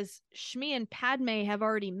again because Shmi and Padme have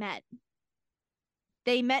already met.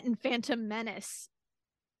 They met in Phantom Menace.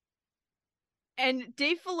 And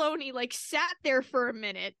Dave Filoni like sat there for a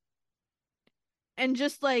minute and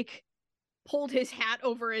just like pulled his hat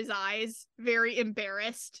over his eyes, very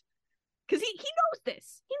embarrassed. Because he knows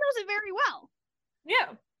this. He knows it very well.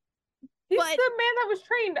 Yeah. He's the man that was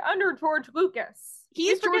trained under George Lucas. He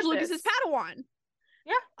is George Lucas's Padawan.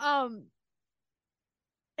 Yeah.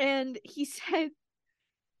 And he said,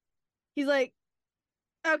 he's like,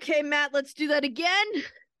 okay, Matt, let's do that again.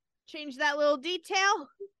 Change that little detail.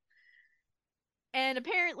 And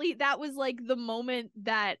apparently that was like the moment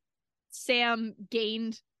that Sam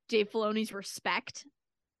gained Dave Filoni's respect.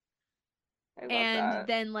 And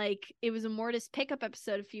then like it was a Mortis pickup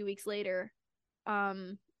episode a few weeks later,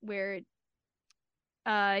 where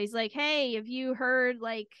he's like, hey, have you heard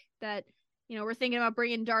like that, you know, we're thinking about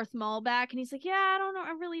bringing Darth Maul back? And he's like, yeah, I don't know,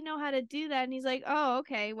 I really know how to do that. And he's like, oh,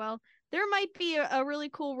 okay, well, there might be a really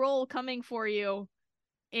cool role coming for you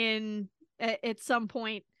at some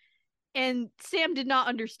point. And Sam did not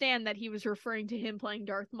understand that he was referring to him playing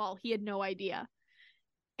Darth Maul. He had no idea.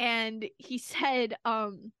 And he said,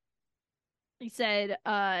 oh,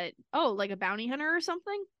 like a bounty hunter or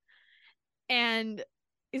something? And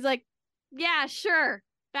he's like, yeah, sure,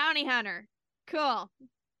 bounty hunter. Cool.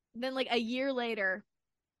 Then like a year later,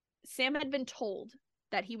 Sam had been told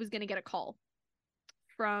that he was going to get a call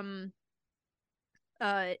from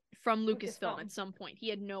Lucasfilm at some point. He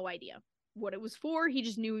had no idea what it was for. He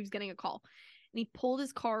just knew he was getting a call. And he pulled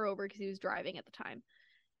his car over because he was driving at the time.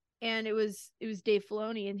 And it was Dave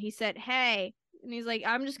Filoni, and he said, "Hey," and he's like,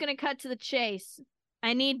 "I'm just going to cut to the chase.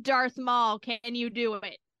 I need Darth Maul. Can you do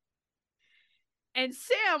it?" And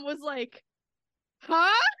Sam was like,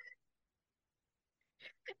 "Huh?"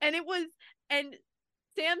 And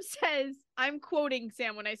Sam says, I'm quoting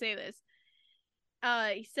Sam when I say this.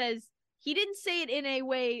 He says, he didn't say it in a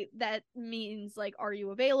way that means like, are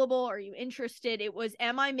you available? Are you interested? It was,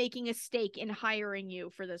 am I making a stake in hiring you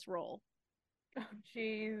for this role? Oh,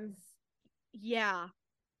 jeez. Yeah.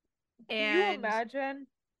 Can you imagine?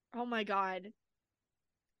 Oh my God.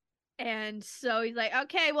 And so he's like,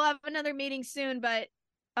 okay, we'll have another meeting soon, but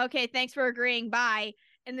okay, thanks for agreeing. Bye.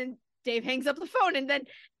 And then Dave hangs up the phone, and then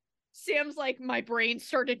Sam's like, my brain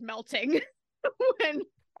started melting. When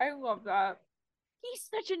I love that. he's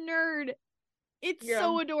such a nerd. It's Yeah.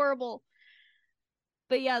 so adorable.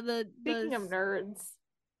 But yeah, Speaking of nerds,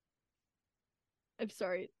 I'm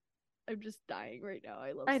sorry. I'm just dying right now.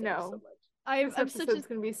 I love I Sam know. so much. This I'm such episode's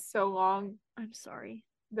gonna be so long, I'm sorry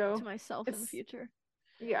though. to myself in the future.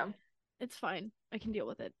 Yeah, It's fine. I can deal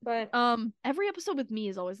with it. but Every episode with me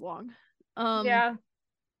is always long. yeah.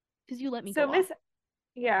 Because you let me So go Miss, off.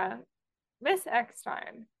 yeah, Miss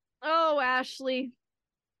Eckstein. Oh, Ashley.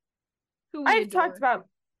 Who we I've adore. talked about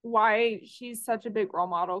why she's such a big role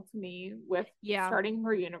model to me with Yeah. starting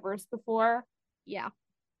her universe before, Yeah.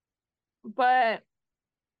 but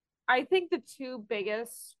I think the two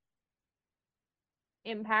biggest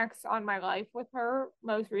impacts on my life with her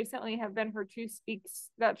most recently have been her two speaks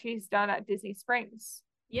that she's done at Disney Springs.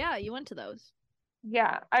 Yeah, you went to those.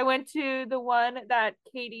 Yeah, I went to the one that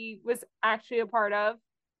Katie was actually a part of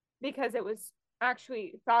because it was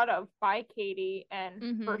actually thought of by Katie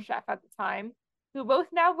and her chef at the time, who both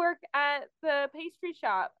now work at the pastry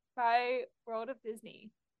shop by World of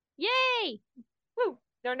Disney. Yay! Woo!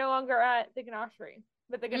 They're no longer at the Ganachery,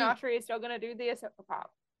 but the Ganachery is still going to do the Ahsoka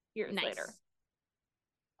Pop years later.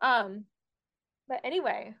 But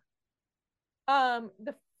anyway,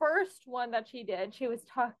 the first one that she did, she was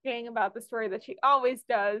talking about the story that she always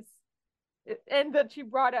does and that she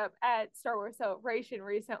brought up at Star Wars Celebration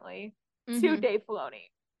recently to Dave Filoni.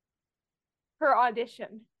 Her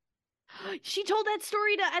audition. She told that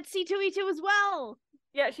story at C2E2 as well.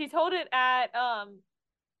 Yeah, she told it at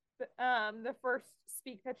the first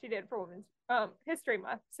speak that she did for Women's History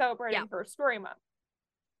Month, celebrating her story month.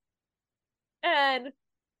 And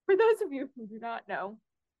for those of you who do not know,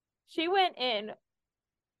 she went in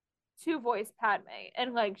to voice Padme,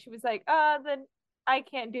 and like she was like, then I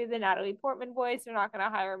can't do the Natalie Portman voice, they're not gonna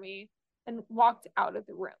hire me, and walked out of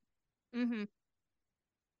the room.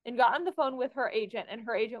 And got on the phone with her agent, and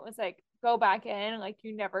her agent was like, go back in, like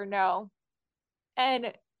you never know.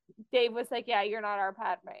 And Dave was like, yeah, you're not our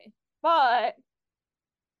Padme, but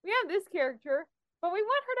we have this character, but we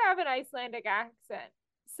want her to have an Icelandic accent,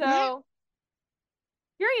 so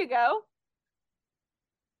here you go.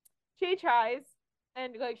 She tries,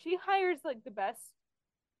 and like she hires like the best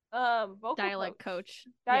vocal dialect coach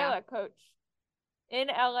in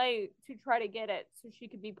LA to try to get it so she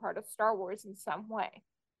could be part of Star Wars in some way.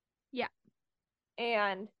 Yeah.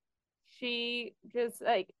 And she just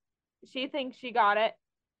like, she thinks she got it.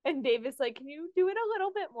 And Dave is like, can you do it a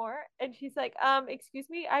little bit more? And she's like, excuse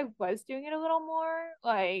me, I was doing it a little more.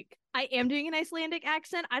 Like, I am doing an Icelandic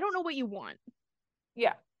accent. I don't know what you want.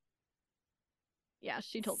 Yeah. Yeah,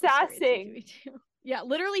 she told sassing. Yeah,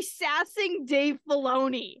 literally sassing Dave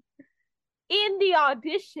Filoni in the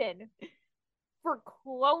audition for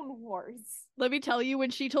Clone Wars. Let me tell you,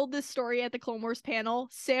 when she told this story at the Clone Wars panel,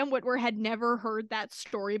 Sam Witwer had never heard that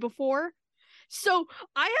story before. So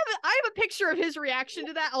I have a picture of his reaction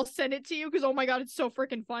to that. I'll send it to you because, oh my God, it's so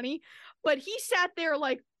freaking funny. But he sat there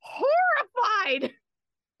like horrified.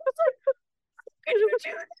 I was like, can you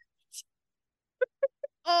do that?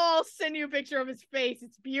 Oh, I'll send you a picture of his face.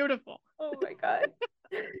 It's beautiful. Oh my God.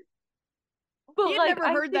 But he had never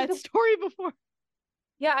heard that story before.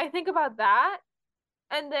 Yeah, I think about that.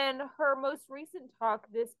 And then her most recent talk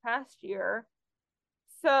this past year.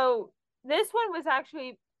 So this one was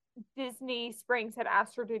actually Disney Springs had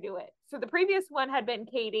asked her to do it. So the previous one had been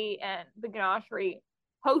Katie and the Ganachery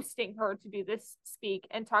hosting her to do this speak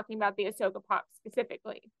and talking about the Ahsoka Pop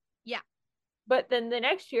specifically. Yeah. But then the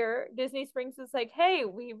next year, Disney Springs was like, hey,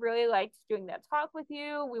 we really liked doing that talk with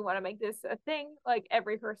you. We want to make this a thing, like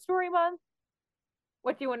every Her Story Month.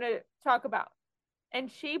 What do you want to talk about?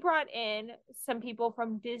 And she brought in some people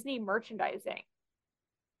from Disney merchandising.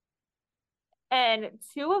 And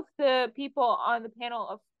two of the people on the panel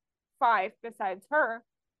of 5 besides her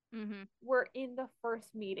were in the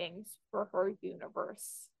first meetings for her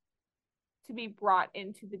universe to be brought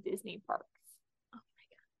into the Disney parks. Oh my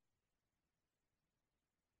god.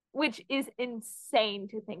 Which is insane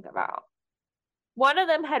to think about. One of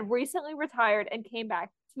them had recently retired and came back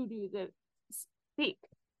to do the speak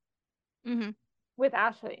with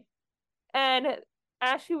Ashley. And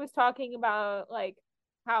Ashley was talking about like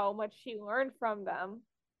how much she learned from them.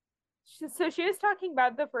 So she was talking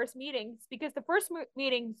about the first meetings, because the first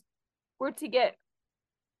meetings were to get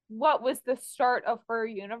what was the start of her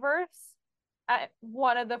universe at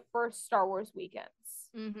one of the first Star Wars weekends.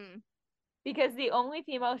 Because the only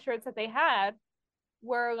female shirts that they had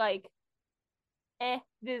were like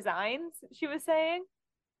designs, she was saying.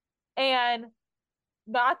 And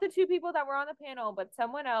not the two people that were on the panel, but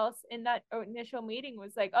someone else in that initial meeting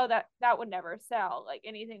was like, oh, that would never sell. Like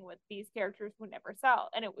anything with these characters would never sell.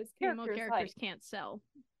 And it was characters like can't sell.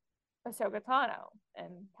 Ahsoka Tano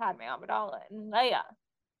and Padme Amidala and Leia.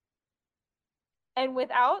 And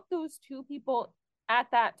without those two people at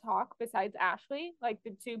that talk, besides Ashley, like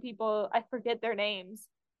the two people, I forget their names,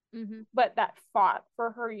 but that fought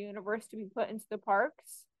for her universe to be put into the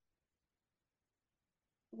parks,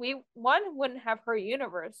 one wouldn't have her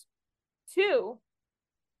universe. 2,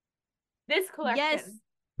 this collection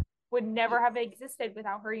would never have existed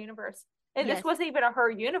without her universe. And this wasn't even a her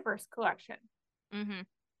universe collection.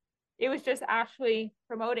 It was just Ashley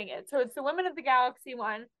promoting it. So it's the Women of the Galaxy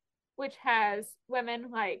one, which has women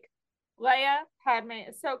like Leia, Padme,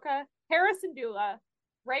 Ahsoka, Hera Syndulla,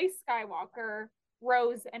 Rey Skywalker,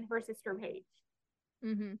 Rose, and her sister Paige.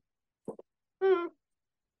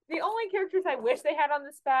 The only characters I wish they had on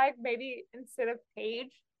this bag, maybe instead of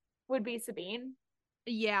Paige, would be Sabine.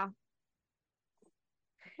 Yeah.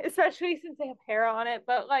 Especially since they have Hera on it,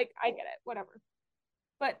 but like, I get it, whatever.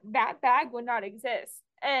 But that bag would not exist.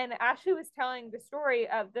 And Ashley was telling the story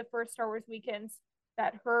of the first Star Wars weekends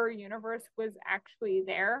that her universe was actually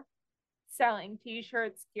there selling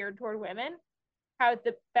t-shirts geared toward women. How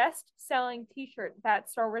the best selling t-shirt that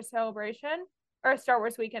Star Wars celebration, or Star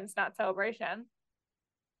Wars weekends, not celebration,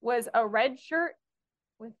 was a red shirt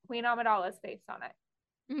with Queen Amidala's face on it.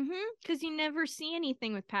 Because you never see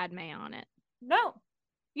anything with Padme on it. No,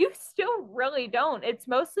 you still really don't. It's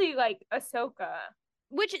mostly like Ahsoka.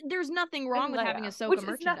 Which there's nothing wrong with having Ahsoka which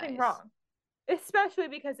merchandise. Is nothing wrong, especially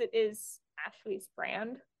because it is Ashley's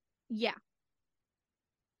brand. Yeah.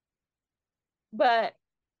 But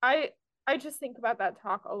I just think about that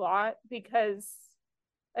talk a lot, because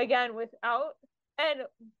again, and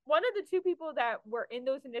one of the two people that were in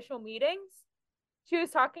those initial meetings, she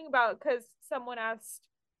was talking about, because someone asked,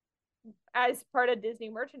 as part of Disney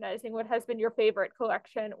merchandising, what has been your favorite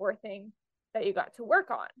collection or thing that you got to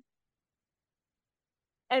work on?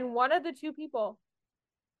 And one of the two people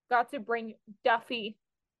got to bring Duffy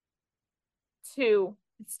to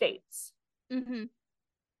the States.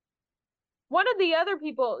 One of the other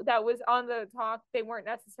people that was on the talk, they weren't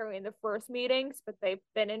necessarily in the first meetings, but they've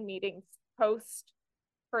been in meetings post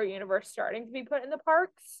her universe starting to be put in the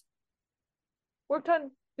parks, worked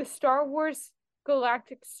on the Star Wars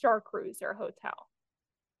Galactic Star Cruiser Hotel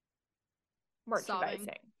merchandising.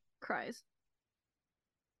 Sobbing. Cries.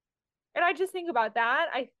 And I just think about that.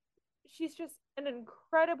 She's just an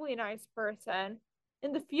incredibly nice person.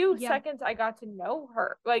 In the few seconds I got to know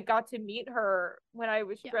her, like got to meet her when I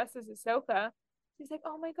was dressed as Ahsoka, she's like,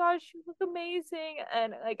 oh my gosh, you look amazing.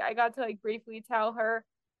 And like I got to like briefly tell her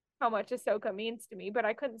how much Ahsoka means to me, but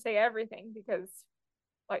I couldn't say everything because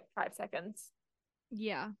like 5 seconds.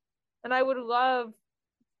 Yeah. And I would love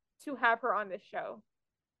to have her on this show.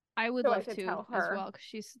 I would love to as well, because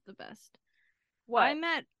she's the best. What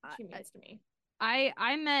she means to me.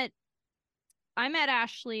 I met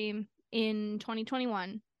Ashley in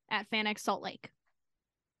 2021 at FanX Salt Lake.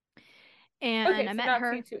 And okay, I so met not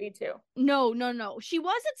her. C2E2. No. She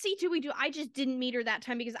was at C2E2. I just didn't meet her that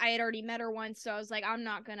time because I had already met her once. So I was like, I'm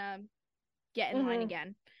not gonna get in line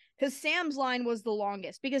again. Because Sam's line was the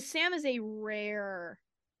longest. Because Sam is a rare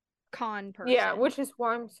con person. Yeah, which is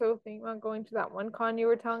why I'm so thinking about going to that one con you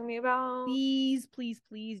were telling me about. Please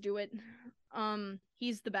do it.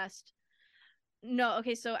 He's the best. No,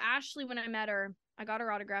 okay, so Ashley, when I met her, I got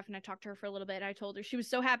her autograph and I talked to her for a little bit, and I told her, she was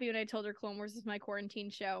so happy when I told her Clone Wars is my quarantine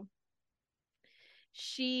show.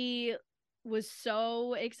 She was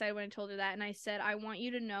so excited when I told her that, and I said, I want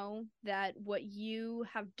you to know that what you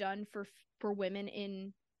have done for women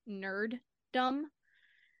in nerddom,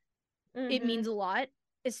 it means a lot,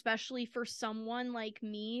 especially for someone like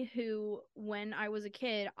me who, when I was a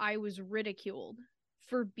kid, I was ridiculed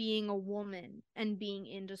for being a woman and being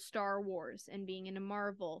into Star Wars and being into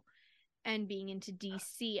Marvel and being into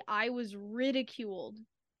DC. I was ridiculed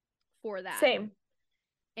for that. Same.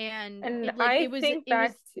 And And it was think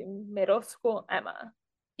back to middle school Emma.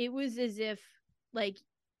 It was as if like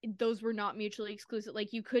those were not mutually exclusive.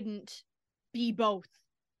 Like you couldn't be both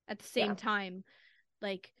at the same time.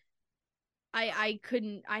 Like I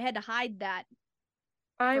couldn't. I had to hide that.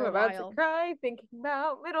 I'm about to cry thinking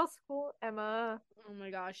about middle school Emma. Oh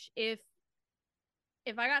my gosh. If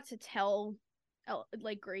I got to tell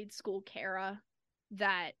like grade school Kara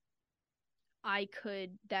that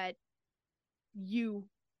that you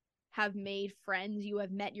have made friends, you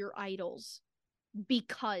have met your idols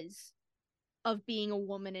because of being a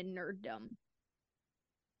woman in nerddom.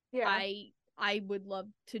 Yeah. I would love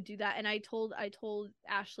to do that. And I told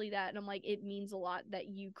Ashley that, and I'm like, it means a lot that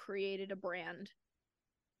you created a brand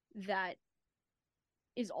that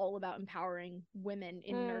is all about empowering women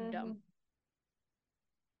in nerddom.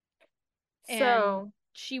 So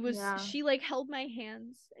and she like held my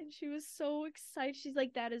hands and she was so excited. She's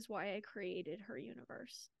like, that is why I created her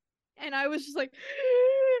universe. And I was just like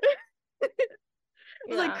I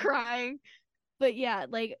was like crying. But yeah,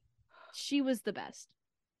 like she was the best.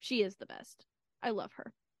 She is the best. I love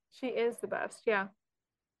her. She is the best. Yeah.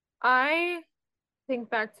 I think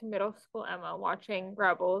back to middle school Emma watching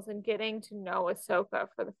Rebels and getting to know Ahsoka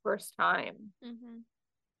for the first time.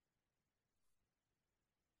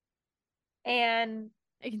 And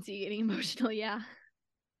I can see you getting emotional. Yeah.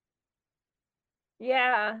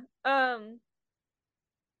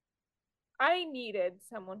 I needed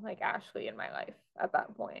someone like Ashley in my life at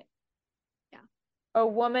that point. Yeah. A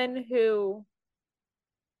woman who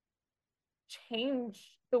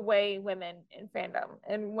changed the way women in fandom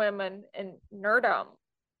and women in nerddom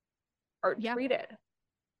are treated.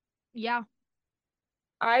 Yeah.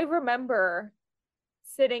 I remember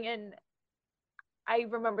I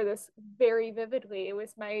remember this very vividly. It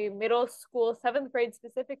was my middle school, 7th grade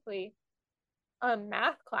specifically,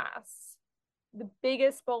 math class. The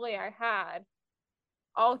biggest bully I had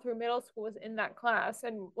all through middle school was in that class,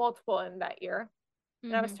 and multiple in that year.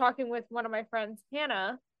 And I was talking with one of my friends,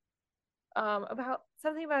 Hannah, about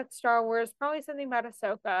something about Star Wars, probably something about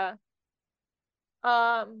Ahsoka.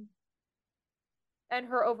 And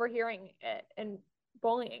her overhearing it and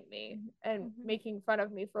bullying me and making fun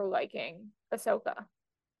of me for liking Ahsoka.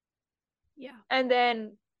 Yeah. And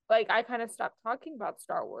then like I kind of stopped talking about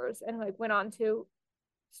Star Wars and like went on to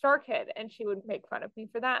Star Kid, and she would make fun of me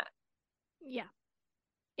for that. Yeah.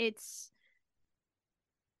 And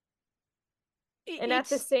at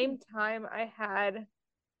the same time, I had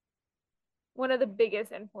one of the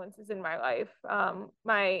biggest influences in my life,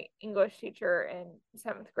 my English teacher in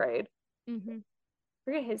 7th grade.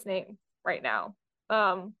 Forget his name right now,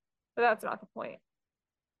 but that's not the point.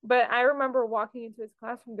 But I remember walking into his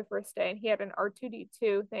classroom the first day, and he had an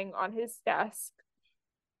R2D2 thing on his desk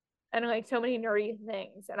and like so many nerdy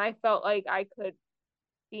things, and I felt like I could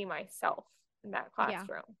be myself in that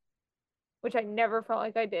classroom, which I never felt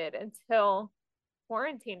like I did until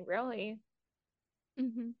quarantine, really.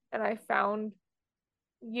 And I found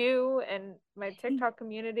you and my TikTok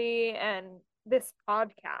community and this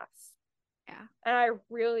podcast. Yeah. And I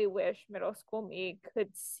really wish middle school me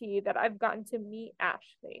could see that I've gotten to meet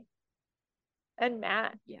Ashley and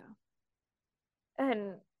Matt. Yeah.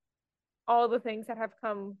 And all the things that have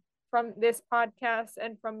come from this podcast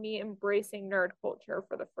and from me embracing nerd culture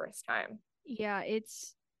for the first time. Yeah,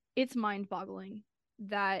 it's mind-boggling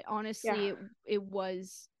that honestly it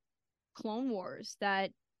was Clone Wars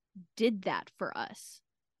that did that for us.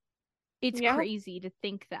 It's crazy to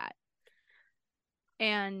think that.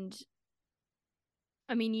 And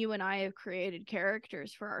I mean, you and I have created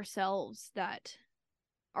characters for ourselves that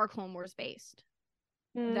are Clone Wars based,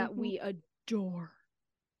 that we adore.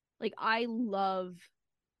 Like I love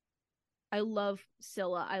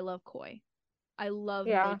Scylla, I love Koi. I love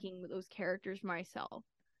making those characters myself.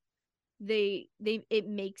 It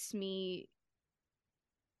makes me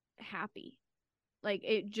happy. Like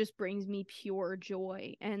it just brings me pure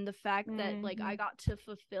joy. And the fact that like I got to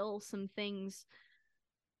fulfill some things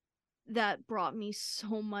that brought me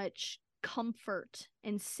so much comfort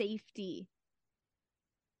and safety.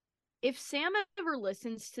 If Sam ever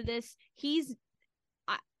listens to this,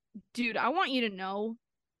 dude, I want you to know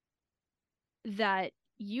that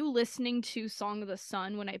you listening to Song of the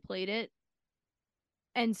Sun when I played it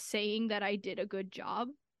and saying that I did a good job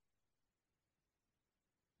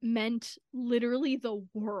meant literally the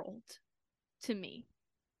world to me.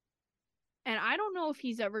 And I don't know if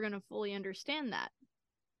he's ever going to fully understand that.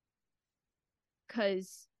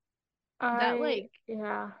 Because that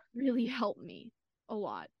really helped me a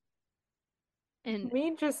lot. And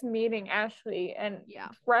me just meeting Ashley and yeah.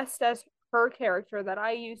 dressed as her character that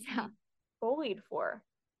I used to Yeah. be bullied for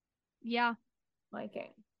Yeah.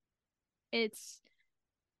 liking It's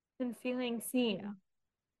and feeling seen.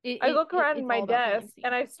 yeah. I look around It's my all about feeling desk seen.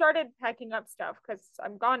 and I've started packing up stuff because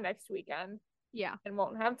I'm gone next weekend Yeah. and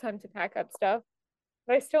won't have time to pack up stuff.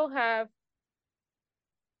 But I still have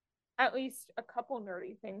at least a couple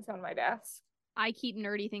nerdy things on my desk. I keep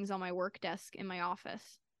nerdy things on my work desk in my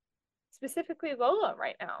office. Specifically Lola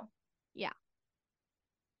right now. Yeah.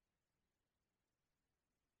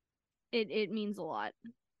 It means a lot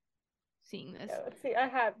seeing this. Yeah, let's see. I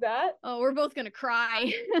have that. Oh, we're both gonna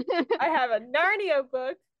cry. I have a Narnia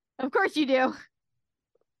book. Of course you do.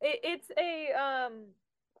 It's a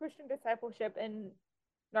Christian discipleship in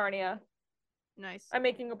Narnia. Nice. I'm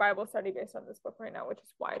making a Bible study based on this book right now, which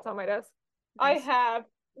is why it's on my desk. I Nice. have,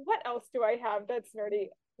 what else do I have that's nerdy?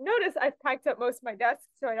 Notice I've packed up most of my desk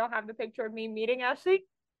so I don't have the picture of me meeting Ashley.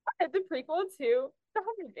 I had the prequel to The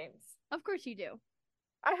Hunger Games. Of course you do.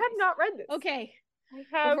 I have Nice. not read this. Okay. I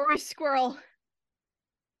have. Before we squirrel.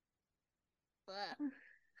 Oh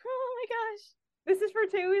my gosh. This is for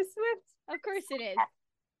Taylor Swift. Of course it is.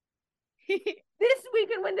 This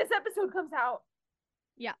weekend when this episode comes out.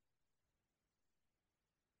 Yeah.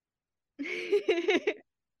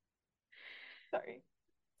 Sorry.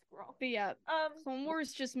 Squirrel. But yeah, Clone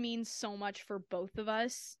Wars just means so much for both of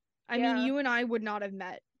us. I Yeah. mean, you and I would not have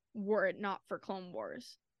met were it not for Clone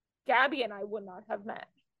Wars. Gabby and I would not have met.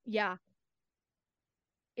 Yeah.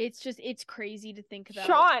 It's crazy to think about.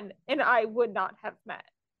 Sean and I would not have met.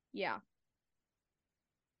 Yeah.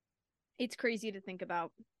 It's crazy to think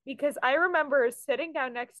about. Because I remember sitting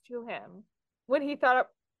down next to him when he thought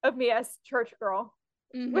of me as church girl.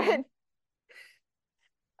 Mhm.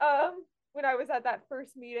 When I was at that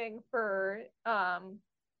first meeting for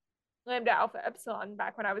Lambda Alpha Epsilon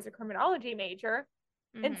back when I was a criminology major,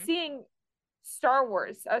 and Mhm. seeing Star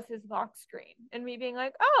Wars as his lock screen and me being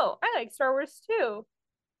like, oh, I like Star Wars too.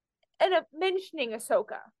 And mentioning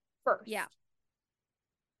Ahsoka first. Yeah.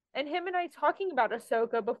 And him and I talking about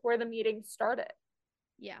Ahsoka before the meeting started.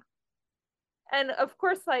 Yeah. And of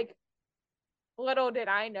course, like, little did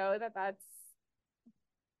I know that that's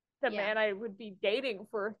the Yeah. man I would be dating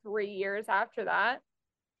for 3 years after that.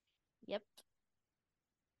 Yep.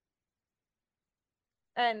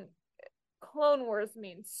 And Clone Wars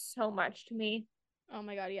means so much to me. Oh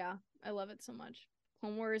my god, yeah. I love it so much.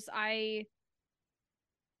 Clone Wars, I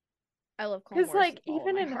love Clone Wars. Because, like, with all of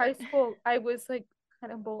even my in heart. high school, I was, like,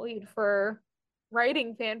 kind of bullied for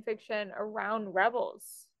writing fan fiction around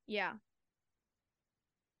Rebels. Yeah.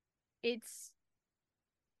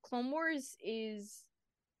 Clone Wars is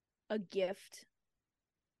a gift.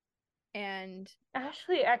 And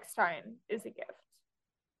Ashley Eckstein is a gift.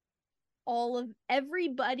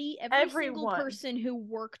 everybody, every single Everyone. person who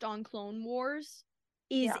worked on Clone Wars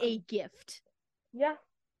is Yeah. a gift. Yeah.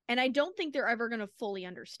 And I don't think they're ever going to fully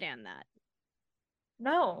understand that.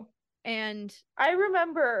 No. And I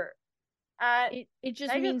remember at it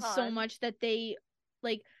just means so MegaCon. much that they,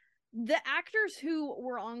 like, the actors who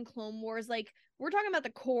were on Clone Wars, like, we're talking about the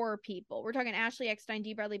core people. We're talking Ashley Eckstein,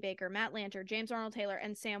 D. Bradley Baker, Matt Lanter, James Arnold Taylor,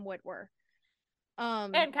 and Sam Witwer.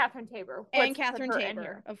 And Catherine Tabor. And Let's put Catherine her in Tabor,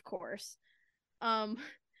 here. of course. That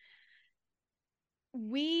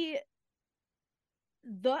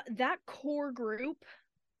core group,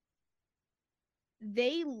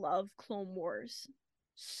 they love Clone Wars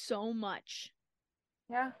so much.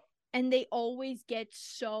 Yeah. And they always get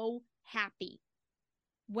so happy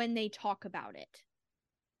when they talk about it.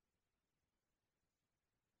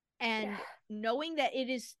 And knowing that it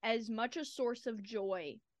is as much a source of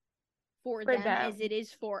joy for them as it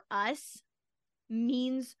is for us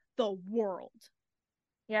means the world.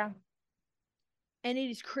 Yeah. And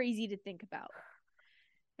it is crazy to think about.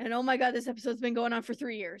 And oh my god, this episode's been going on for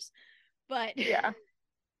 3 years. But yeah.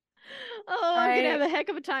 Oh, I'm gonna have a heck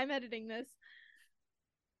of a time editing this.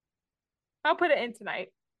 I'll put it in tonight.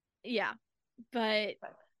 Yeah. But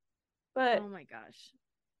oh my gosh.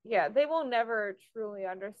 Yeah, they will never truly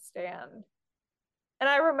understand. And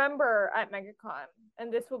I remember at MegaCon,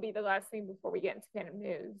 and this will be the last thing before we get into canon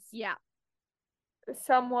news. Yeah.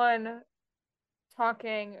 Someone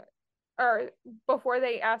talking, or before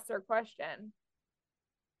they asked their question,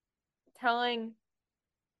 telling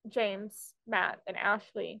James, Matt, and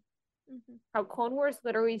Ashley how Clone Wars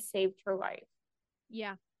literally saved her life.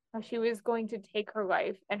 Yeah. How she was going to take her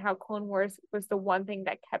life, and how Clone Wars was the one thing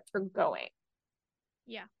that kept her going.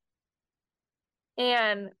 Yeah.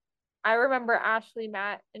 And I remember Ashley,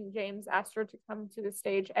 Matt, and James asked her to come to the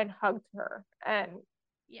stage and hugged her. And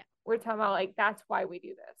yeah, we're talking about, like, that's why we do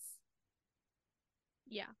this.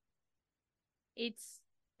 Yeah. It's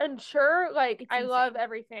And sure, like, It's I love insane.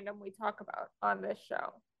 every fandom we talk about on this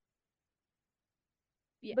show.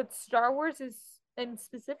 Yeah. But Star Wars is, and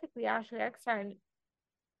specifically Ashley Eckstein,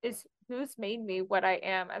 is who's made me what I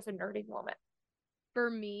am as a nerdy woman. For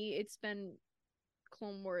me, it's been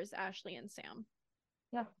Clone Wars, Ashley and Sam.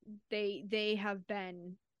 Yeah. They have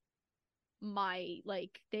been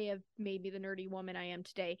they have made me the nerdy woman I am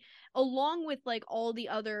today, along with like all the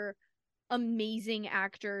other amazing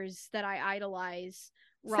actors that I idolize.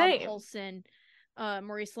 Rob Same. Paulson,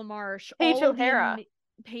 Maurice LaMarche, Paige all of the O'Hara.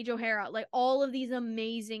 Paige O'Hara, like all of these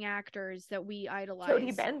amazing actors that we idolize.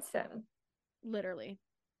 Jodie Benson. Literally.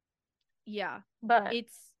 Yeah. But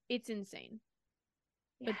it's insane.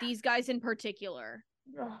 yeah. But these guys in particular,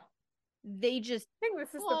 Ugh. they just I think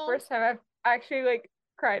this is the first time I've actually like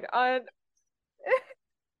cried on.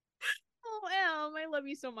 Oh, Em, I love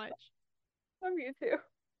you so much. Love you too.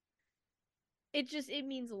 It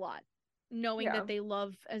means a lot knowing Yeah. that they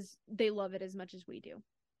love it as much as we do.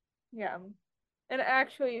 Yeah. And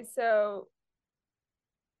actually, so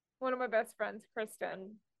one of my best friends,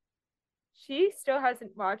 Kristen, she still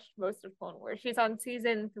hasn't watched most of Clone Wars. She's on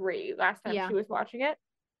season 3 last time she was watching it.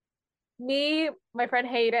 Me, my friend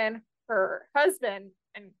Hayden, her husband,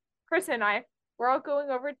 and Kristen and I, we're all going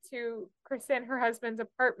over to Kristen, her husband's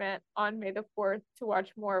apartment on May the 4th to watch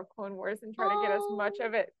more of Clone Wars and try to get as much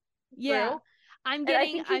of it through. I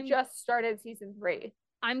think she just started season 3.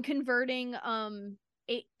 I'm converting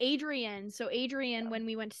Adrian. So Adrian, when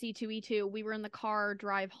we went to C2E2, we were in the car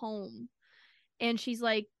drive home, and she's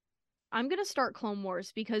like, I'm gonna start Clone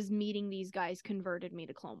Wars because meeting these guys converted me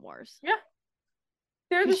to Clone Wars. Yeah.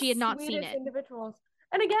 They're the she had not seen it. Individuals.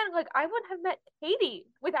 And again, like, I wouldn't have met Katie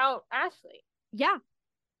without Ashley. Yeah.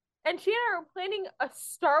 And she and I are planning a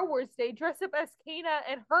Star Wars day dressed up as Kana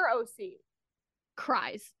and her OC.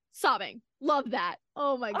 Cries. Sobbing. Love that.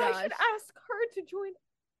 Oh my gosh. I should ask her to join.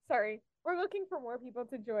 Sorry. We're looking for more people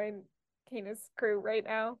to join Kana's crew right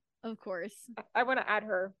now. Of course. I want to add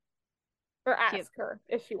her. Or ask her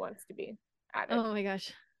if she wants to be added. Oh my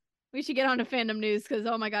gosh. We should get on to fandom news because,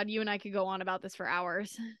 oh my god, you and I could go on about this for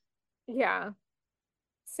hours. Yeah.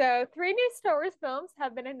 So 3 new Star Wars films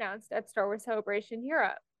have been announced at Star Wars Celebration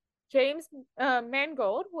Europe. James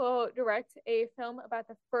Mangold will direct a film about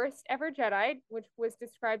the first ever Jedi, which was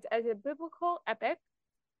described as a biblical epic.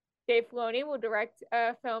 Dave Filoni will direct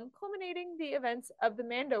a film culminating the events of the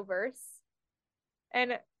Mandoverse.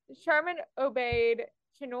 And Sharman Obaid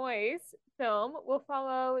Chinoy's film will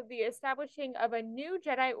follow the establishing of a new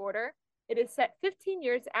Jedi Order. It is set 15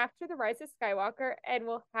 years after the rise of Skywalker and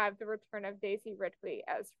will have the return of Daisy Ridley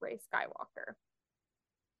as Rey Skywalker.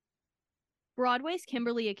 Broadway's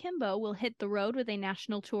Kimberly Akimbo will hit the road with a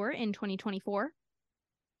national tour in 2024.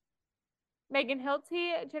 Megan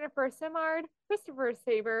Hilty, Jennifer Simard, Christopher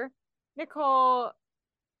Saber, Nicole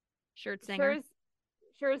Scherzinger,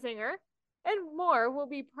 and more will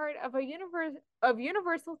be part of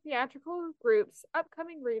Universal Theatrical Group's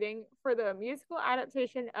upcoming reading for the musical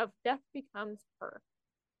adaptation of Death Becomes Her.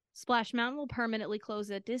 Splash Mountain will permanently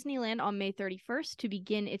close at Disneyland on May 31st to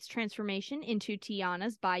begin its transformation into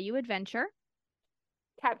Tiana's Bayou Adventure.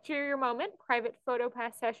 Capture Your Moment private photo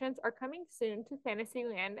pass sessions are coming soon to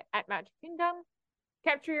Fantasyland at Magic Kingdom.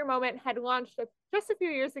 Capture Your Moment had launched just a few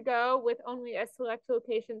years ago with only a select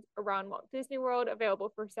locations around Walt Disney World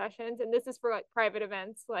available for sessions. And this is for like private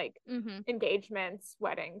events like engagements,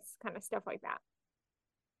 weddings, kind of stuff like that.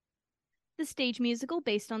 The stage musical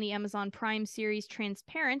based on the Amazon Prime series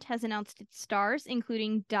Transparent has announced its stars,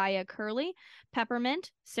 including Daya Curley,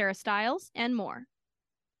 Peppermint, Sarah Stiles, and more.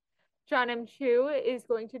 John M. Chu is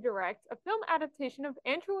going to direct a film adaptation of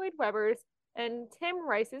Andrew Lloyd Webber's and Tim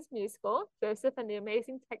Rice's musical, Joseph and the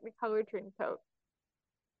Amazing Technicolor Dreamcoat.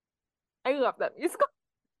 I love that musical.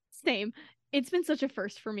 Same. It's been such a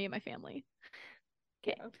first for me and my family.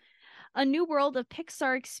 Okay. Yeah. A new world of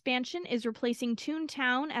Pixar expansion is replacing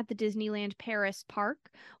Toontown at the Disneyland Paris park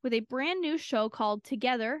with a brand new show called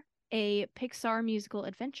Together, a Pixar musical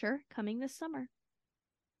adventure coming this summer.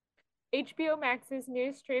 HBO Max's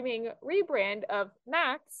new streaming rebrand of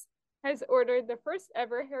Max has ordered the first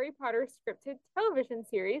ever Harry Potter scripted television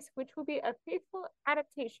series, which will be a faithful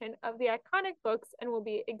adaptation of the iconic books and will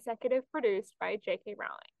be executive produced by J.K.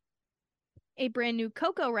 Rowling. A brand new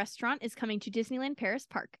Coco restaurant is coming to Disneyland Paris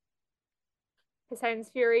Park. Poseidon's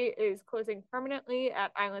Fury is closing permanently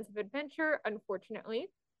at Islands of Adventure, unfortunately.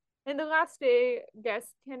 And the last day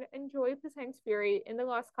guests can enjoy Poseidon's Fury in the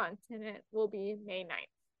Lost Continent will be May 9th.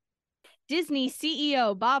 Disney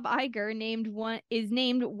CEO Bob Iger is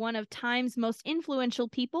named one of Time's most influential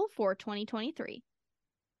people for 2023.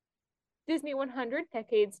 Disney 100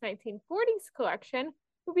 Decades 1940s collection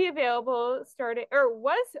will be available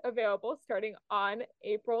was available starting on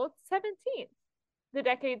April 17th. The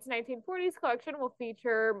Decades 1940s collection will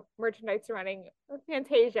feature merchandise surrounding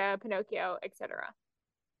Fantasia, Pinocchio, etc.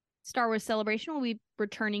 Star Wars Celebration will be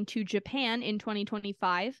returning to Japan in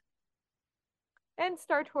 2025. And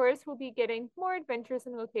Star Tours will be getting more adventures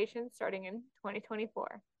and locations starting in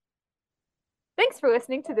 2024. Thanks for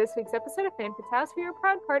listening to this week's episode of Fan Fatales. We are a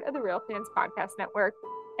proud part of the Real Fans Podcast Network.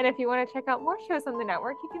 And if you want to check out more shows on the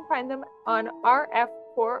network, you can find them on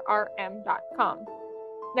rf4rm.com.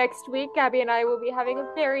 Next week, Gabby and I will be having a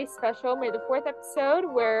very special May the 4th episode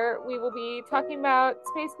where we will be talking about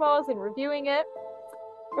Spaceballs and reviewing it.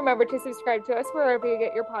 Remember to subscribe to us wherever you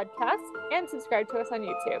get your podcasts and subscribe to us on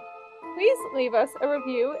YouTube. Please leave us a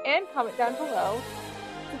review and comment down below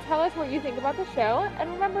to tell us what you think about the show, and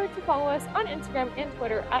remember to follow us on Instagram and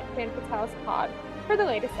Twitter at FanFatalesPod for the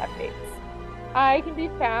latest updates. I can be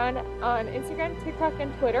found on Instagram, TikTok,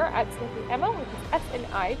 and Twitter at SnippyEmma, which is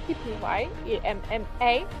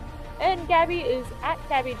SNIPPYEMMA, and Gabby is at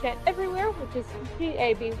GabbyJent everywhere, which is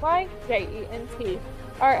GABYJENT.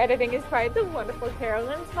 Our editing is by the wonderful Carol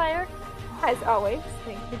Lensmeyer. As always,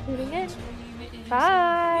 thanks for tuning in.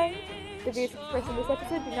 Bye! The views expressed in this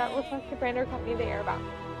episode do not reflect the brand or company they are about.